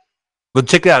 But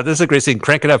check it out. This is a great scene.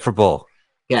 Crank it up for Bull.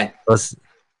 Okay. Let's...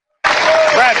 Go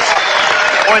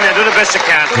in there, do the best you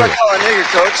can. What do I call a nigger,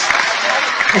 Coach?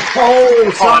 Oh,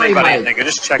 Call sorry, anybody Mike. a nigger.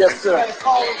 Just check Yes, it. sir.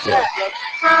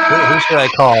 Who should I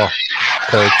call,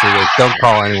 Coach? He goes, "Don't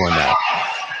call anyone that."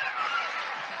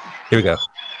 Here we go.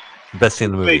 Best scene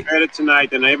in the movie. You played better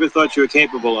tonight than I ever thought you were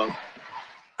capable of.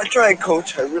 I tried,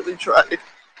 Coach. I really tried.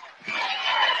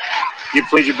 You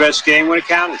played your best game when it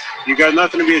counted. You got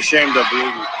nothing to be ashamed of,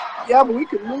 believe me. Yeah, but we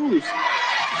could lose.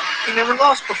 He never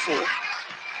lost before.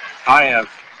 I have.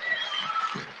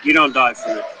 You don't die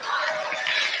for me.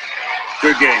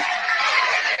 Good game.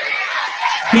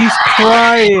 He's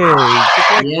crying.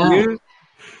 Yeah.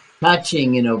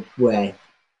 Touching in a way.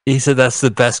 He said that's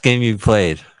the best game you've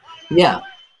played. Yeah.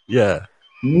 Yeah.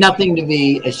 Nothing to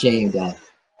be ashamed of.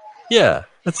 Yeah.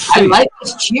 That's I sweet. like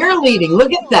this cheerleading.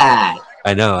 Look at that.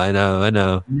 I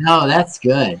know. No, that's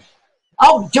good.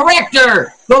 Oh,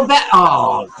 director! Go back.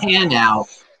 Oh, pan out.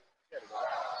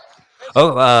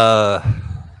 Oh,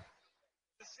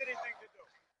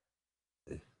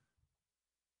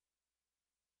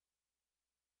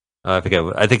 I forget.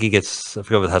 I think he gets. I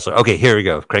forget what Hustler. Okay, here we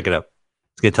go. Crank it up.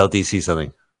 Let's get tell DC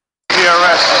something. The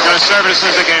arrest. He's going to serve it as soon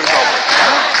as the game's over.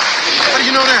 How do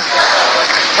you know that?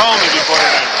 Told me before the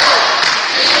game.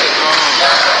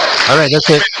 All right, that's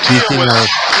it. DC knows.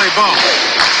 Play ball.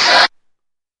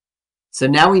 So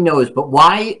now he knows, but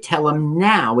why tell him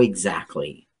now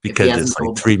exactly? Because there's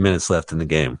like 3 minutes left in the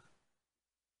game.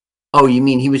 Oh, you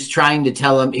mean he was trying to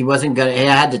tell him he wasn't gonna? He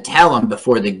had to tell him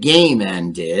before the game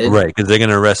ended, Right, because they're going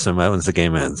to arrest him once the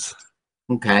game ends.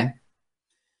 Okay.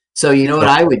 So you know what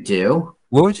I would do?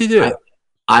 What would you do?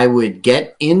 I would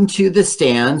get into the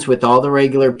stands with all the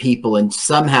regular people and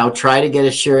somehow try to get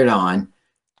a shirt on.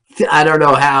 I don't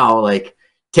know how, like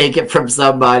take it from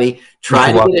somebody,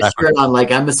 try to get a shirt on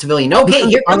like I'm a civilian. Okay,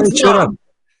 here comes the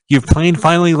Your plane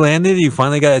finally landed? You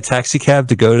finally got a taxi cab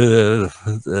to go to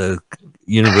the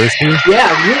university?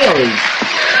 Yeah, really.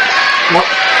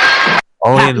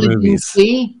 Only in movies.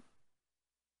 See?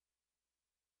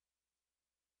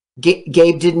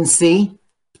 Gabe didn't see?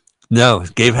 No,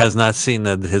 Gabe has not seen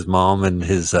that his mom and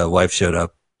his wife showed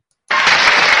up.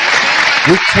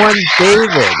 Which one,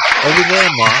 David? Over there,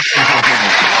 Mom.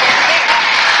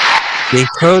 They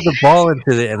throw the ball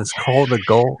into it, and it's called a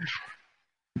goal.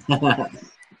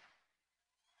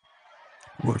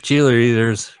 More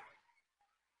cheerleaders.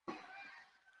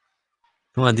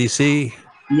 Come on, DC.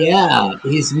 Yeah,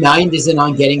 his mind isn't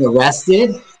on getting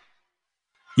arrested.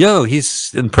 Yo,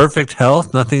 he's in perfect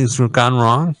health. Nothing's gone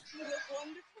wrong.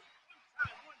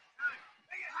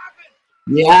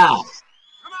 Yeah.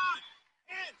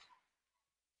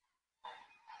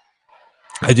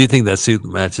 I do think that suit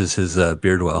matches his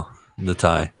beard well, the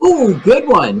tie. Ooh, good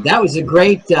one. That was a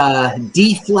great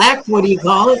deflect. What do you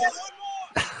call it?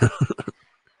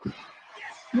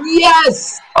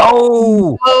 Yes.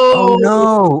 Oh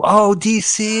no. Oh,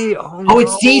 DC. Oh,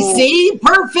 it's DC.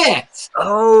 Perfect.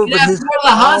 Oh, you have to go to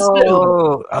the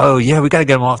hospital. Oh, yeah. We got to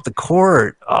get him off the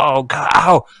court. Oh, God.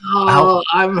 Ow. Oh,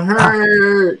 I'm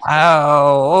hurt.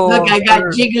 Ow. Look, I got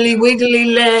jiggly wiggly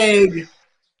leg.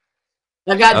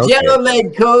 I got jello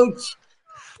leg, coach.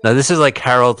 Now, this is like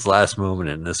Harold's last moment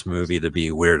in this movie to be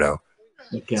a weirdo.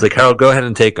 Okay. It's like, Harold, go ahead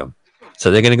and take him. So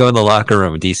they're going to go in the locker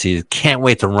room. And DC can't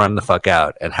wait to run the fuck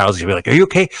out. And Harold's going to be like, are you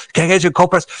okay? Can I get you a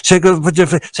cold press? Should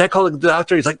I call the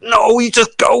doctor? He's like, no, you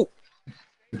just go.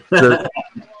 So,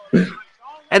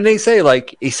 and they say,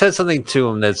 like, he said something to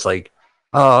him that's like,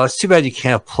 oh, it's too bad you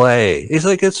can't play. He's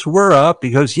like, we're up.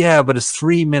 He goes, yeah, but it's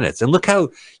 3 minutes. And look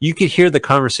how you could hear the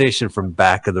conversation from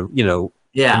back of the, in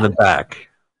the back.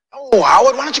 Oh,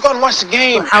 Howard, why don't you go and watch the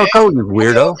game? How go, you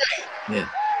weirdo? Yeah.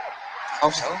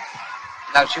 Hope so.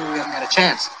 Without you, we haven't got a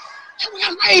chance. Yeah, we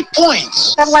got 8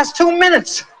 points. That lasts 2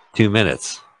 minutes. 2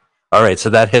 minutes. All right, so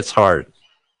that hits hard.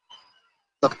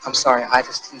 Look, I'm sorry. I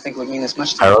just didn't think it would mean this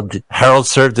much to you. Harold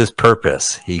served his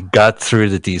purpose. He got through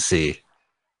to DC.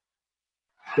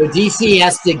 So DC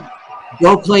has to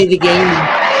go play the game.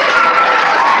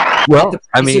 Well,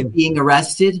 I mean, being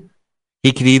arrested.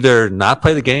 He could either not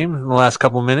play the game in the last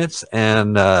couple of minutes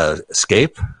and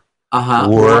escape,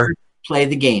 or play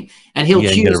the game, and he'll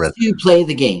choose to play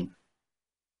the game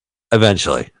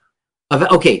eventually.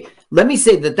 Okay, let me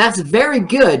say that's very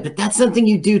good, but that's something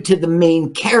you do to the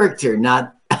main character,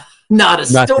 not a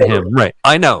story. To him, right?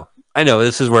 I know.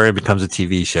 This is where it becomes a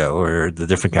TV show, where the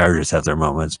different characters have their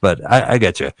moments. But I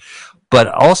get you. But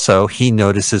also, he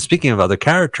notices. Speaking of other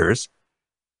characters,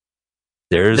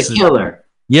 there's the killer.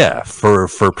 Yeah, for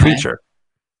Preacher.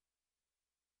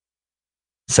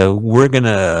 So we're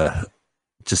gonna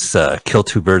just kill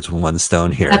two birds with one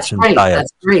stone here. That's great.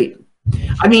 That's great.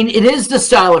 I mean, it is the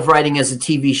style of writing as a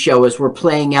TV show as we're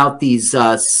playing out these,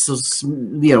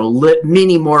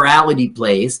 mini morality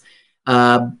plays,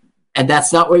 and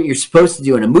that's not what you're supposed to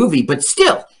do in a movie. But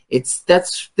still, it's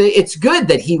good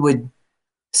that he would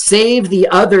save the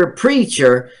other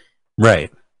preacher,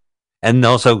 right, and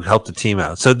also help the team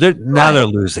out. So now they're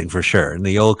losing for sure, and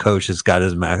the old coach has got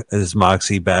his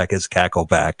moxie back, his cackle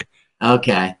back.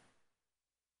 Okay.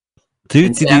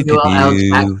 Do check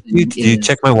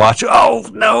my watch. Oh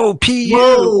no, PU.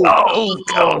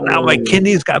 Oh, now my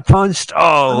kidneys got punched.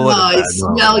 Oh, what a I bad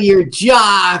smell moment. your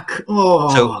jock.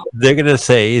 Oh, So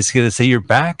he's gonna say you're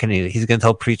back, and he's gonna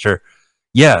tell preacher,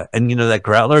 yeah, and you know that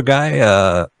growler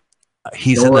guy,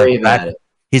 he's Don't in worry the back. about it.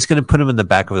 He's gonna put him in the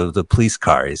back of the police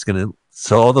car.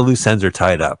 So all the loose ends are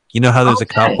tied up. You know how there's a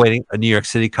cop waiting, a New York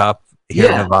City cop here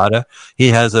in Nevada. He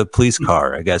has a police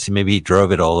car. I guess maybe he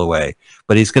drove it all the way,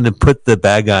 but he's going to put the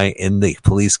bad guy in the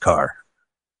police car.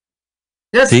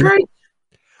 That's great.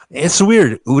 It's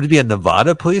weird. Would it be a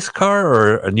Nevada police car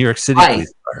or a New York City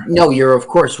police car? No, you're of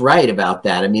course right about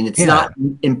that. I mean, it's not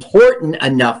important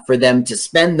enough for them to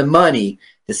spend the money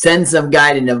to send some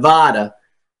guy to Nevada.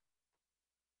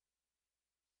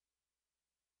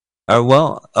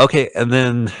 Well, okay, and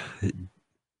then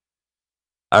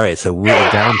all right. So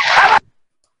we're down.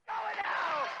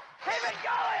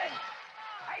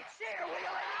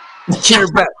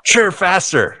 Cheer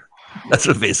faster. That's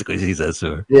what basically he says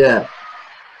to her. Yeah.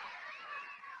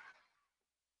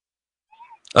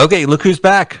 Okay, look who's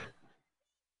back.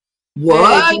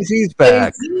 What? Hey, he's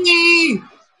back. It's me.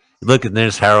 Look, and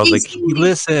there's Harold. Like, he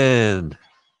listened.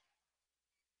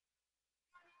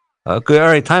 Okay, all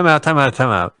right. Time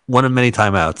out. One of many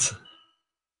timeouts.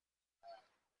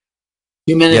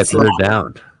 2 minutes left. left. They're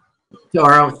down.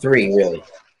 Or 3, really.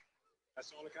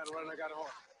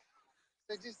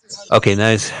 Okay,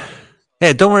 nice.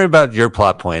 Hey, don't worry about your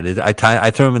plot point.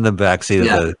 I threw him in the backseat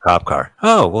of the cop car.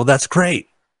 Oh, well, that's great.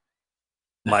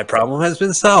 My problem has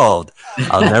been solved.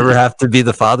 I'll never have to be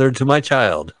the father to my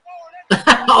child.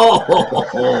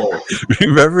 Oh,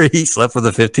 remember he slept with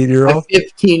a 15-year-old? A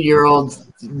 15-year-old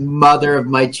mother of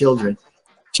my children.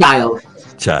 Child.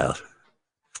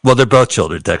 Well, they're both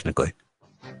children, technically.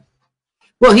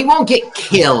 Well, he won't get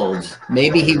killed.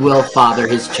 Maybe he will father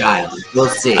his child. We'll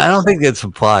see. I don't think it's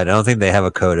implied. I don't think they have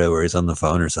a coda where he's on the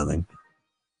phone or something.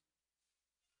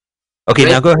 Okay,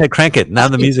 now go ahead, crank it. Now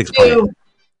the music's playing.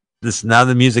 Now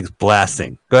the music's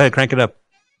blasting. Go ahead, crank it up.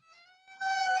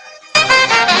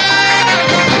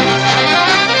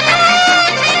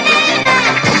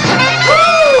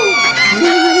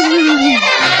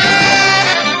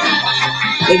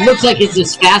 It looks like it's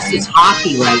as fast as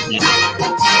hockey right now.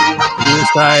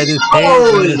 Suicide is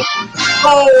Goal!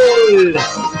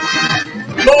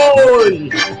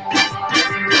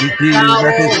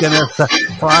 It's gonna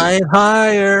fly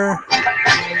higher.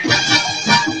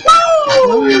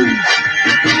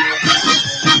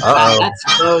 That's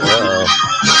close.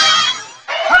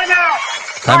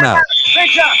 Time out.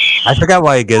 I forgot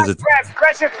why he gives it.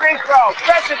 Crescent free throw.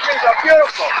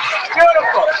 Beautiful.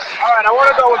 All right, I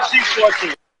want to go with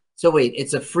C14. So wait,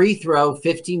 it's a free throw,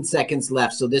 15 seconds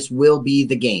left, so this will be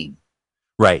the game.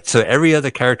 Right, so every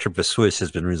other character but Swish has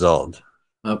been resolved.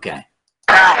 Okay.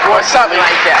 Or something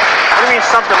like that. What do you mean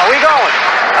something? Are we going?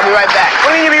 I'll be right back.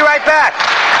 What do you mean you'll be right back?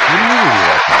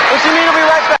 What do you mean you'll be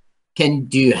right back?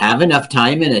 Do you have enough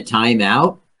time in a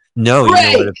timeout? No, you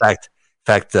know what, in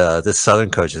fact, this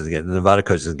Southern coach is getting, the Nevada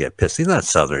coach is get pissed. He's not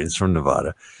Southern, he's from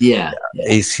Nevada. Yeah.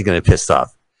 He's going to be pissed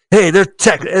off. Hey,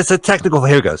 it's a technical,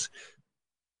 here it goes.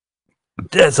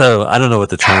 So I don't know what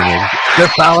the term is. They're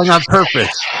fouling on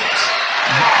purpose.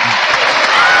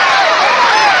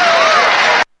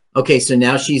 Okay, so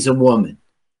now she's a woman.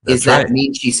 Does that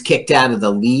mean she's kicked out of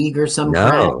the league or something?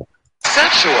 No.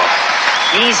 Sexual.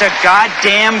 He's a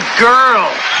goddamn girl.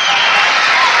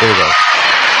 There you go.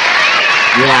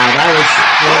 Yeah, that was.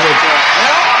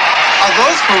 Are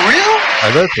those for real?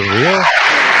 Are those for real?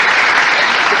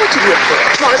 What you doing for?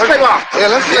 Come on, let's play ball. Yeah,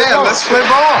 let's play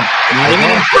ball. Not even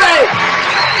a break.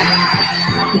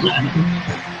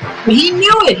 He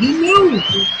knew it.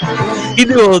 He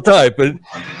knew all the time, but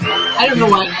I don't know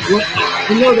why.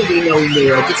 I know that we know he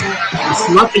knew. It's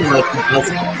nothing like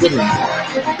he didn't.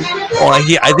 Well,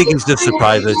 I think he's just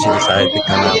surprised that she decided to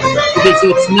come out with that. Okay, so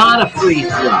it's not a free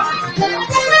throw.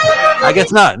 I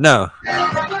guess not. No.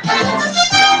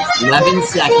 11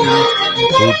 seconds.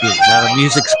 Now the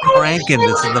music's cranking.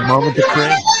 This is the moment to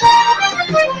crank.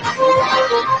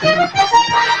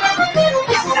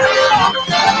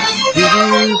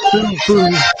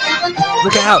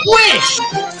 Look out!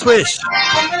 Swish!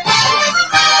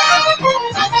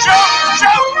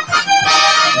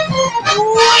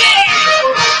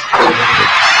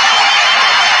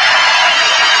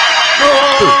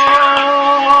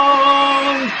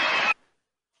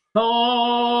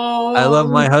 I love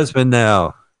my husband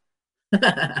now.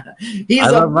 He's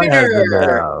a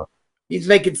winner. He's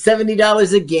making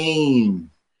 $70 a game.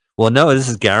 Well, no, this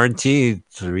is guaranteed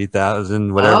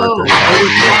 3,000, whatever. Oh,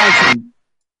 30,000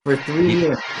 for 3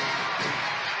 years.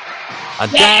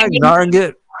 Dang, darn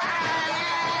it.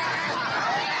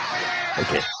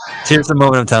 Okay. Here's the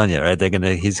moment I'm telling you, right?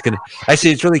 He's gonna.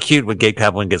 Actually, it's really cute when Gabe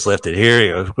Kaplan gets lifted. Here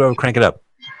you go. Go crank it up.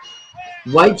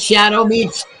 White Shadow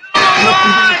meets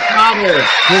Father.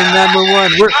 We're number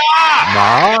one. We're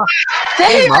Ma.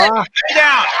 Hey, Ma. Stay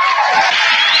down.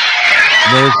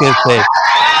 And then he's gonna say,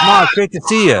 "Ma, it's great to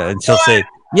see you," and she'll say,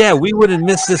 "Yeah, we wouldn't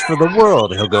miss this for the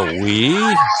world." He'll go, "We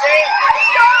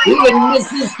wouldn't miss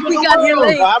this for the got here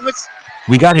world." late.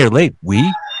 We got here late.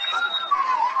 We."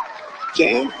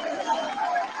 Jam.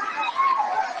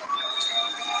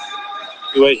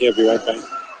 You wait here. Be right back.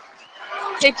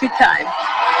 Take your time.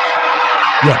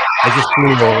 Yeah, I just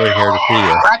flew over here to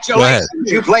see you. Go ahead.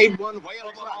 You played one whale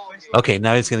of a ball game. Okay,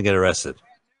 now he's gonna get arrested.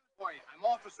 I'm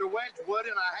Officer Wedgwood,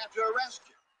 and I have to arrest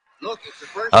you. Look, it's the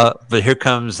first. But here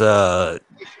comes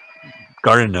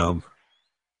Garden Gnome.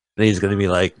 And he's gonna be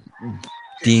like,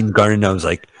 Dean Garden Gnome's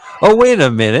like, "Oh, wait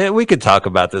a minute, we could talk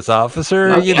about this,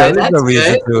 officer. Okay, there's no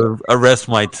reason good. to arrest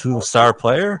my two-star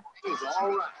player."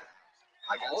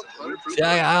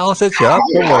 Yeah, I'll set you up.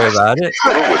 Don't worry about it.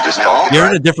 You're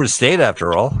in a different state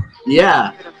after all.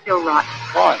 Yeah. I feel rotten.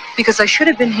 Why? Because I should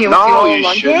have been here with you No, all you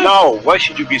along. should. Yes. No. Why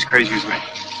should you be as crazy as me?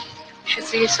 You should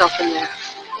see yourself in there.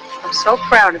 I'm so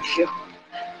proud of you.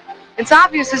 It's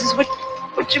obvious this is what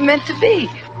you're meant to be.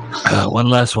 One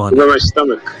last one. What about my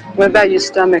stomach? What about your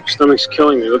stomach? Stomach's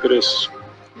killing me. Look at this.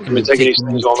 I've been taking these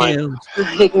things all night.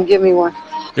 You can give me one.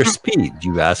 They're speed,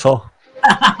 you asshole.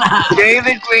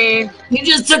 David Green. You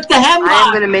just took the hemlock. I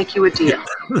am going to make you a deal.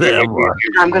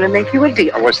 I'm going to make you a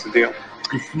deal. What's the deal?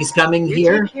 He's coming You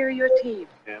here, take care of your team.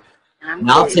 Yeah. and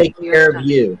I'll take care of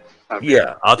you.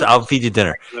 Yeah, I'll feed you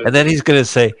dinner. And then he's going to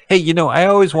say, "Hey, I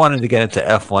always wanted to get into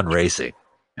F1 racing."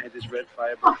 I had this red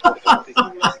firebird.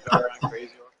 Crazy.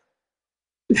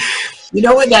 You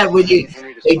know when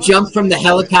they jump from the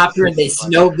helicopter and they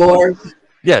snowboard?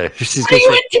 Yeah, she's What are going you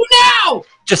to say, into now?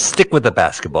 "Just stick with the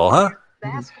basketball, huh?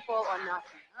 Basketball or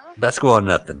nothing, huh? Basketball or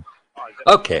nothing."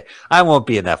 Okay, I won't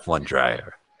be an F1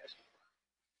 driver.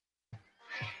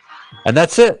 And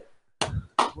that's it.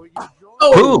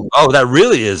 Boom. Oh, that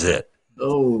really is it.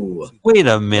 Oh. Wait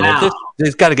a minute. Wow.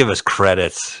 They've got to give us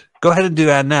credits. Go ahead and do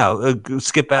that now.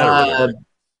 Skip out.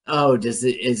 Is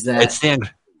that? It's the.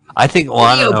 I think. Well,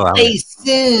 I don't know.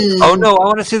 Oh no, I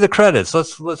want to see the credits.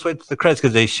 Let's wait for the credits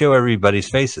because they show everybody's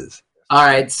faces. All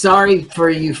right. Sorry for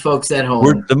you folks at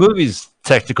home. The movie's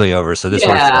technically over, so this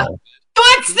Yeah. works.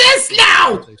 What's this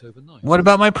now? What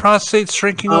about my prostate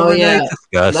shrinking Oh overnight?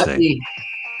 yeah. Let Disgusting. me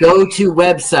go to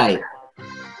website.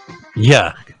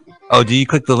 Yeah. Oh, do you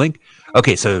click the link?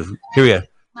 Okay, so here we go.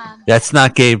 That's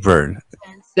not Gabe Byrne.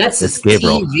 That's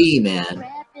Gabriel. TV, man.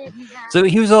 So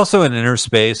he was also in Inner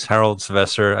Space, Harold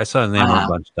Sylvester. I saw his name a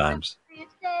bunch of times.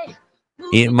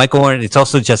 Michael Warren, it's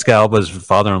also Jessica Alba's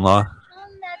father-in-law.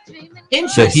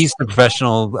 So he's the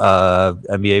professional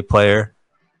NBA player.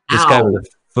 This guy was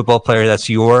a football player. That's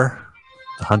the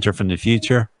Hunter from the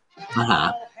Future.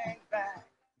 Uh-huh.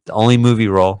 The only movie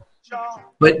role.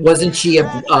 But wasn't she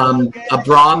a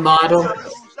bra model?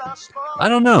 I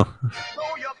don't know.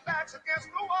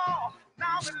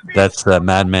 That's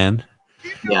Madman.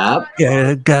 Yep.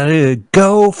 Yeah, gotta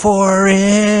go for it.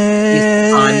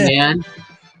 He's Con Man.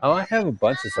 Oh, I have a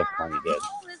bunch of stuff Connie did.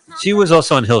 She was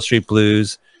also on Hill Street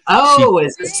Blues. Oh,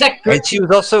 as a secretary. And she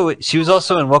was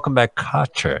also in Welcome Back,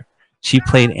 Kotter. She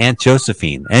played Aunt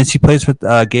Josephine, and she plays with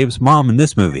Gabe's mom in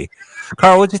this movie.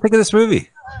 Carl, what did you think of this movie?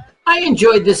 I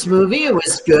enjoyed this movie. It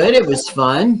was good. It was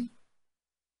fun.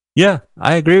 Yeah,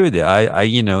 I agree with you. I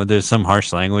there's some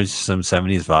harsh language, some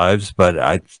 70s vibes, but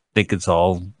I think it's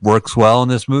all works well in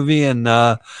this movie, and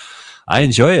I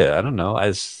enjoy it. I don't know.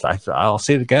 I'll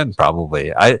see it again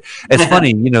probably. It's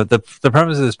funny, the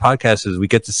premise of this podcast is we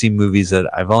get to see movies that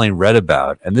I've only read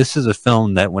about, and this is a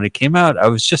film that when it came out, I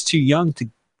was just too young to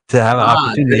have an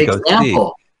opportunity to go see.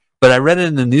 But I read it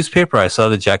in the newspaper. I saw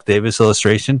the Jack Davis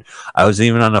illustration. I was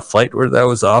even on a flight where that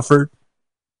was offered.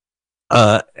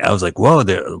 I was like, whoa,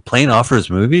 the plane offers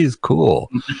movies? Cool.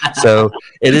 So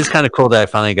it is kind of cool that I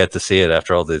finally got to see it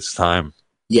after all this time.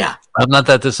 Yeah. I'm not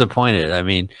that disappointed. I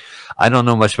mean, I don't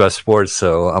know much about sports,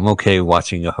 so I'm okay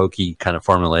watching a hokey kind of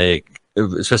formulaic,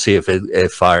 especially if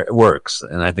it works.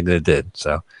 And I think it did.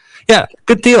 So, yeah,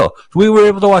 good deal. We were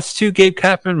able to watch 2 Gabe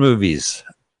Kaplan movies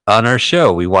on our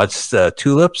show. We watched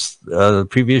Tulips, the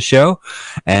previous show,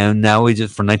 and now we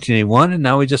just from 1981, and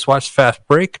now we just watched Fast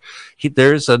Break.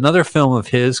 There's another film of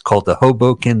his called The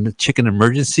Hoboken Chicken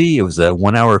Emergency. It was a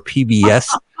 1-hour PBS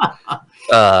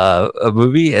a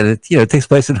movie, and it takes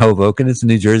place in Hoboken. It's a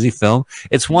New Jersey film.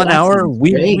 It's 1 hour.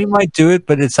 We might do it,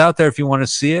 but it's out there if you want to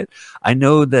see it. I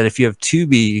know that if you have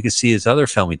Tubi, you can see his other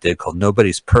film he did called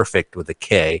Nobody's Perfect with a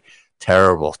K.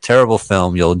 Terrible, terrible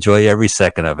film. You'll enjoy every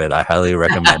second of it. I highly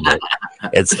recommend it.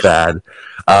 It's bad.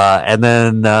 And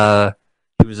then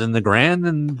he was in The Grand,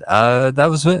 and that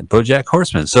was it. BoJack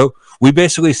Horseman. So we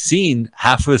basically seen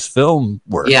half of his film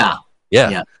work. Yeah.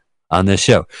 On this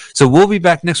show. So we'll be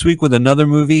back next week with another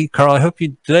movie. Carl, I hope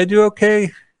did I do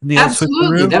okay? In the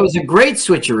Absolutely. That was a great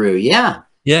switcheroo. Yeah.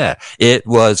 Yeah, it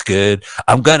was good.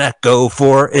 I'm gonna go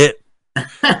for it.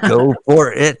 Go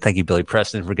for it. Thank you, Billy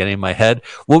Preston, for getting in my head.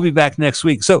 We'll be back next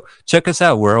week. So check us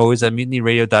out. We're always at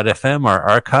MutinyRadio.fm, our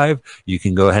archive. You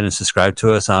can go ahead and subscribe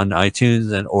to us on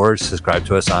iTunes or subscribe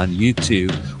to us on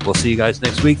YouTube. We'll see you guys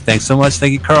next week. Thanks so much.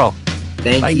 Thank you, Carl.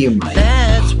 Thank you, Mike.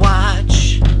 That's why